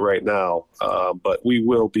point right now, but we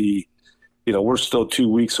will be. We're still 2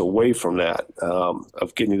 weeks away from that,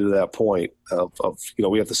 of getting to that point. We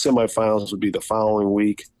have the semifinals would be the following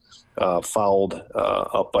week, followed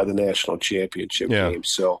up by the national championship game.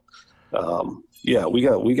 So, we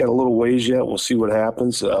got a little ways yet. We'll see what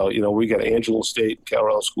happens. We got Angelo State and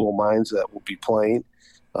Colorado School of Mines that will be playing.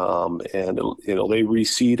 And they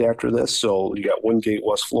reseed after this. So you got Wingate,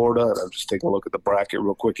 West Florida, and I'm just taking a look at the bracket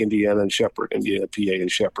real quick. Indiana and Shepherd, Indiana, PA,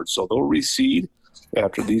 and Shepherd. So they'll reseed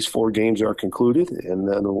after these 4 games are concluded, and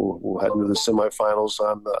then we'll head into the semifinals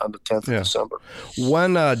on the 10th of December.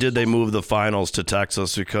 When did they move the finals to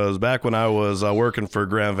Texas? Because back when I was working for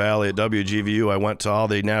Grand Valley at WGVU, I went to all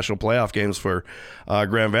the national playoff games for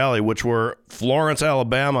Grand Valley, which were Florence,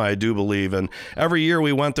 Alabama, I do believe. And every year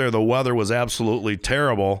we went there, the weather was absolutely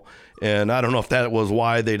terrible. And I don't know if that was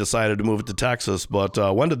why they decided to move it to Texas, but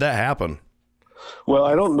when did that happen? Well,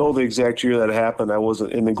 I don't know the exact year that happened. I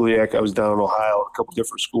wasn't in the GLIAC. I was down in Ohio, a couple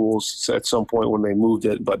different schools at some point when they moved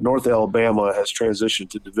it. But North Alabama has transitioned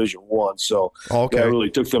to Division I, so that really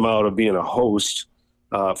took them out of being a host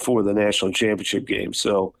for the national championship game.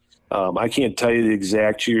 So I can't tell you the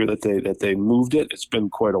exact year that they moved it. It's been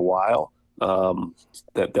quite a while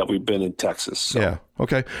that we've been in Texas. So. Yeah.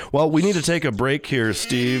 Okay. Well, we need to take a break here,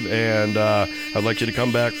 Steve, and I'd like you to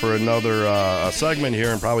come back for another segment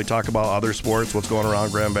here and probably talk about other sports, what's going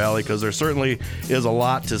around Grand Valley, because there certainly is a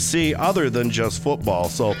lot to see other than just football.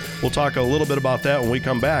 So we'll talk a little bit about that when we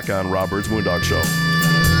come back on Rob Byrd's Moondog Show.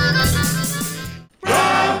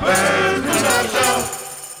 Rob Byrd's Moondog Show.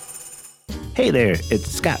 Hey there,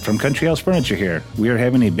 it's Scott from Country House Furniture here. We are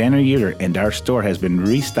having a banner year and our store has been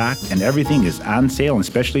restocked and everything is on sale and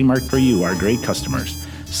specially marked for you, our great customers.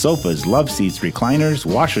 Sofas, love seats, recliners,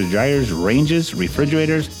 washers, dryers, ranges,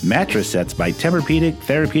 refrigerators, mattress sets by Tempur-Pedic,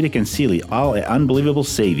 Therapeutic, and Sealy, all at unbelievable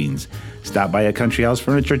savings. Stop by a Country House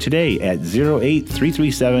Furniture today at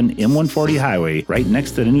 08337 M140 Highway, right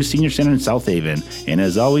next to the new Senior Center in South Haven. And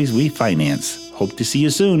as always, we finance. Hope to see you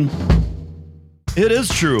soon. It is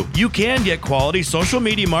true. You can get quality social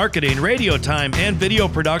media marketing, radio time, and video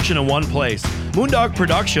production in one place. Moondog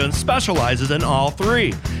Productions specializes in all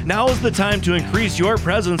 3. Now is the time to increase your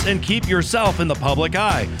presence and keep yourself in the public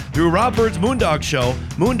eye. Through Rob Byrd's Moondog Show,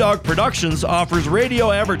 Moondog Productions offers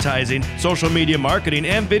radio advertising, social media marketing,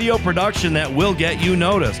 and video production that will get you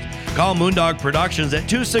noticed. Call Moondog Productions at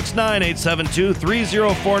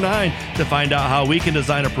 269-872-3049 to find out how we can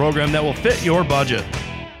design a program that will fit your budget.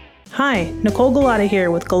 Hi, Nicole Galata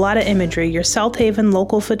here with Galata Imagery, your South Haven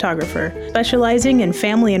local photographer. Specializing in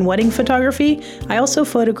family and wedding photography, I also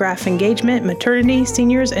photograph engagement, maternity,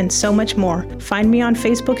 seniors, and so much more. Find me on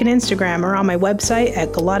Facebook and Instagram or on my website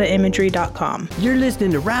at galataimagery.com. You're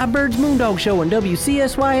listening to Rob Byrd's Moondog Show on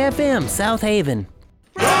WCSY-FM, South Haven.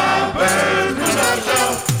 Rob Byrd's Moondog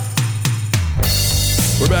Show.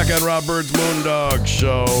 We're back on Rob Byrd's Moondog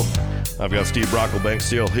Show. I've got Steve Brocklebank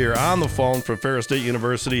still here on the phone from Ferris State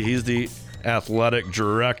University. He's the athletic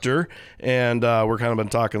director, and we're kind of been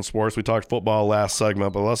talking sports. We talked football last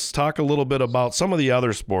segment, but let's talk a little bit about some of the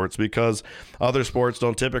other sports, because other sports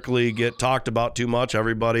don't typically get talked about too much.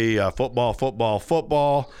 Everybody,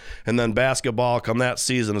 football, and then basketball come that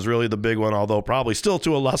season is really the big one, although probably still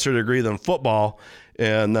to a lesser degree than football.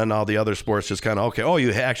 And then all the other sports just kind of, okay, oh,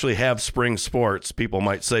 you actually have spring sports, people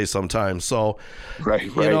might say sometimes. So, right.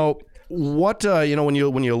 You know, what when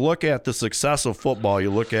you look at the success of football, you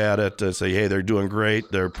look at it and say, hey, they're doing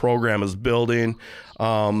great, their program is building,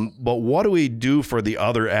 but what do we do for the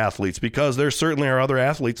other athletes? Because there certainly are other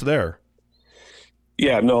athletes there.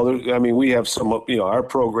 Yeah, no, I mean, we have some, our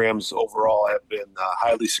programs overall have been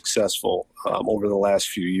highly successful over the last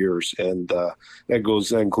few years. And that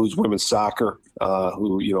includes women's soccer,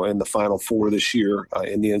 who, in the Final Four this year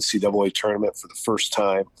in the NCAA tournament for the first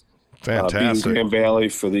time. Fantastic. Beating Grand Valley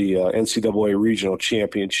for the NCAA Regional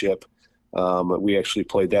Championship. We actually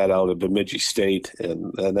played that out at Bemidji State,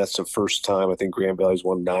 and that's the first time I think Grand Valley's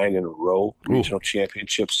won 9 in a row regional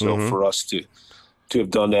championships. So for us to have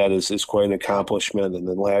done that is quite an accomplishment. And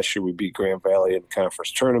then last year we beat Grand Valley in the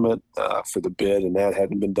conference tournament for the bid, and that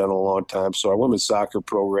hadn't been done in a long time. So our women's soccer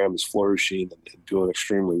program is flourishing and doing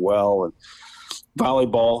extremely well. And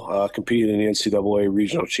volleyball competed in the NCAA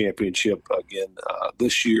Regional Championship again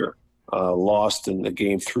this year. Lost in the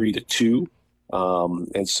game 3-2.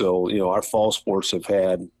 And so, our fall sports have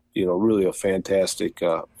had, really a fantastic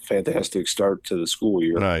start to the school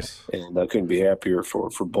year. Nice. And I couldn't be happier for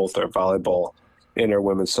both our volleyball and our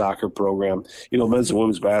women's soccer program. Men's and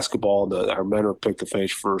women's basketball, our men are picked to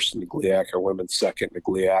finish first in the GLIAC, our women second in the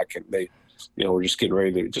GLIAC, and they, we're just getting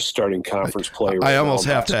ready to just starting conference play. I almost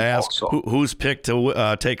have to ask, who's picked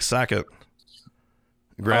to take second?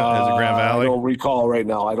 Is it Grand Valley? I don't recall right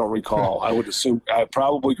now. I would assume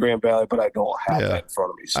probably Grand Valley, but I don't have that in front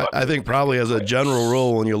of me. So I think probably as a general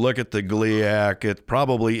rule, when you look at the GLIAC, it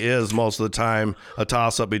probably is most of the time a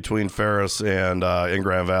toss-up between Ferris and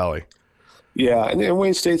Grand Valley. Yeah, and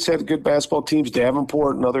Wayne State's had good basketball teams.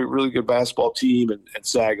 Davenport, another really good basketball team, and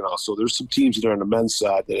Saginaw. So there's some teams that are on the men's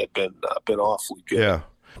side that have been awfully good. Yeah.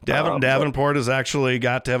 Davenport has actually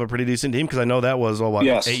got to have a pretty decent team because I know that was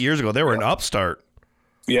 8 years ago. They were an upstart.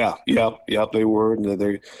 Yeah, they were. And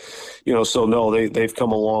they've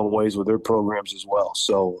come a long ways with their programs as well.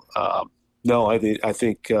 So I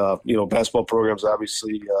think basketball programs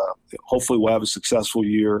obviously hopefully will have a successful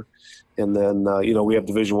year. And then, we have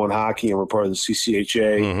Division I hockey, and we're part of the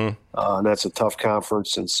CCHA, and that's a tough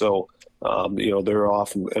conference. And so, they're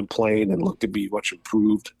off and playing and look to be much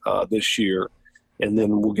improved this year. And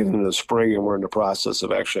then we'll get into the spring, and we're in the process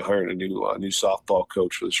of actually hiring a new softball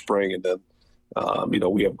coach for the spring. And then,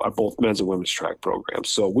 we have both men's and women's track programs.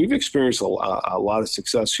 So we've experienced a lot of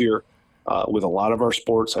success here with a lot of our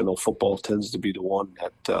sports. I know football tends to be the one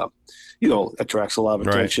that attracts a lot of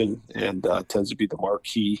attention, and tends to be the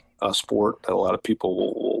marquee sport that a lot of people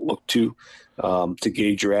will look to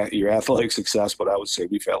gauge your athletic success. But I would say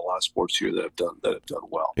we've had a lot of sports here that have done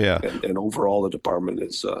well. Yeah. And overall, the department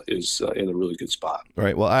is in a really good spot.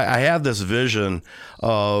 Right. Well, I have this vision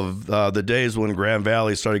of the days when Grand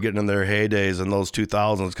Valley started getting in their heydays in those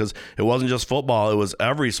 2000s, because it wasn't just football; it was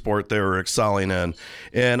every sport they were excelling in.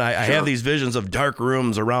 And I have these visions of dark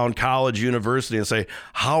rooms around college, university, and say,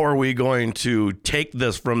 how are we going to take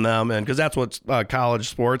this from them? And because that's what college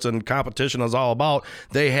sports and competition is all about.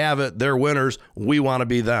 They have it; they're winners. We want to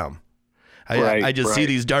be them. I just see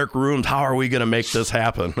these dark rooms. How are we going to make this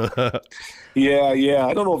happen? Yeah.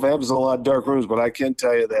 I don't know if it happens in a lot of dark rooms, but I can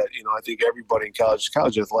tell you that, I think everybody in college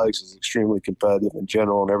athletics is extremely competitive in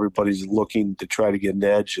general, and everybody's looking to try to get an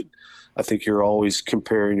edge. And I think you're always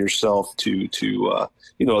comparing yourself to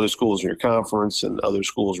other schools in your conference and other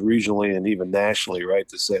schools regionally and even nationally, right?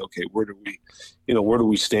 To say, okay, where do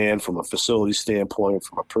we stand from a facility standpoint,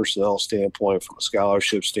 from a personnel standpoint, from a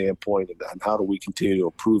scholarship standpoint, and how do we continue to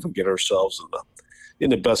improve and get ourselves in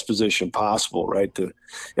the best position possible, right?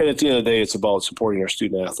 And at the end of the day, it's about supporting our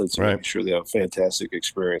student athletes and making sure they have a fantastic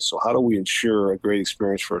experience. So how do we ensure a great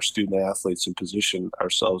experience for our student athletes and position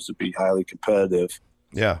ourselves to be highly competitive?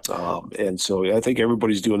 Yeah. And so I think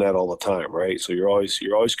everybody's doing that all the time, right? So you're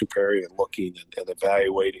always comparing and looking and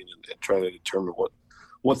evaluating and trying to determine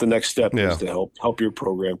what the next step is to help your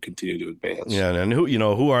program continue to advance. Yeah, and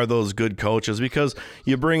who are those good coaches? Because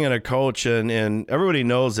you bring in a coach and everybody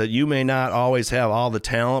knows that you may not always have all the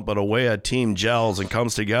talent, but a way a team gels and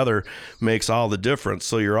comes together makes all the difference.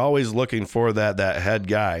 So you're always looking for that head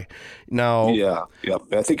guy. Now, yeah.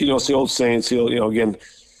 I think it's the old saying. Again.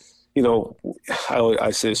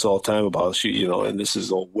 I say this all the time about and this is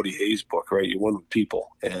old Woody Hayes' book, right? You win with people,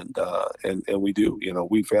 and we do.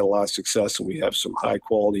 We've had a lot of success, and we have some high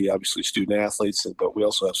quality, obviously, student athletes, but we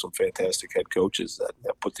also have some fantastic head coaches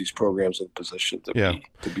that put these programs in position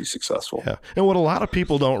to be successful. Yeah, and what a lot of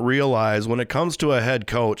people don't realize when it comes to a head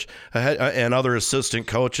coach and other assistant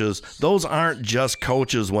coaches, those aren't just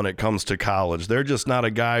coaches when it comes to college. They're just not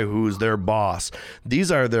a guy who's their boss. These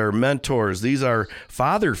are their mentors. These are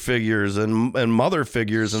father figures and mother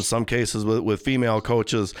figures in some cases with female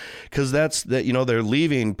coaches, because they're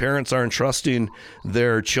leaving. Parents are entrusting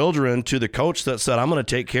their children to the coach that said, I'm going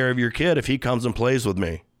to take care of your kid if he comes and plays with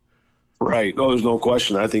me. Right. No, there's no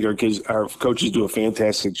question. I think our coaches do a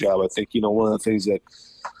fantastic job. I think, one of the things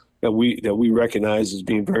that we recognize as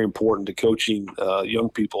being very important to coaching young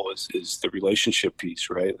people is the relationship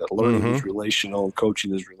piece, right? That learning is relational and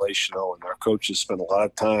coaching is relational. And our coaches spend a lot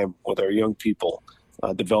of time with our young people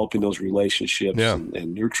developing those relationships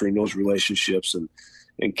and nurturing those relationships.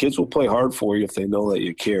 And kids will play hard for you if they know that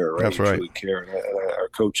you care, right? That's right. Truly care. And our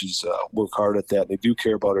coaches work hard at that. They do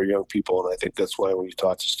care about our young people. And I think that's why when you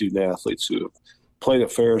talk to student athletes who have played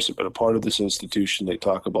at Ferris, have been a part of this institution, they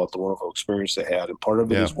talk about the wonderful experience they had. And part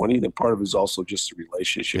of it is winning, and part of it is also just the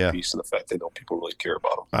relationship piece and the fact they know people really care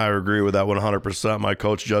about them. I agree with that 100%. My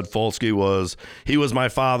coach, Judd Folsky, was my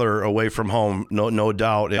father away from home, no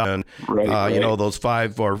doubt. And, those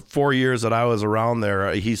 5 or 4 years that I was around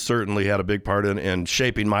there, he certainly had a big part in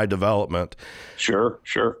shaping my development. Sure.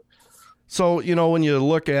 So, when you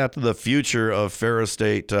look at the future of Ferris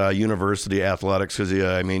State University athletics, because,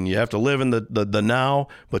 you have to live in the now,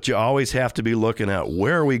 but you always have to be looking at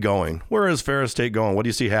where are we going? Where is Ferris State going? What do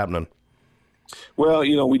you see happening? Well,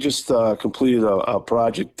 we just completed a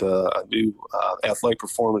project, a new athletic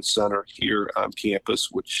performance center here on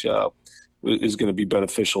campus, which is going to be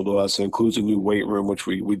beneficial to us. It includes a new weight room, which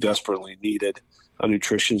we desperately needed, a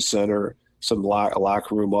nutrition center, some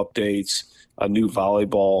locker room updates, a new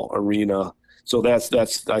volleyball arena, So that's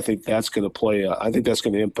I think that's going to play. I think that's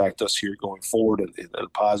going to impact us here going forward in a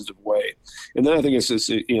positive way. And then I think it's just,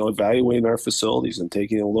 evaluating our facilities and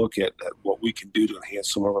taking a look at what we can do to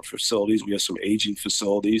enhance some of our facilities. We have some aging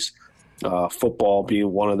facilities. Football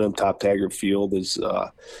being one of them. Top Taggart Field is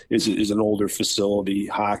an older facility.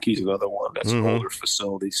 Hockey's another one that's an older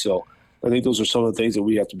facility. So I think those are some of the things that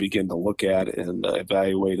we have to begin to look at and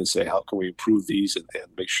evaluate and say, how can we improve these and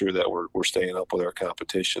make sure that we're staying up with our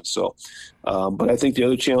competition. So, but I think the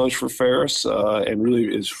other challenge for Ferris and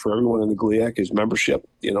really is for everyone in the GLIAC is membership.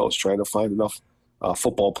 Is trying to find enough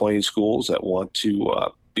football playing schools that want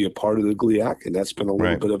to be a part of the GLIAC, and that's been a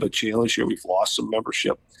little bit of a challenge here. We've lost some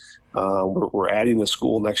membership. We're adding a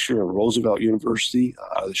school next year in Roosevelt University,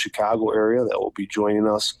 the Chicago area, that will be joining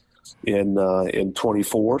us in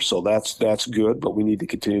 24. So that's good, but we need to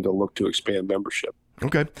continue to look to expand membership.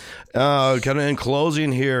 Okay. Kind of in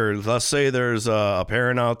closing here, let's say there's a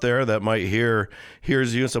parent out there that might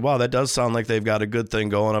hears you and say, wow, that does sound like they've got a good thing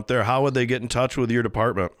going up there. How would they get in touch with your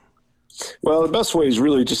department? Well, the best way is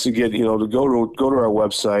really just to get, to go to our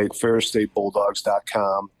website,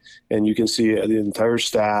 ferrisstatebulldogs.com, and you can see the entire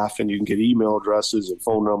staff, and you can get email addresses and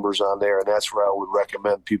phone numbers on there. And that's where I would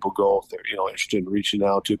recommend people go if they're, interested in reaching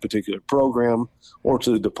out to a particular program or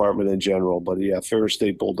to the department in general. But yeah,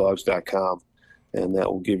 ferrisstatebulldogs.com. And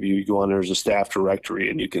that will give you go on there as a staff directory,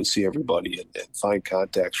 and you can see everybody and find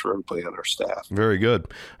contacts for everybody on our staff. Very good.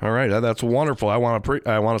 All right, that's wonderful. I want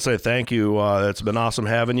to say thank you. It's been awesome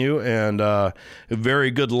having you, and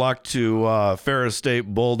very good luck to Ferris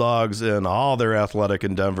State Bulldogs and all their athletic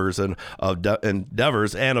endeavors and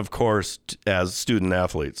of course as student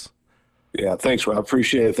athletes. Yeah, thanks, Rob.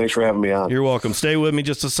 Appreciate it. Thanks for having me on. You're welcome. Stay with me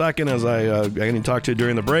just a second as I can talk to you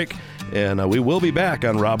during the break, and we will be back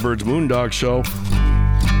on Rob Byrd's Moondog Show.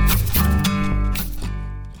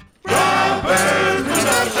 Rob Byrd's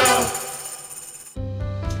Moondog Show.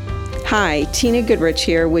 Hi, Tina Goodrich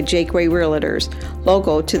here with Jake Way Realtors,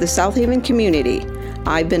 local to the South Haven community.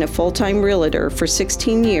 I've been a full-time realtor for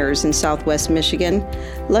 16 years in Southwest Michigan.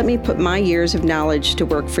 Let me put my years of knowledge to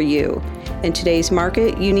work for you. In today's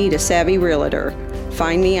market, you need a savvy realtor.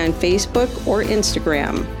 Find me on Facebook or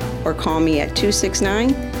Instagram, or call me at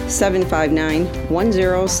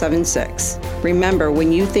 269-759-1076. Remember,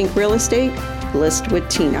 when you think real estate, list with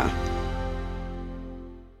Tina.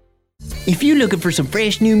 If you're looking for some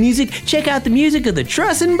fresh new music, check out the music of the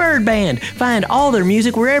Trussin' Bird Band. Find all their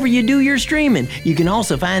music wherever you do your streaming. You can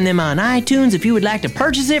also find them on iTunes if you would like to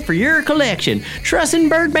purchase it for your collection. Trussin'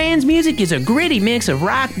 Bird Band's music is a gritty mix of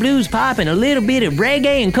rock, blues, pop, and a little bit of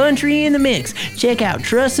reggae and country in the mix. Check out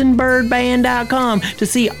Trussin'BirdBand.com to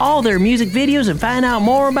see all their music videos and find out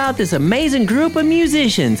more about this amazing group of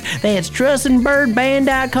musicians. That's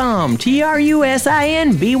Trussin'BirdBand.com,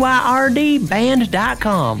 TRUSINBYRD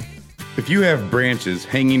band.com. If you have branches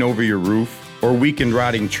hanging over your roof or weakened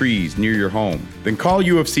rotting trees near your home, then call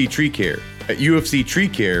UFC Tree Care. At UFC Tree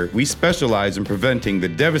Care, we specialize in preventing the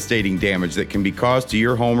devastating damage that can be caused to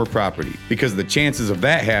your home or property, because the chances of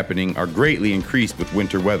that happening are greatly increased with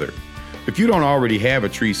winter weather. If you don't already have a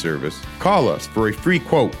tree service, call us for a free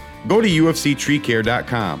quote. Go to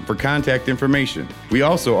ufctreecare.com for contact information. We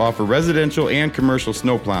also offer residential and commercial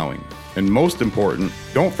snow plowing. And most important,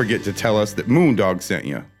 don't forget to tell us that Moondog sent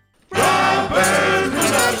you. Rob Byrd's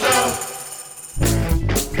Moondog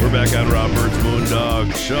Show. We're back on Rob Byrd's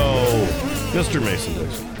Moondog Show. Mr. Mason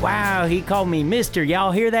Dixon. Wow, he called me Mr.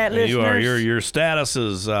 Y'all hear that, listeners? Your status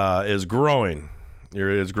is growing.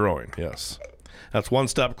 It's growing, yes. That's one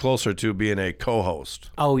step closer to being a co-host.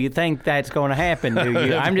 Oh, you think that's going to happen, do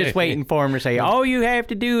you? I'm just waiting for him to say, all you have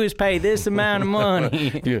to do is pay this amount of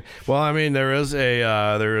money. Yeah. Well, I mean, there is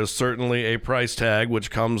certainly a price tag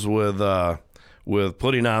which comes with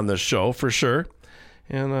putting on this show, for sure.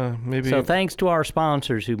 And maybe. So thanks to our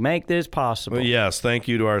sponsors who make this possible. Well, yes, thank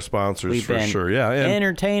you to our sponsors. We've for been sure. Yeah,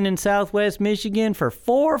 entertaining Southwest Michigan for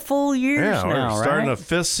 4 full years now, we're starting right? a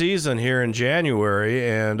 5th season here in January,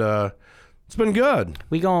 and it's been good.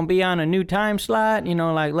 We gonna be on a new time slot,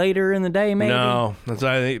 like later in the day, maybe? No,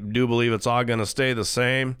 I do believe it's all gonna stay the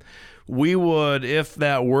same. We would, if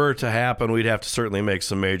that were to happen, we'd have to certainly make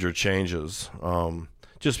some major changes.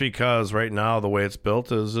 Just because right now the way it's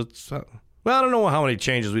built is well, I don't know how many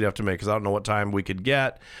changes we'd have to make because I don't know what time we could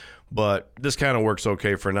get, but this kind of works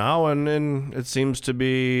okay for now, and it seems to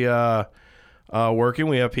be working.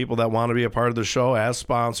 We have people that want to be a part of the show as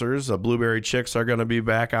sponsors. Blueberry Chicks are going to be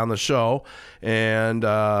back on the show, and there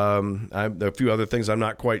are a few other things I'm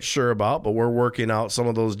not quite sure about, but we're working out some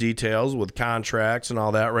of those details with contracts and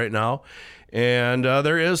all that right now. And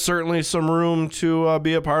there is certainly some room to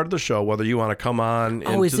be a part of the show, whether you want to come on.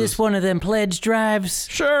 Oh, is this one of them pledge drives?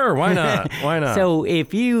 Sure, why not? Why not? So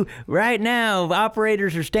if you, right now,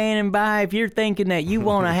 operators are standing by, if you're thinking that you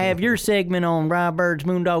want to have your segment on Rob Bird's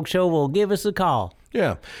Moondog Show, well, give us a call.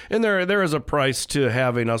 Yeah, and there is a price to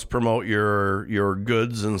having us promote your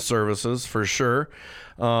goods and services for sure.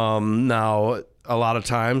 Now, a lot of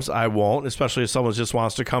times I won't, especially if someone just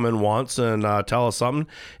wants to come in once and tell us something.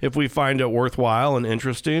 If we find it worthwhile and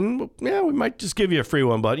interesting, yeah, we might just give you a free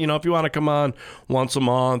one. But, if you want to come on once a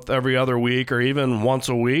month, every other week, or even once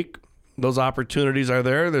a week, those opportunities are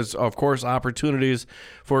there. There's, of course, opportunities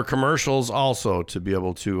for commercials also to be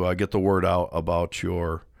able to get the word out about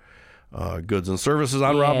your goods and services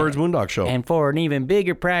on Rob Bird's Moondog Show. And for an even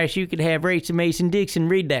bigger price, you could have Rachel Mason Dixon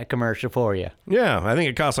read that commercial for you. Yeah, I think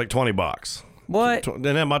it costs like $20. What?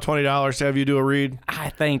 Didn't have about $20 to have you do a read? I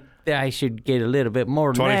think I should get a little bit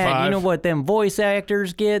more than 25? that. You know what them voice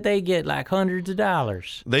actors get? They get like hundreds of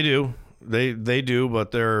dollars. They do. They do,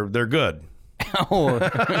 but they're good. Oh.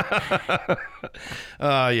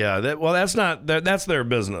 Yeah. That's their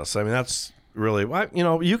business. I mean, that's really,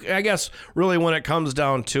 I guess really when it comes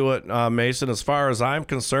down to it, Mason, as far as I'm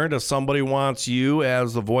concerned, if somebody wants you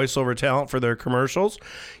as the voiceover talent for their commercials,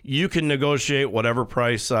 you can negotiate whatever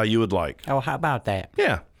price you would like. Oh, how about that?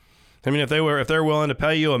 Yeah. I mean, if they're willing to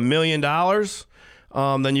pay you $1 million,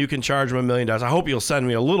 then you can charge them $1 million. I hope you'll send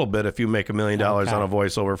me a little bit if you make $1 million on a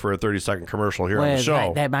voiceover for a 30-second commercial here on the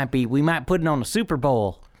show. That might be, we might put it on the Super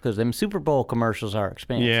Bowl, because them Super Bowl commercials are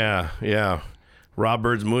expensive. Yeah. Rob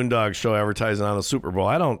Bird's Moondog Show advertising on the Super Bowl.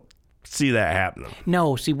 I don't see that happening.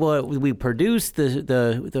 No, see what we produced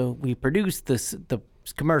the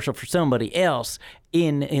commercial for somebody else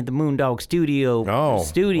in the Moondog studios,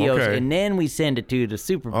 okay. And then we send it to the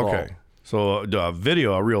Super Bowl. Okay. So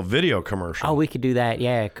a real video commercial. Oh, we could do that,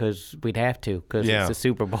 yeah, because we'd have to, because it's a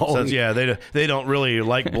Super Bowl. So, they don't really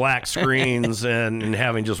like black screens and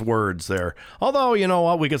having just words there. Although, you know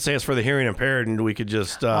what, we could say it's for the hearing impaired, and we could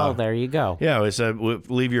just... there you go. Yeah, we said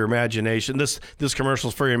leave your imagination. This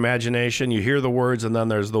commercial's for your imagination. You hear the words, and then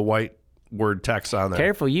there's the white word text on there.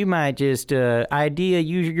 Careful, you might just idea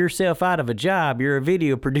yourself out of a job. You're a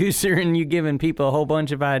video producer and you're giving people a whole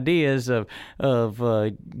bunch of ideas of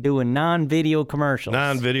doing non-video commercials.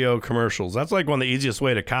 Non-video commercials. That's like one of the easiest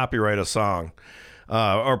way to copyright a song.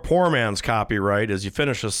 Or poor man's copyright is you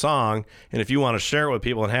finish a song, and if you want to share it with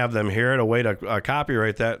people and have them hear it, a way to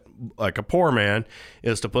copyright that, like a poor man,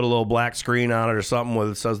 is to put a little black screen on it or something where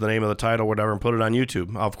it says the name of the title, whatever, and put it on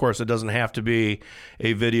YouTube. Of course, it doesn't have to be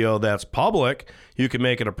a video that's public. You can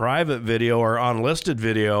make it a private video or unlisted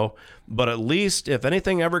video, but at least if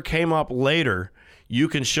anything ever came up later, you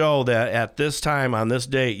can show that at this time, on this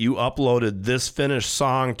date, you uploaded this finished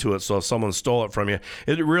song to it, so if someone stole it from you.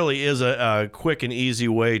 It really is a quick and easy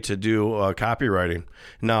way to do copywriting.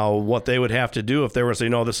 Now, what they would have to do if they were to say,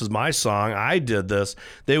 no, this is my song, I did this,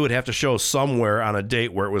 they would have to show somewhere on a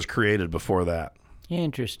date where it was created before that.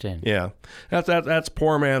 Interesting. Yeah, that's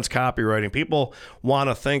poor man's copywriting. People want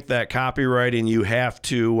to think that copywriting, you have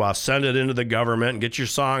to send it into the government and get your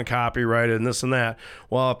song copyrighted and this and that.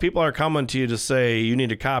 Well, if people are coming to you to say you need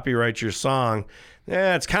to copyright your song,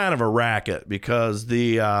 it's kind of a racket, because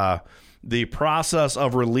the process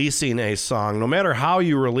of releasing a song, no matter how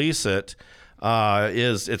you release it,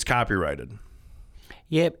 it's copyrighted.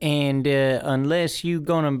 Yep, and unless you're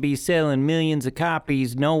going to be selling millions of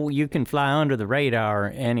copies, no, you can fly under the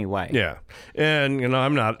radar anyway. Yeah, and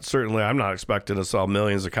I'm not expecting to sell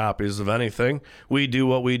millions of copies of anything. We do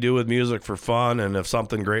what we do with music for fun, and if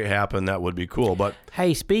something great happened, that would be cool. But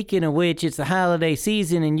hey, speaking of which, it's the holiday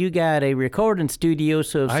season, and you got a recording studio,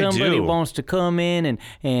 so if somebody wants to come in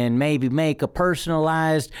and maybe make a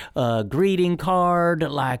personalized greeting card,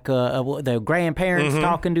 like the grandparents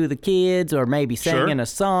talking to the kids, or maybe singing a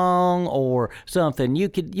song or something, you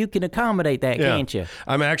can accommodate that, can't you?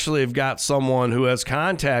 I'm actually have got someone who has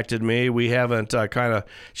contacted me. We haven't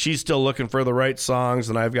she's still looking for the right songs,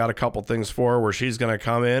 and I've got a couple things for her where she's going to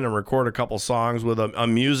come in and record a couple songs with a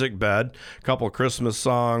music bed, a couple Christmas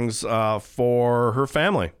songs for her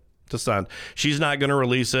family to send. She's not going to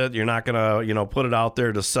release it. You're not going to, put it out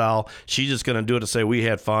there to sell. She's just going to do it to say we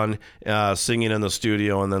had fun singing in the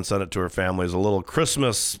studio, and then send it to her family as a little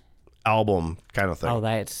Christmas album kind of thing. Oh,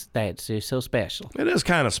 that's just so special. It is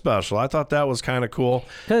kind of special. I thought that was kind of cool.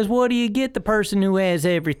 Because what do you get the person who has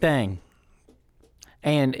everything?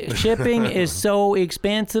 And shipping is so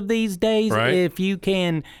expensive these days. Right. If you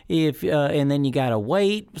can, and then you gotta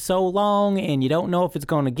wait so long, and you don't know if it's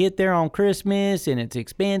gonna get there on Christmas, and it's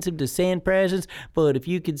expensive to send presents. But if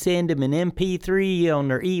you could send them an MP3 on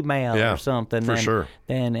their email Yeah, or something, for sure.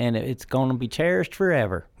 then it's gonna be cherished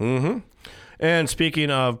forever. Mm-hmm. And speaking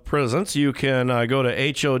of presents, you can go to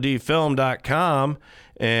HODfilm.com,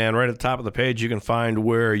 and right at the top of the page, you can find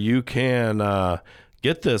where you can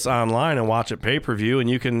get this online and watch it pay-per-view, and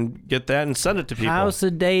you can get that and send it to people. House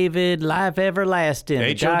of David, Life Everlasting,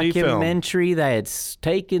 a HOD film. documentary that's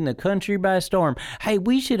taken the country by storm. Hey,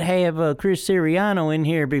 we should have Chris Siriano in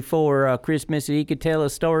here before Christmas so he could tell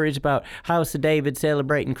us stories about House of David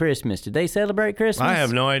celebrating Christmas. Did they celebrate Christmas? I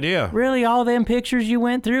have no idea. Really? All them pictures you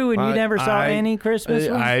went through and you never saw any Christmas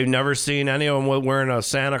ones? I've never seen anyone wearing a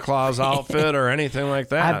Santa Claus outfit or anything like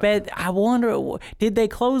that. I wonder, did they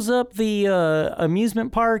close up the amusement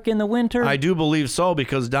park in the winter? I do believe so,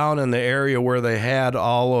 because down in the area where they had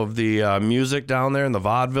all of the music down there and the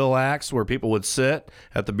vaudeville acts where people would sit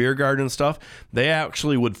at the beer garden and stuff, they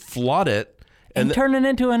actually would flood it. And turn it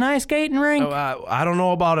into an ice skating rink? I don't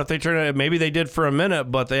know about if they turned it. Maybe they did for a minute,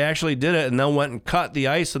 but they actually did it and then went and cut the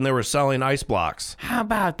ice, and they were selling ice blocks. How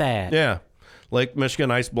about that? Yeah. Lake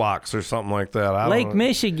Michigan ice blocks or something like that. I don't Lake know.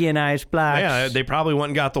 Michigan ice blocks. Yeah, they probably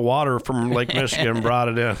went and got the water from Lake Michigan and brought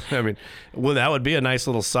it in. I mean, well, that would be a nice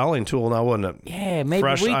little selling tool now, wouldn't it? Yeah, maybe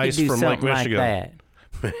Fresh we could ice do from something Lake Michigan. like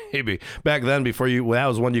that. Maybe. Back then, that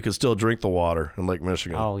was when you could still drink the water in Lake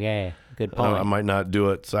Michigan. Oh, yeah. Good point. I might not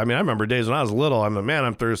do it. So, I mean, I remember days when I was little, I'm like, man,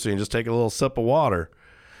 I'm thirsty, and just take a little sip of water.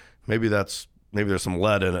 Maybe there's some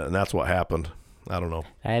lead in it, and that's what happened. I don't know.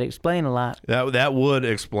 That'd explain a lot. That would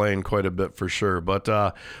explain quite a bit for sure. But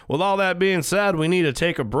with all that being said, we need to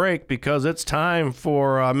take a break because it's time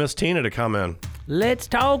for Miss Tina to come in. Let's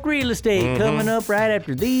talk real estate coming up right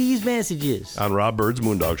after these messages. On Rob Bird's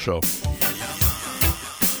Moondog Show.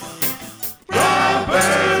 Rob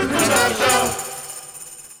Bird's Moondog Show.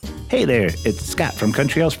 Hey there, it's Scott from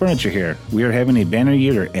Country House Furniture here. We are having a banner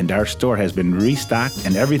year and our store has been restocked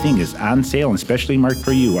and everything is on sale and specially marked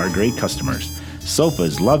for you, our great customers.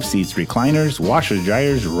 Sofas, love seats, recliners, washers,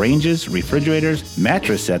 dryers, ranges, refrigerators,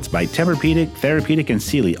 mattress sets by Tempur-Pedic, Therapeutic, and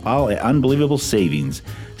Sealy, all at unbelievable savings.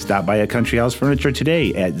 Stop by a Country House Furniture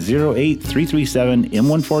today at 08337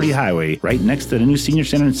 M140 Highway, right next to the new Senior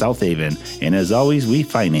Center in South Haven. And as always, we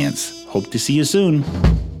finance. Hope to see you soon.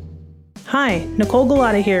 Hi, Nicole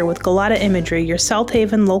Galata here with Galata Imagery, your South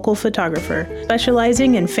Haven local photographer.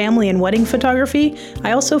 Specializing in family and wedding photography,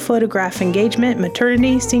 I also photograph engagement,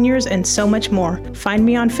 maternity, seniors, and so much more. Find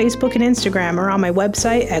me on Facebook and Instagram or on my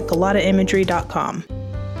website at galataimagery.com.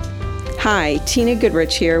 Hi, Tina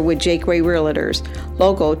Goodrich here with Jakeway Realtors,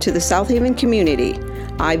 local to the South Haven community.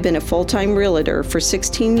 I've been a full-time realtor for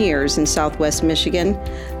 16 years in Southwest Michigan.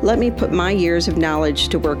 Let me put my years of knowledge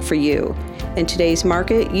to work for you. In today's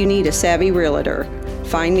market, you need a savvy realtor.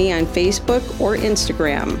 Find me on Facebook or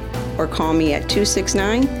Instagram, or call me at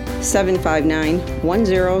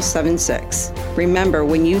 269-759-1076. Remember,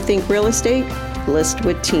 when you think real estate, list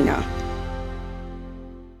with Tina.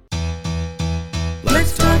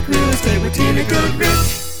 Let's talk real estate with Tina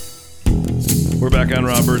Goodrich. We're back on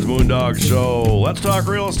Rob Bird's Moondog Show. Let's talk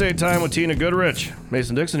real estate time with Tina Goodrich.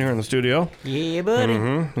 Mason Dixon here in the studio. Yeah, buddy.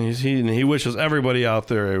 He wishes everybody out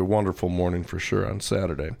there a wonderful morning for sure on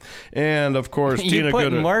Saturday. And of course, You Tina putting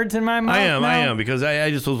Goodrich. words in my mouth I now? am, because I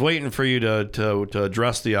just was waiting for you to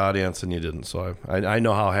address the audience and you didn't. So I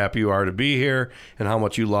know how happy you are to be here and how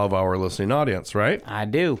much you love our listening audience, right? I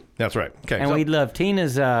do. That's right. Okay. And we'd love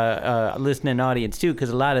Tina's listening audience too, because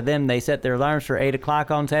a lot of them, they set their alarms for 8 o'clock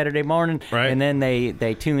on Saturday morning, Right. and then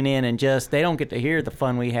they tune in and they don't get to hear the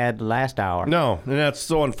fun we had the last hour. No, and that's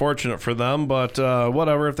so unfortunate for them, but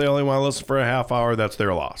whatever. If they only want to listen for a half hour, that's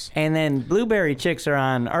their loss. And then Blueberry Chicks are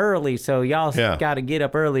on early, so y'all Yeah. got to get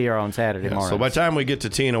up earlier on Saturday morning. So by the time we get to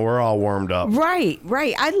Tina, we're all warmed up. Right.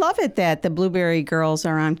 I love it that the Blueberry Girls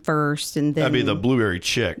are on first, and then That'd be the Blueberry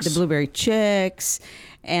Chicks. the Blueberry Chicks,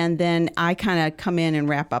 and then I kind of come in and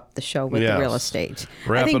wrap up the show with Yes. the real estate.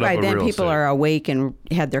 Wrap I think it up by with then real people estate. are awake and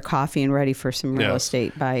had their coffee and ready for some real Yes.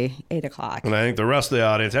 estate by 8 o'clock. And I think the rest of the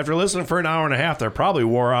audience, after listening for an hour and a half, they're probably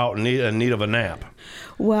wore out and in need of a nap.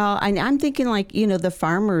 Well, I'm thinking the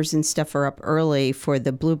farmers and stuff are up early for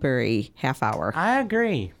the blueberry half hour. I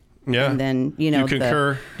agree. Yeah. And then, you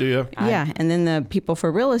concur, do you? Yeah, and then the people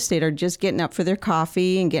for real estate are just getting up for their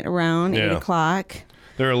coffee and getting around 8 Yeah. o'clock.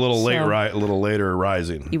 They're a little So- a little later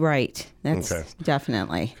rising You're right. That's Okay.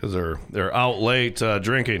 definitely. because they're out late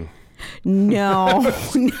drinking. No,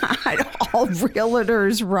 not all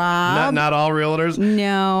realtors, Rob. Not all realtors.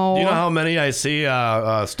 No. Do you know how many I see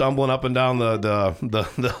stumbling up and down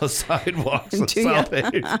the sidewalks in South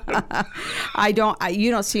Haven?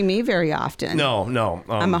 You don't see me very often. No.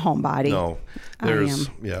 I'm a homebody. No.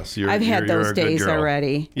 Yes. I've had those a good days girl.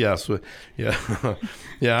 already. Yes. Yeah.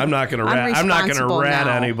 Yeah. I'm not gonna rat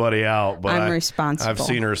anybody out, but I'm responsible. I've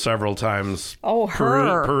seen her several times. Oh,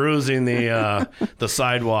 her perusing the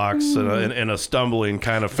sidewalks in a stumbling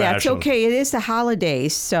kind of fashion. That's okay. It is the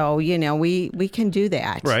holidays, so we can do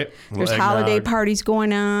that. Right. There's holiday parties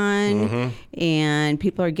going on, and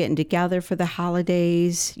people are getting together for the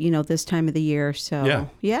holidays. This time of the year. So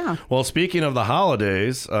yeah. Well, speaking of the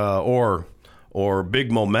holidays, or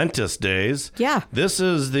big momentous days. Yeah. This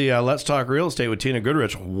is the Let's Talk Real Estate with Tina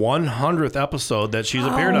Goodrich 100th episode that she's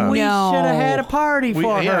appeared on. We should have had a party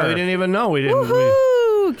for her. Yeah, we didn't even know. We didn't.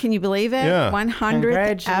 Woohoo! Can you believe it? Yeah. 100th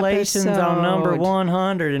Congratulations episode. on number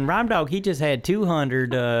 100. And Rob Dog, he just had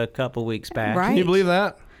 200 a couple weeks back. Right. Can you believe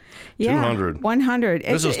that? Yeah, 200. 100.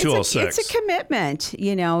 This is 206. It's a commitment,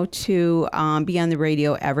 to be on the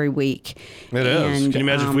radio every week. It is. Can you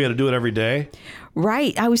imagine if we had to do it every day?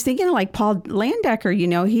 Right. I was thinking like Paul Landecker,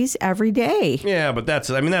 he's every day. Yeah, but that's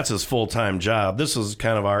his full-time job. This is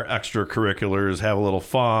kind of our extracurriculars, have a little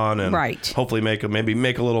fun and hopefully make a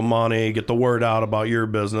little money, get the word out about your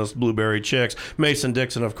business, Blueberry Chicks. Mason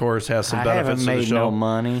Dixon, of course, has some benefits to the show. I haven't made no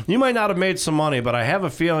money. You might not have made some money, but I have a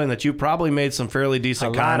feeling that you probably made some fairly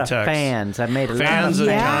decent contacts. A lot of fans. I made a lot of fans and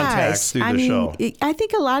contacts through the show. I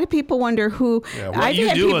think a lot of people wonder who. Yeah, what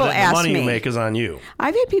you do with it, the money you make is on you.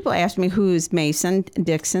 I've had people ask me who's Mason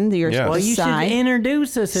Dixon, your Well, you should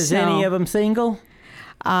introduce us. Is any of them single?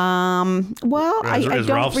 Well, I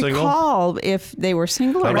don't recall if they were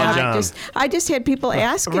single or not. I just had people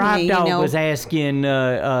asking me. Rob Dog was asking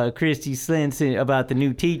Christy Slinson about the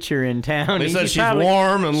new teacher in town. They said she's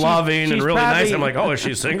warm and loving and really nice. I'm like, oh, is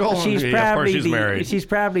she single? Of course she's married. She's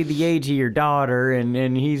probably the age of your daughter,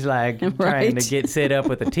 and he's like trying to get set up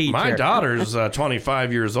with a teacher. My daughter's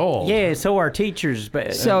 25 years old. Yeah, so are teachers.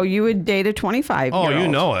 So you would date a 25-year-old? Oh, you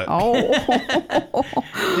know it. Oh.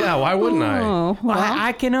 Yeah, why wouldn't I?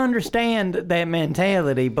 Well, I can understand that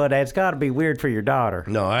mentality, but it's got to be weird for your daughter.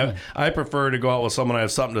 No, I prefer to go out with someone I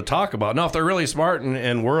have something to talk about. Now, if they're really smart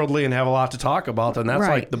and worldly and have a lot to talk about, then that's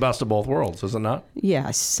like the best of both worlds, is it not?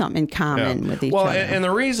 Yes, something in common with each other. Well, and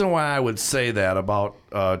the reason why I would say that about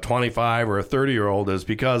 25 or a 30-year-old is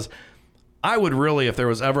because I would really, if there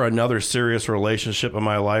was ever another serious relationship in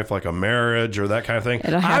my life, like a marriage or that kind of thing,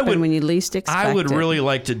 it'll happen when you least expect I would it. really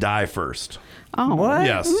like to die first. Oh, what?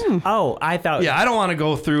 Yes. Oh, I thought. Yeah, I don't want to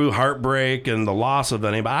go through heartbreak and the loss of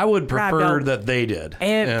anybody. I would prefer that they did.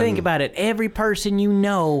 And think about it. Every person you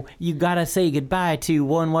got to say goodbye to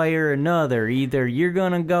one way or another. Either you're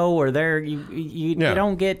going to go or you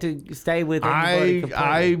don't get to stay with anybody completely.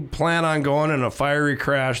 I plan on going in a fiery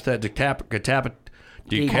crash that decapitates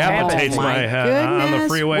my head on the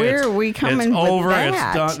freeway. Where are we coming It's over. with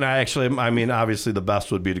that? It's done. Actually, obviously the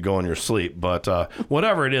best would be to go in your sleep, but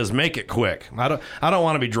whatever it is, make it quick. I don't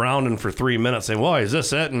want to be drowning for 3 minutes saying, well, is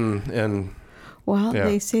this it? And well,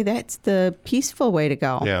 they say that's the peaceful way to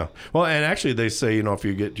go. Yeah. Well, and actually they say, if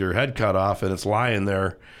you get your head cut off and it's lying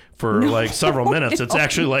there for several minutes, it's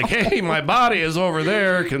actually like, hey, my body is over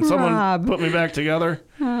there. Can someone put me back together?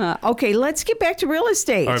 Okay, let's get back to real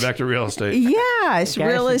estate. All right, back to real estate. Yes,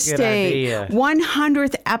 real estate.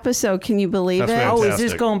 100th episode. Can you believe That's it? fantastic. Oh, is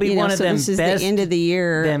this going to be one of them this is best, the end of the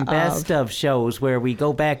year? Them best of shows where we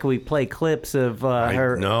go back and we play clips of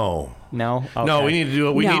her. No. No? Okay. No, we need to do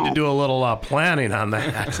it. We need to do a little planning on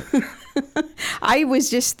that. I was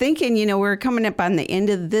just thinking, we're coming up on the end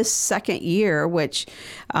of this second year, which,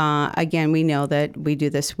 again, we know that we do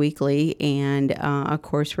this weekly. And, of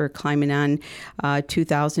course, we're climbing on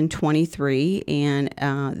 2023.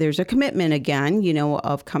 And there's a commitment, again,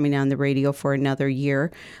 of coming on the radio for another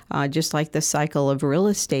year. Just like the cycle of real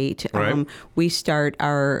estate, right. We start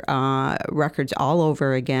our records all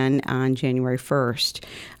over again on January 1st.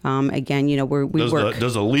 Again, we work.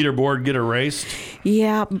 Does a leaderboard get erased?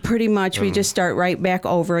 Yeah, pretty much. We just start right back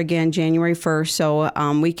over again January 1st.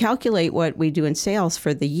 So we calculate what we do in sales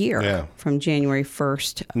for the year from January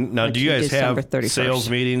 1st. Now, do you guys have 31st. Sales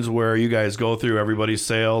meetings where you guys go through everybody's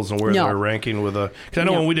sales and where they're ranking with a? Because I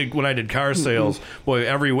know when I did car sales, boy,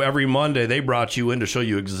 every Monday they brought you in to show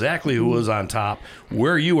you exactly who was on top,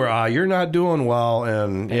 where you were. You're not doing well,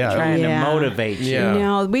 and trying to motivate you. Yeah.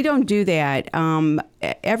 No, we don't do that.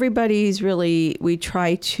 Everybody's really. We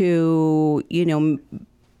try to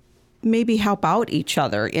maybe help out each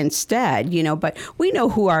other instead, but we know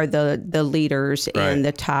who are the leaders and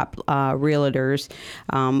the top realtors.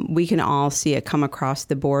 We can all see it come across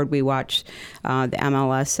the board. We watch the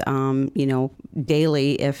MLS,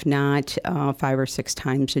 daily, if not 5 or 6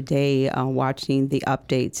 times a day, watching the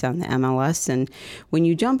updates on the MLS. And when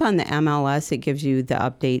you jump on the MLS, it gives you the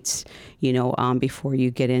updates, before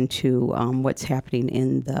you get into what's happening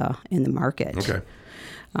in the market. Okay.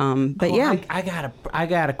 But yeah, I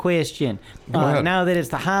got a question. Go ahead. Now that it's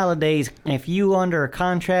the holidays, if you under a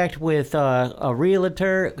contract with a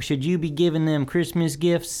realtor, should you be giving them Christmas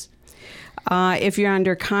gifts? If you're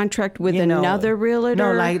under contract with another realtor,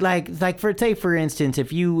 no, like for instance,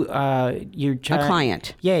 if you're a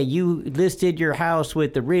client, you listed your house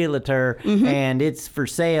with the realtor and it's for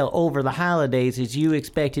sale over the holidays, is you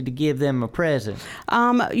expected to give them a present?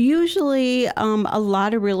 Usually, a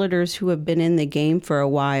lot of realtors who have been in the game for a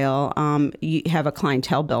while, you have a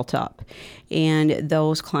clientele built up, and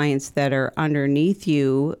those clients that are underneath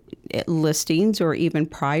you, listings or even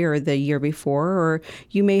prior the year before, or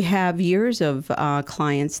you may have years of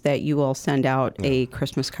clients that you will send out a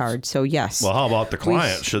Christmas card. So yes. Well, how about the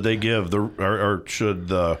client? Should they give should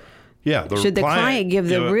the client give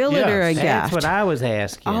the realtor a gift? That's what I was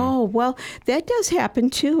asking. Oh, well, that does happen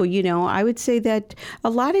too. I would say that a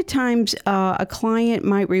lot of times a client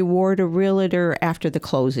might reward a realtor after the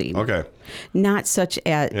closing. Okay. Not such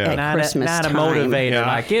at Christmas not time. a motivator.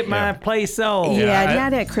 Like, get my place sold. Yeah,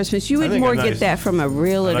 not at Christmas. You would more get that from a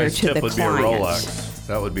realtor to the client. Be a Rolex.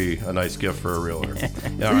 That would be a nice gift for a realtor.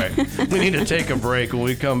 All right. We need to take a break. When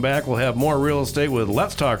we come back, we'll have more real estate with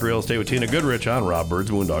Let's Talk Real Estate with Tina Goodrich on Rob Bird's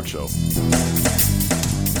Moondog Show.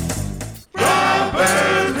 Rob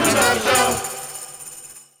Bird's Moondog Show.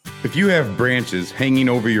 If you have branches hanging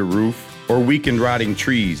over your roof or weakened rotting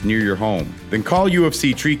trees near your home, then call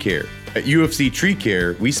UFC Tree Care. At UFC Tree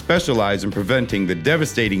Care, we specialize in preventing the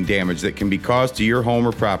devastating damage that can be caused to your home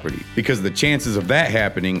or property, because the chances of that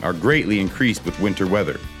happening are greatly increased with winter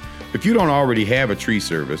weather. If you don't already have a tree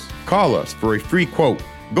service, call us for a free quote.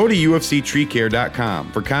 Go to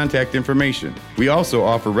ufctreecare.com for contact information. We also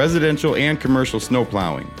offer residential and commercial snow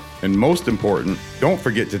plowing. And most important, don't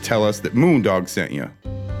forget to tell us that Moondog sent you.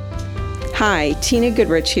 Hi, Tina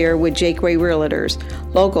Goodrich here with Jake Way Realtors,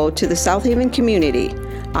 local to the South Haven community.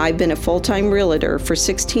 I've been a full-time realtor for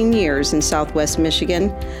 16 years in Southwest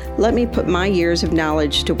Michigan. Let me put my years of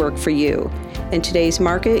knowledge to work for you. In today's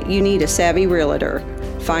market, you need a savvy realtor.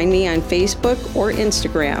 Find me on Facebook or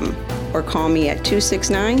Instagram, or call me at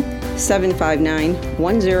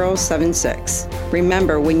 269-759-1076.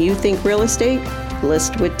 Remember, when you think real estate,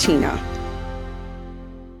 list with Tina.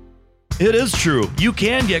 It is true. You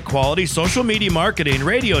can get quality social media marketing,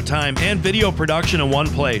 radio time, and video production in one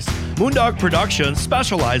place. Moondog Productions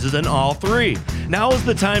specializes in all three. Now is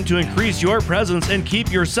the time to increase your presence and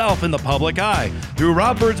keep yourself in the public eye. Through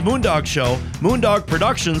Rob Bird's Moondog Show, Moondog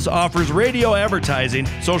Productions offers radio advertising,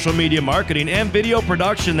 social media marketing, and video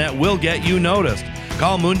production that will get you noticed.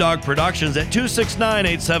 Call Moondog Productions at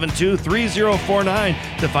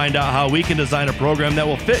 269-872-3049 to find out how we can design a program that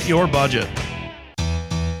will fit your budget.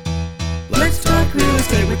 Let's talk real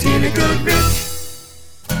estate with Tina Goodrich.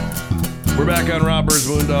 We're back on Rob Bird's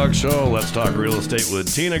Moondog Show. Let's talk real estate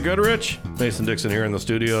with Tina Goodrich. Mason Dixon here in the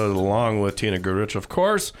studio, along with Tina Goodrich, of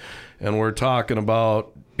course. And we're talking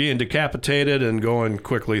about being decapitated and going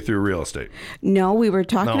quickly through real estate. No, we were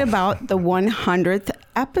talking about the 100th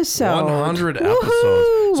episode. 100 episodes.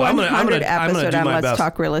 Woo-hoo! So I'm gonna do my Let's best.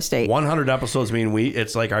 Talk Real Estate. 100 episodes mean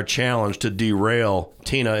it's like our challenge to derail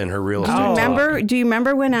Tina and her real estate. Do you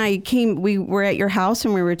remember when we were at your house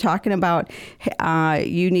and we were talking about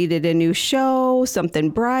you needed a new show, something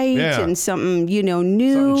bright and something, new.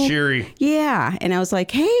 Something cheery. Yeah. And I was like,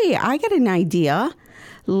 hey, I got an idea.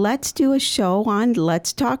 Let's do a show on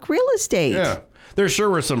Let's Talk Real Estate. Yeah. There sure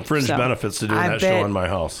were some fringe benefits to doing that show in my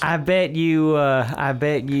house. I bet you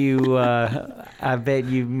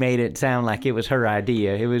made it sound like it was her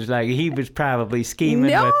idea. It was like he was probably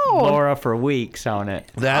scheming with Laura for weeks on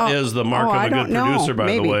it. That is the mark of a good producer, by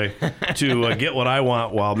the way, to get what I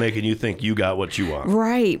want while making you think you got what you want.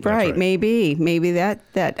 Right. Maybe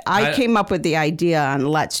that I came up with the idea on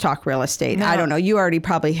Let's Talk Real Estate. No. I don't know. You already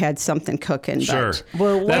probably had something cooking. Sure. But.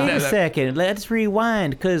 Well, wait a second. Let's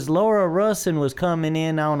rewind, because Laura Russin was coming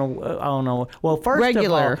in on a first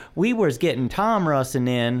regular. Of all, we was getting Tom Russin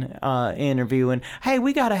in interviewing. Hey,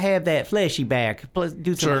 we got to have that fleshy back.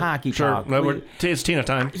 Do some hockey talk. It's Tina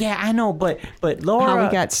time. Yeah, I know, but Laura. How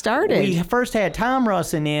we got started. We first had Tom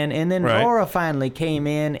Russin in, and then Laura finally came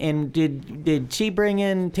in. And did she bring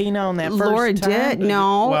in Tina on that first Laura time? did.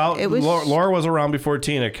 No. Well, Laura was around before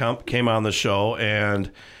Tina came on the show, and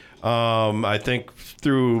I think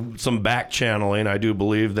through some back channeling, I do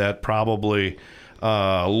believe that probably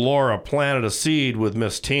Laura planted a seed with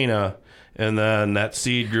Miss Tina, and then that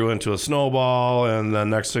seed grew into a snowball, and then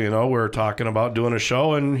next thing you know, we're talking about doing a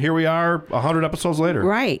show, and here we are 100 episodes later.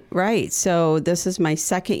 Right. So this is my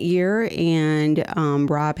second year, and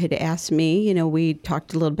Rob had asked me, we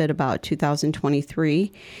talked a little bit about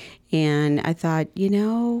 2023, and I thought,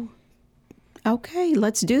 okay,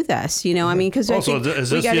 let's do this. Because I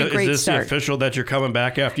think we got a great start. The official that you're coming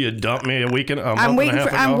back after you dumped me a month and a half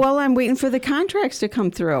ago? I'm waiting for the contracts to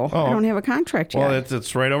come through. I don't have a contract yet. Well,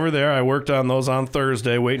 it's right over there. I worked on those on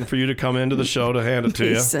Thursday, waiting for you to come into the show to hand it to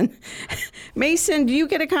you. Mason, do you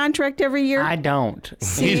get a contract every year? I don't.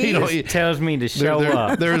 He just tells me to show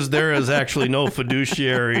up. There is actually no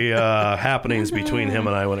fiduciary happenings between him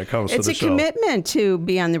and I when it comes to the show. It's a commitment to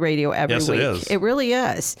be on the radio every week. Yes, it is. It really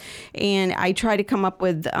is. And I try to come up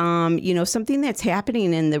with, something that's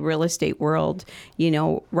happening in the real estate world,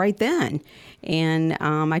 right then. And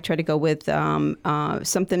I try to go with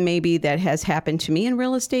something maybe that has happened to me in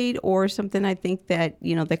real estate, or something I think that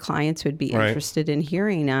the clients would be interested in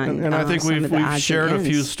hearing on. And I think we've shared a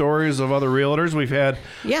few stories of other realtors. We've had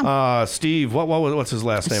Steve. What's his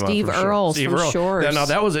last name? Steve Earls from Shores. Yeah, no,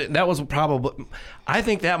 that was probably. I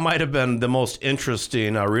think that might have been the most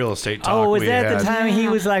interesting real estate talk. Oh, was we that had. the time he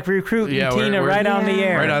was like recruiting Tina right on the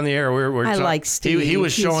air? Right on the air. I like Steve. He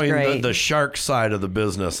was He's showing the shark side of the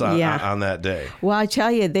business on that day. Well, I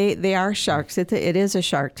tell you, they are sharks. It is a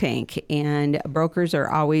shark tank, and brokers are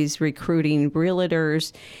always recruiting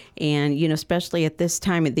realtors. And, especially at this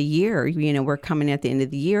time of the year, we're coming at the end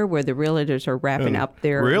of the year where the realtors are wrapping up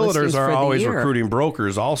their listings realtors are for the always year. Recruiting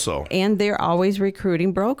brokers also. And they're always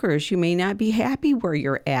recruiting brokers. You may not be happy where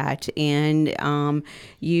you're at. And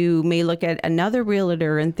you may look at another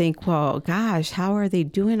realtor and think, well, gosh, how are they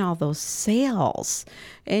doing all those sales?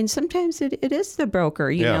 And sometimes it is the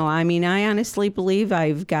broker. You know, I mean, I honestly believe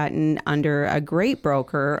I've gotten under a great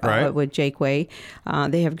broker with Jake Way.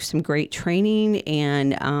 They have some great training,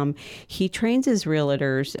 and he trains his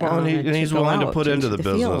realtors. Well, and he's willing to put into the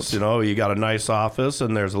business. Field. You got a nice office,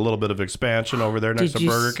 and there's a little bit of expansion over there next to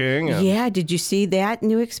Burger King. Yeah, did you see that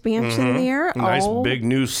new expansion there? Nice big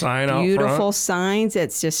new sign out front. Beautiful signs.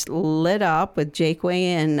 It's just lit up with Jake Way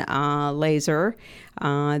and laser.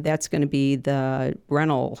 That's going to be the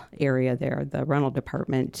rental area there, the rental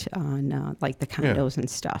department on like the condos and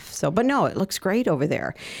stuff. So, but no, it looks great over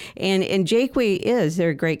there. And Jakeway they're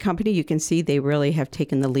a great company. You can see they really have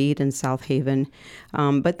taken the lead in South Haven.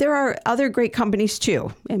 But there are other great companies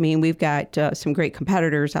too. I mean, we've got some great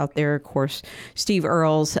competitors out there. Of course, Steve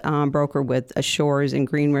Earls, broker with Shores and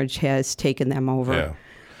Greenridge, has taken them over. Yeah.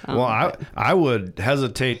 Well, I would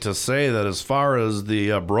hesitate to say that as far as the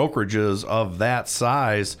brokerages of that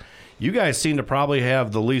size, you guys seem to probably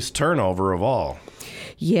have the least turnover of all.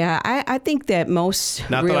 Yeah, I think that most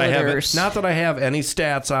realtors... Not that I have any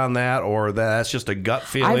stats on that, or that's just a gut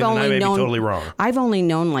feeling, and I may be totally wrong. I've only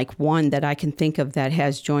known like one that I can think of that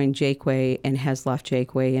has joined Jakeway and has left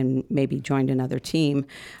Jakeway and maybe joined another team.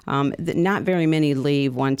 Not very many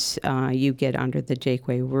leave once you get under the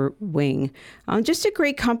Jakeway wing. Just a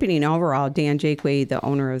great company, and overall, Dan Jakeway, the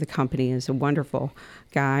owner of the company, is a wonderful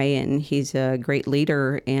guy, and he's a great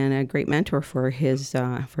leader and a great mentor for his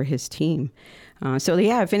team. So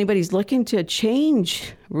if anybody's looking to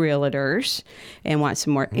change realtors and want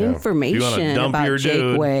some more information about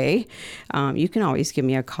Jakeway, you can always give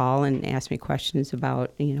me a call and ask me questions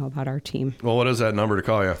about our team. Well, what is that number to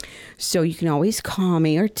call you? So you can always call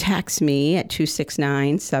me or text me at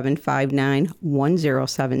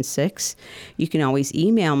 269-759-1076. You can always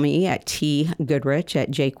email me at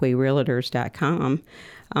tgoodrich@jakewayrealtors.com.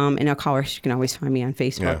 And of course, you can always find me on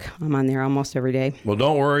Facebook. Yeah. I'm on there almost every day. Well,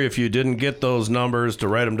 don't worry if you didn't get those numbers to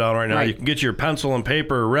write them down right now. Right. You can get your pencil and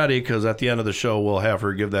paper ready, because at the end of the show, we'll have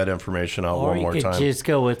her give that information out one more time. Or you could just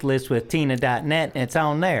go with listwithtina.net, and it's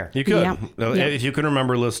on there. You could. If you can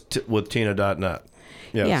remember listwithtina.net.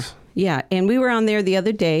 Yes. Yeah. Yeah, and we were on there the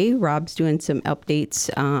other day. Rob's doing some updates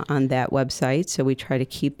on that website, so we try to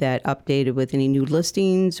keep that updated with any new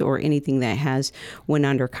listings or anything that has went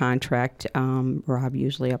under contract. Rob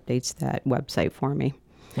usually updates that website for me.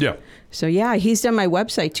 Yeah. So, he's done my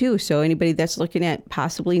website, too. So anybody that's looking at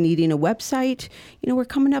possibly needing a website, we're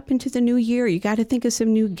coming up into the new year. You got to think of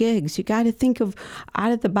some new gigs. You got to think of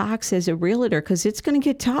out of the box as a realtor, because it's going to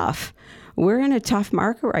get tough. We're in a tough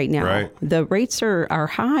market right now. Right. The rates are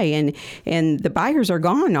high, and the buyers are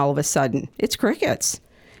gone all of a sudden. It's crickets.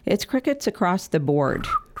 It's crickets across the board.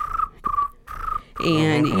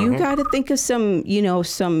 And you got to think of some,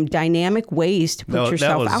 some dynamic ways to put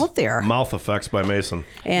yourself out there. Mouth effects by Mason.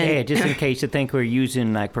 And just in case you think we're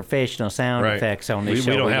using like professional sound effects on this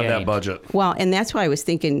show. We don't have that budget. Well, and that's why I was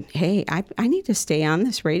thinking, hey, I need to stay on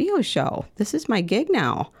this radio show. This is my gig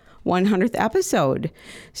now. 100th episode.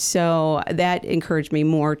 So that encouraged me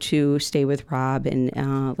more to stay with Rob, and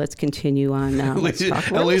let's continue on. At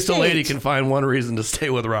least a lady can find one reason to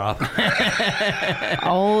stay with Rob.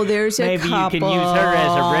 Oh, there's a Maybe couple. you can use her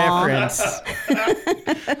as a reference.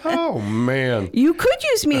 Oh, man. You could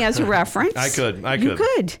use me as a reference. I could. You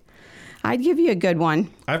could. I'd give you a good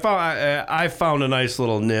one. I found a nice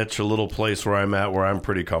little niche, a little place where I'm at, where I'm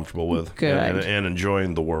pretty comfortable with, Good. and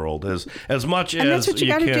enjoing the world as much And as that's what you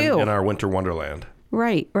you gotta can do. in our winter wonderland.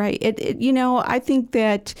 Right. I think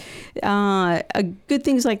that good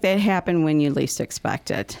things like that happen when you least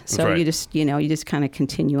expect it. So right. you just kind of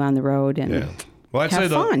continue on the road and. Yeah. Well, I'd say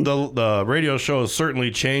have fun. the radio show has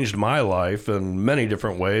certainly changed my life in many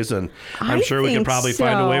different ways, and I'm I sure we could think probably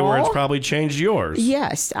find a way where it's so. probably changed yours.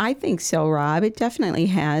 Yes, I think so, Rob. It definitely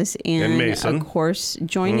has. And Mason. of course,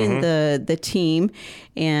 joining the team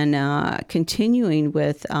and continuing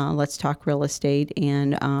with Let's Talk Real Estate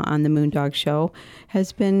and on the Moondog Show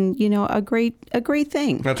has been, a great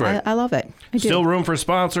thing. That's right. I love it. I do. Still room for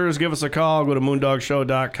sponsors. Give us a call. Go to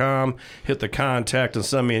moondogshow.com. Hit the contact and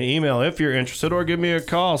send me an email if you're interested, or give me a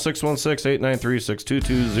call,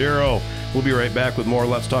 616-893-6220. We'll be right back with more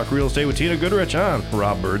Let's Talk Real Estate with Tina Goodrich on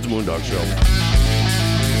Rob Bird's Moondog Show.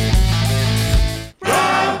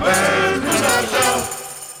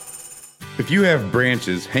 If you have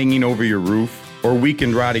branches hanging over your roof or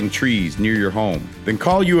weakened rotting trees near your home, then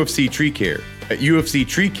call UFC Tree Care. At UFC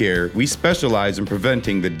Tree Care, we specialize in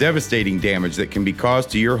preventing the devastating damage that can be caused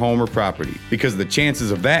to your home or property, because the chances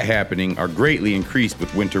of that happening are greatly increased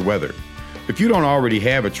with winter weather. If you don't already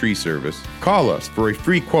have a tree service, call us for a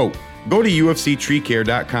free quote. Go to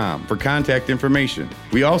ufctreecare.com for contact information.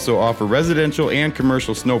 We also offer residential and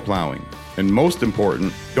commercial snow plowing. And most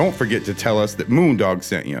important, don't forget to tell us that Moondog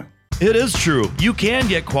sent you. It is true. You can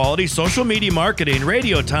get quality social media marketing,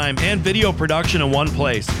 radio time, and video production in one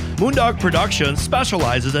place. Moondog Productions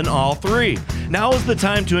specializes in all three. Now is the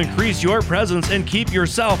time to increase your presence and keep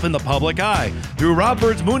yourself in the public eye. Through Rob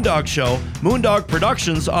Bird's Moondog Show, Moondog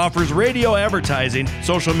Productions offers radio advertising,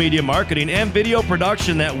 social media marketing, and video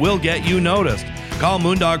production that will get you noticed. Call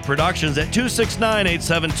Moondog Productions at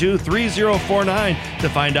 269-872-3049 to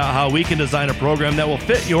find out how we can design a program that will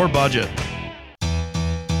fit your budget.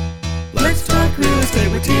 Let's talk real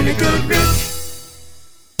estate with Tina Goodrich.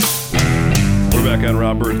 We're back on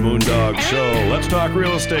Rob Bird's Moondog Show. Let's talk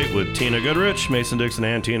real estate with Tina Goodrich, Mason Dixon,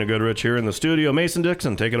 and Tina Goodrich here in the studio. Mason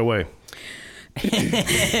Dixon, take it away.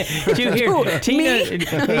 Did you hear Tina?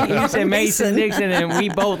 You said Mason Dixon, and we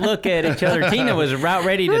both look at each other. Tina was about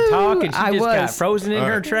ready to talk, and she got frozen in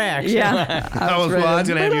her tracks. Yeah, I was going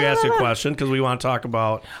to have you ask a question because we want to talk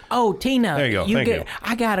about. Oh, Tina, there you go. Thank you.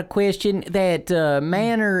 I got a question. That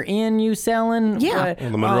Manor Inn you selling? Yeah,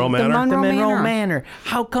 the Monroe Manor. The Monroe Manor.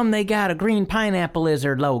 How come they got a green pineapple as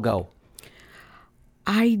their logo?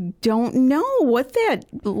 I don't know what that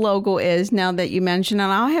logo is now that you mention it.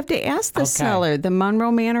 I'll have to ask the seller. The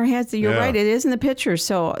Monroe Manor has, you're right, it is in the picture.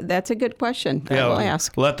 So that's a good question. I will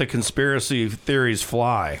ask. Let the conspiracy theories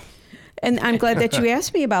fly. And I'm glad that you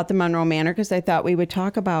asked me about the Monroe Manor, because I thought we would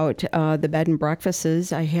talk about the bed and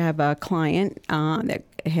breakfasts. I have a client that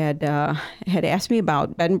had asked me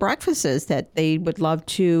about bed and breakfasts, that they would love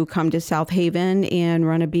to come to South Haven and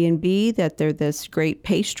run a B&B, that they're this great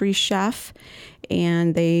pastry chef,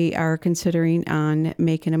 and they are considering on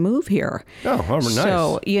making a move here. Oh, nice.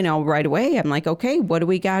 So, right away, I'm like, okay, what do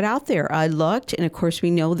we got out there? I looked, and of course,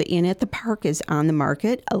 we know the Inn at the Park is on the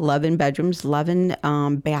market, 11 bedrooms, 11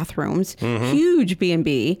 bathrooms, huge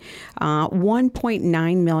B&B,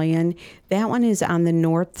 $1.9 million. That one is on the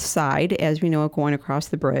north side, as we know, going across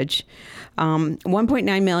the bridge.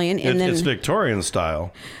 $1.9 million. And it's Victorian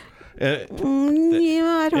style.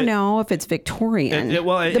 I don't know if it's Victorian.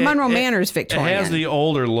 The Monroe Manor is Victorian. It has the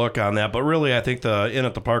older look on that, but really, I think the Inn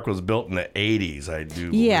at the Park was built in the 80s, I do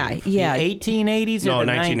believe. Yeah. The 1880s or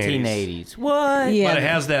the 1980s? What? Yeah. But it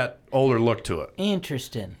has that older look to it.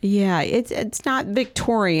 Interesting. Yeah, it's not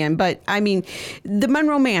Victorian, but I mean, the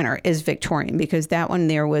Monroe Manor is Victorian, because that one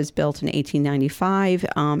there was built in 1895.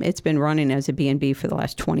 It's been running as a B&B for the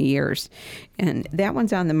last 20 years, and that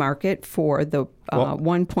one's on the market for the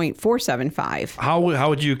 1.475. How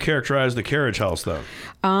would you characterize the carriage house then?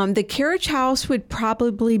 The carriage house would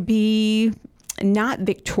probably be not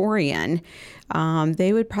Victorian.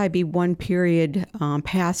 They would probably be one period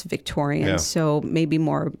past Victorian, Yeah. so maybe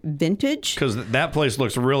more vintage. Because that place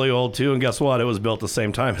looks really old too, and guess what? It was built the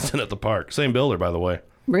same time as in at the park. Same builder, by the way.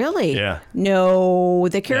 Really? Yeah. No,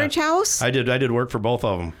 the Carriage House? I did work for both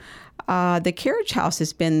of them. The Carriage House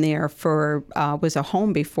has been there for, was a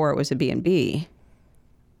home before it was a B&B.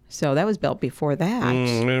 So that was built before that.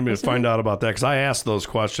 Maybe find out about that, because I asked those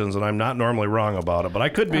questions, and I'm not normally wrong about it, but I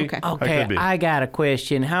could be. Okay. I could be. I got a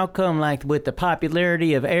question. How come, like, with the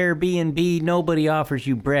popularity of Airbnb, nobody offers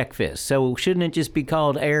you breakfast? So shouldn't it just be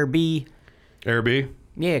called Airb? Airb?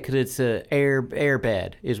 Yeah, because it's a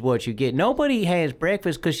airbed is what you get. Nobody has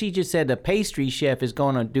breakfast because she just said the pastry chef is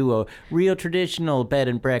going to do a real traditional bed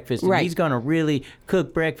and breakfast. And Right. he's going to really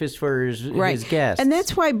cook breakfast for his guests. And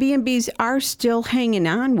that's why B&Bs are still hanging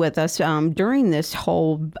on with us during this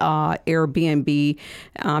whole Airbnb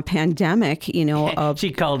pandemic, you know. Of,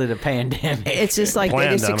 she called it a pandemic. It's just like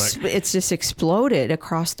it's just exploded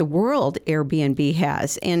across the world, Airbnb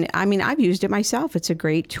has. And I mean, I've used it myself. It's a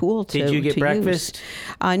great tool to Did you get to breakfast? Use.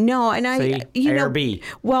 No, and See, you know, Airb.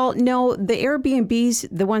 well, no, the Airbnbs,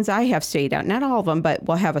 the ones I have stayed at, not all of them, but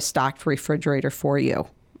we'll have a stocked refrigerator for you.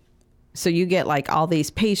 So you get like all these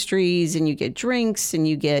pastries and you get drinks and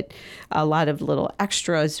you get a lot of little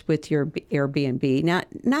extras with your Airbnb.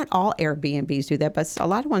 Not all Airbnbs do that, but a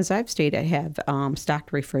lot of ones I've stayed at have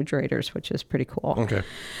stocked refrigerators, which is pretty cool. Okay.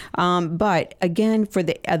 But again, for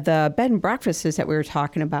the bed and breakfasts that we were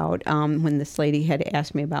talking about, when this lady had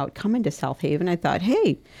asked me about coming to South Haven, I thought,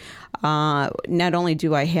 hey, not only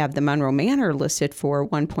do I have the Monroe Manor listed for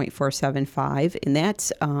 $1.475, and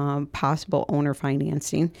that's possible owner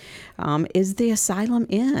financing, is the Asylum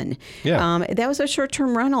Inn. Yeah. That was a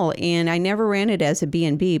short-term rental, and I never ran it as a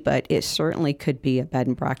B&B, but it certainly could be a bed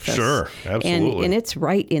and breakfast. Sure, absolutely. And it's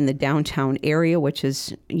right in the downtown area, which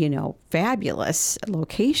is, you know, fabulous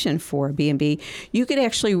location for a B&B. You could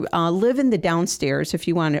actually live in the downstairs if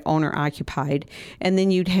you want it owner occupied, and then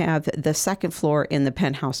you'd have the second floor in the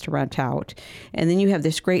penthouse to rent out. And then you have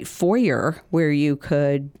this great foyer where you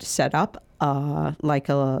could set up like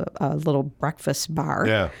a little breakfast bar.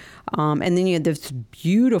 Yeah. And then you have this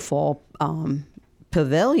beautiful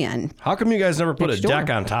pavilion. How come you guys never put a Next door. deck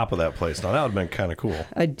on top of that place? Now, that would have been kind of cool.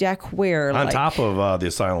 A deck where? On like, top of the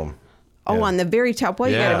Asylum. Oh, Yeah. on the very top. Well,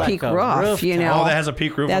 you Yeah. got a peak Like a roof, you know. Oh, that has a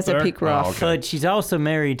peak roof That's up there? a peak Oh, roof. okay. But she's also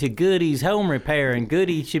married to Goody's Home Repair, and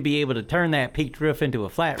Goody should be able to turn that peaked roof into a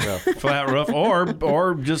flat roof. Flat roof,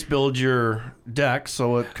 or just build your deck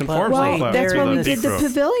so it conforms to Well, the flat that's roof. why we the did peak the roof.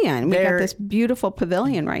 pavilion. We There- got this beautiful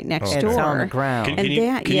pavilion right next Okay. door. It's on the ground. Can, And can, you,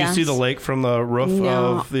 that- can you see yes. the lake from the roof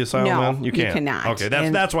No. of the Asylum? No, Inn? you can't. cannot. Okay,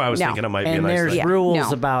 And- that's why I was no. thinking it might be a And nice there's thing. rules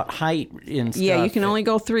No. about height and stuff. Yeah, you can only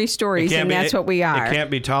go 3 stories, and that's what we are. It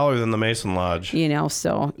can't be taller than the Mason Lodge. You know,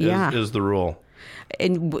 so yeah. is the rule.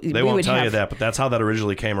 And They we won't would tell you have- that, but that's how that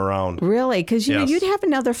originally came around. Really? Because you know, Yes. you'd have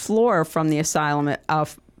another floor from the asylum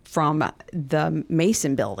from the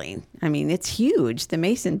Mason building. I mean, it's huge. The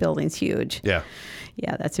Mason building's huge. Yeah.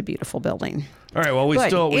 Yeah, that's a beautiful building. All right. Well, we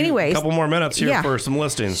anyways, a couple more minutes here yeah. for some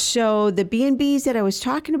listings. So the B&Bs that I was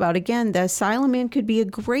talking about, again, the Asylum Inn could be a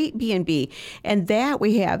great B&B, and that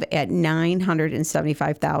we have at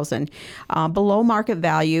 $975,000, below market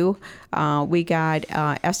value. We got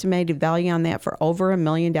estimated value on that for over $1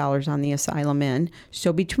 million on the Asylum Inn.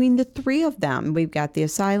 So between the 3 of them, we've got the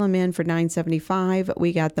Asylum Inn for $975,000.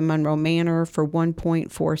 We got the Monroe Manor for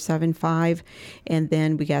 $1.475,000, and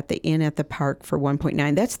then we got the Inn at the Park for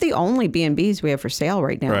 $1.9. That's the only B&Bs we have for sale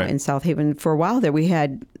right now in South Haven. For a while there, we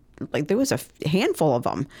had there was a handful of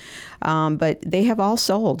them, but they have all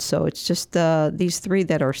sold. So it's just these 3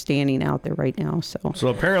 that are standing out there right now. So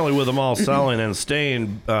apparently, with them all selling and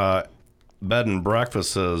staying bed and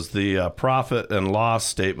breakfasts, the profit and loss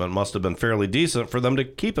statement must have been fairly decent for them to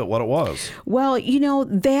keep it what it was. Well, and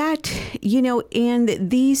the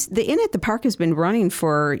Inn at the Park has been running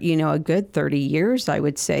for, a good 30 years, I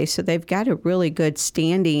would say. So they've got a really good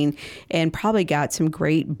standing and probably got some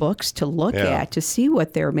great books to look at to see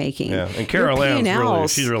what they're making. Yeah, and Carol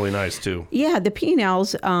Ann's she's really nice too. Yeah, the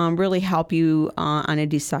P&Ls really help you on a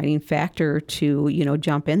deciding factor to,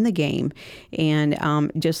 jump in the game. And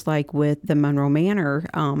just like with the Monroe Manor,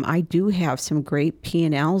 I do have some great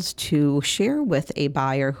P&Ls to share with a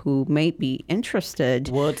buyer who may be interested.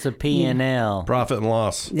 What's a P&L? Profit and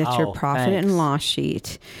loss. That's your profit and loss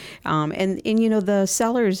sheet. And the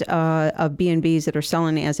sellers of B&Bs that are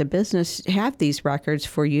selling as a business have these records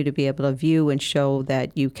for you to be able to view and show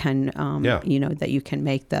that you can, that you can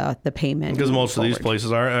make the payment. Because most of these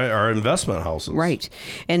places are investment houses. Right.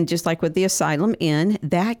 And just like with the Asylum Inn,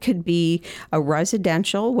 that could be a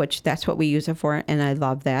residential, which that's what we use it for, and I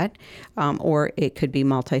love that. Or it could be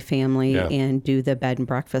multifamily and do the bed and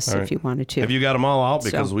breakfast if you wanted to. Have you got them all out?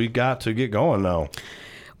 Because we got to get going now.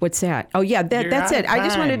 What's that? Oh, yeah, that's it. I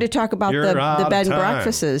just wanted to talk about the bed and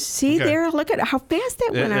breakfasts. See there? Look at how fast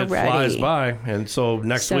that went already. It flies by. And so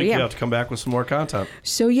next week you have to come back with some more content.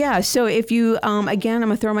 So, so if you, again, I'm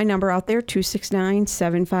going to throw my number out there,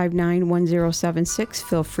 269-759-1076.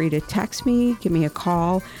 Feel free to text me, give me a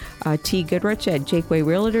call, T. Goodrich at Jakeway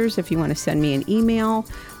Realtors if you want to send me an email.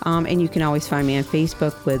 And you can always find me on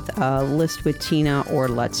Facebook with List with Tina or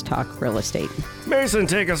Let's Talk Real Estate. Mason,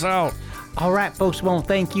 take us out. All right, folks, I want to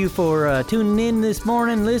thank you for tuning in this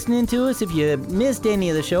morning, listening to us. If you missed any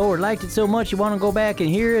of the show or liked it so much you want to go back and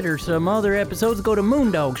hear it or some other episodes, go to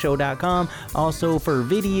moondogshow.com. Also, for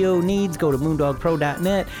video needs, go to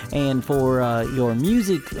moondogpro.net. And for your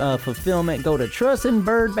music fulfillment, go to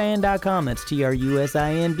trussinbirdband.com. That's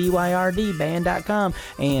TRUSINBYRD band.com.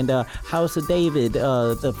 And House of David,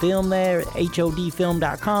 the film there,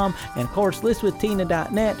 HODfilm.com. And, of course,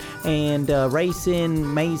 listwithtina.net and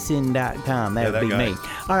racingmason.com. That would be me.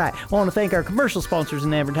 All right. I want to thank our commercial sponsors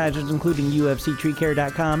and advertisers, including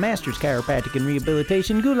UFCTreeCare.com, Masters Chiropractic and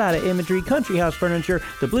Rehabilitation, Gulata Imagery, Country House Furniture,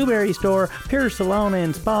 The Blueberry Store, Pure Salon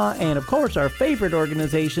and Spa, and, of course, our favorite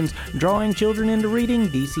organizations, Drawing Children into Reading,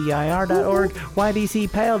 DCIR.org,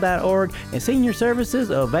 YDCPAL.org, and Senior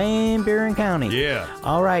Services of Van Buren County. Yeah.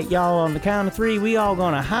 All right, y'all, on the count of three, we all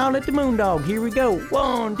going to howl at the Moondog. Here we go.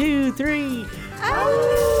 1, 2, 3. Howl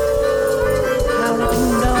at the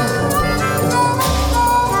Moondog.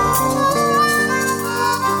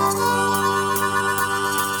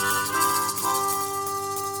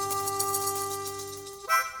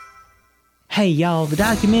 Hey y'all, the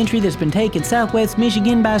documentary that's been taking Southwest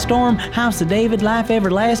Michigan by storm, House of David, Life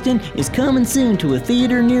Everlasting, is coming soon to a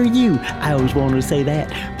theater near you. I always wanted to say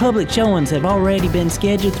that. Public showings have already been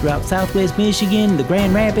scheduled throughout Southwest Michigan, the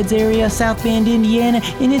Grand Rapids area, South Bend, Indiana,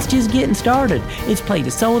 and it's just getting started. It's played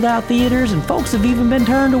at sold-out theaters, and folks have even been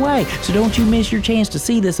turned away, so don't you miss your chance to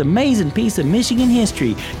see this amazing piece of Michigan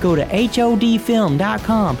history. Go to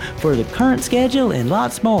HODfilm.com for the current schedule and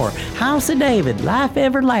lots more. House of David, Life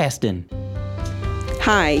Everlasting.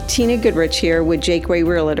 Hi, Tina Goodrich here with Jakeway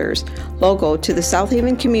Realtors, local to the South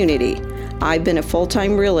Haven community. I've been a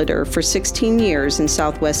full-time realtor for 16 years in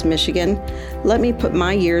Southwest Michigan. Let me put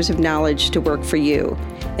my years of knowledge to work for you.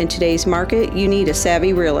 In today's market, you need a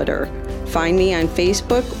savvy realtor. Find me on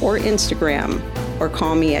Facebook or Instagram, or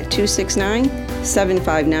call me at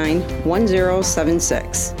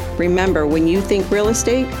 269-759-1076. Remember, when you think real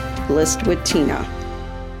estate, list with Tina.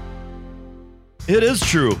 It is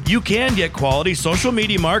true. You can get quality social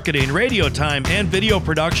media marketing, radio time, and video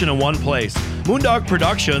production in one place. Moondog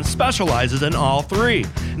Productions specializes in all three.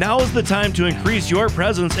 Now is the time to increase your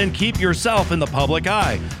presence and keep yourself in the public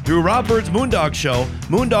eye. Through Rob Bird's Moondog Show,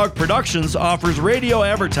 Moondog Productions offers radio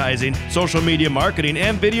advertising, social media marketing,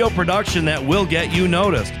 and video production that will get you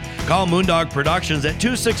noticed. Call Moondog Productions at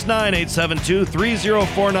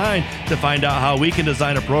 269-872-3049 to find out how we can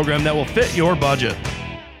design a program that will fit your budget.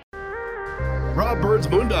 Rob Bird's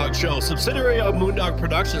Moondog Show, subsidiary of Moondog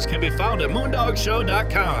Productions, can be found at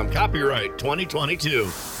moondogshow.com. Copyright 2022.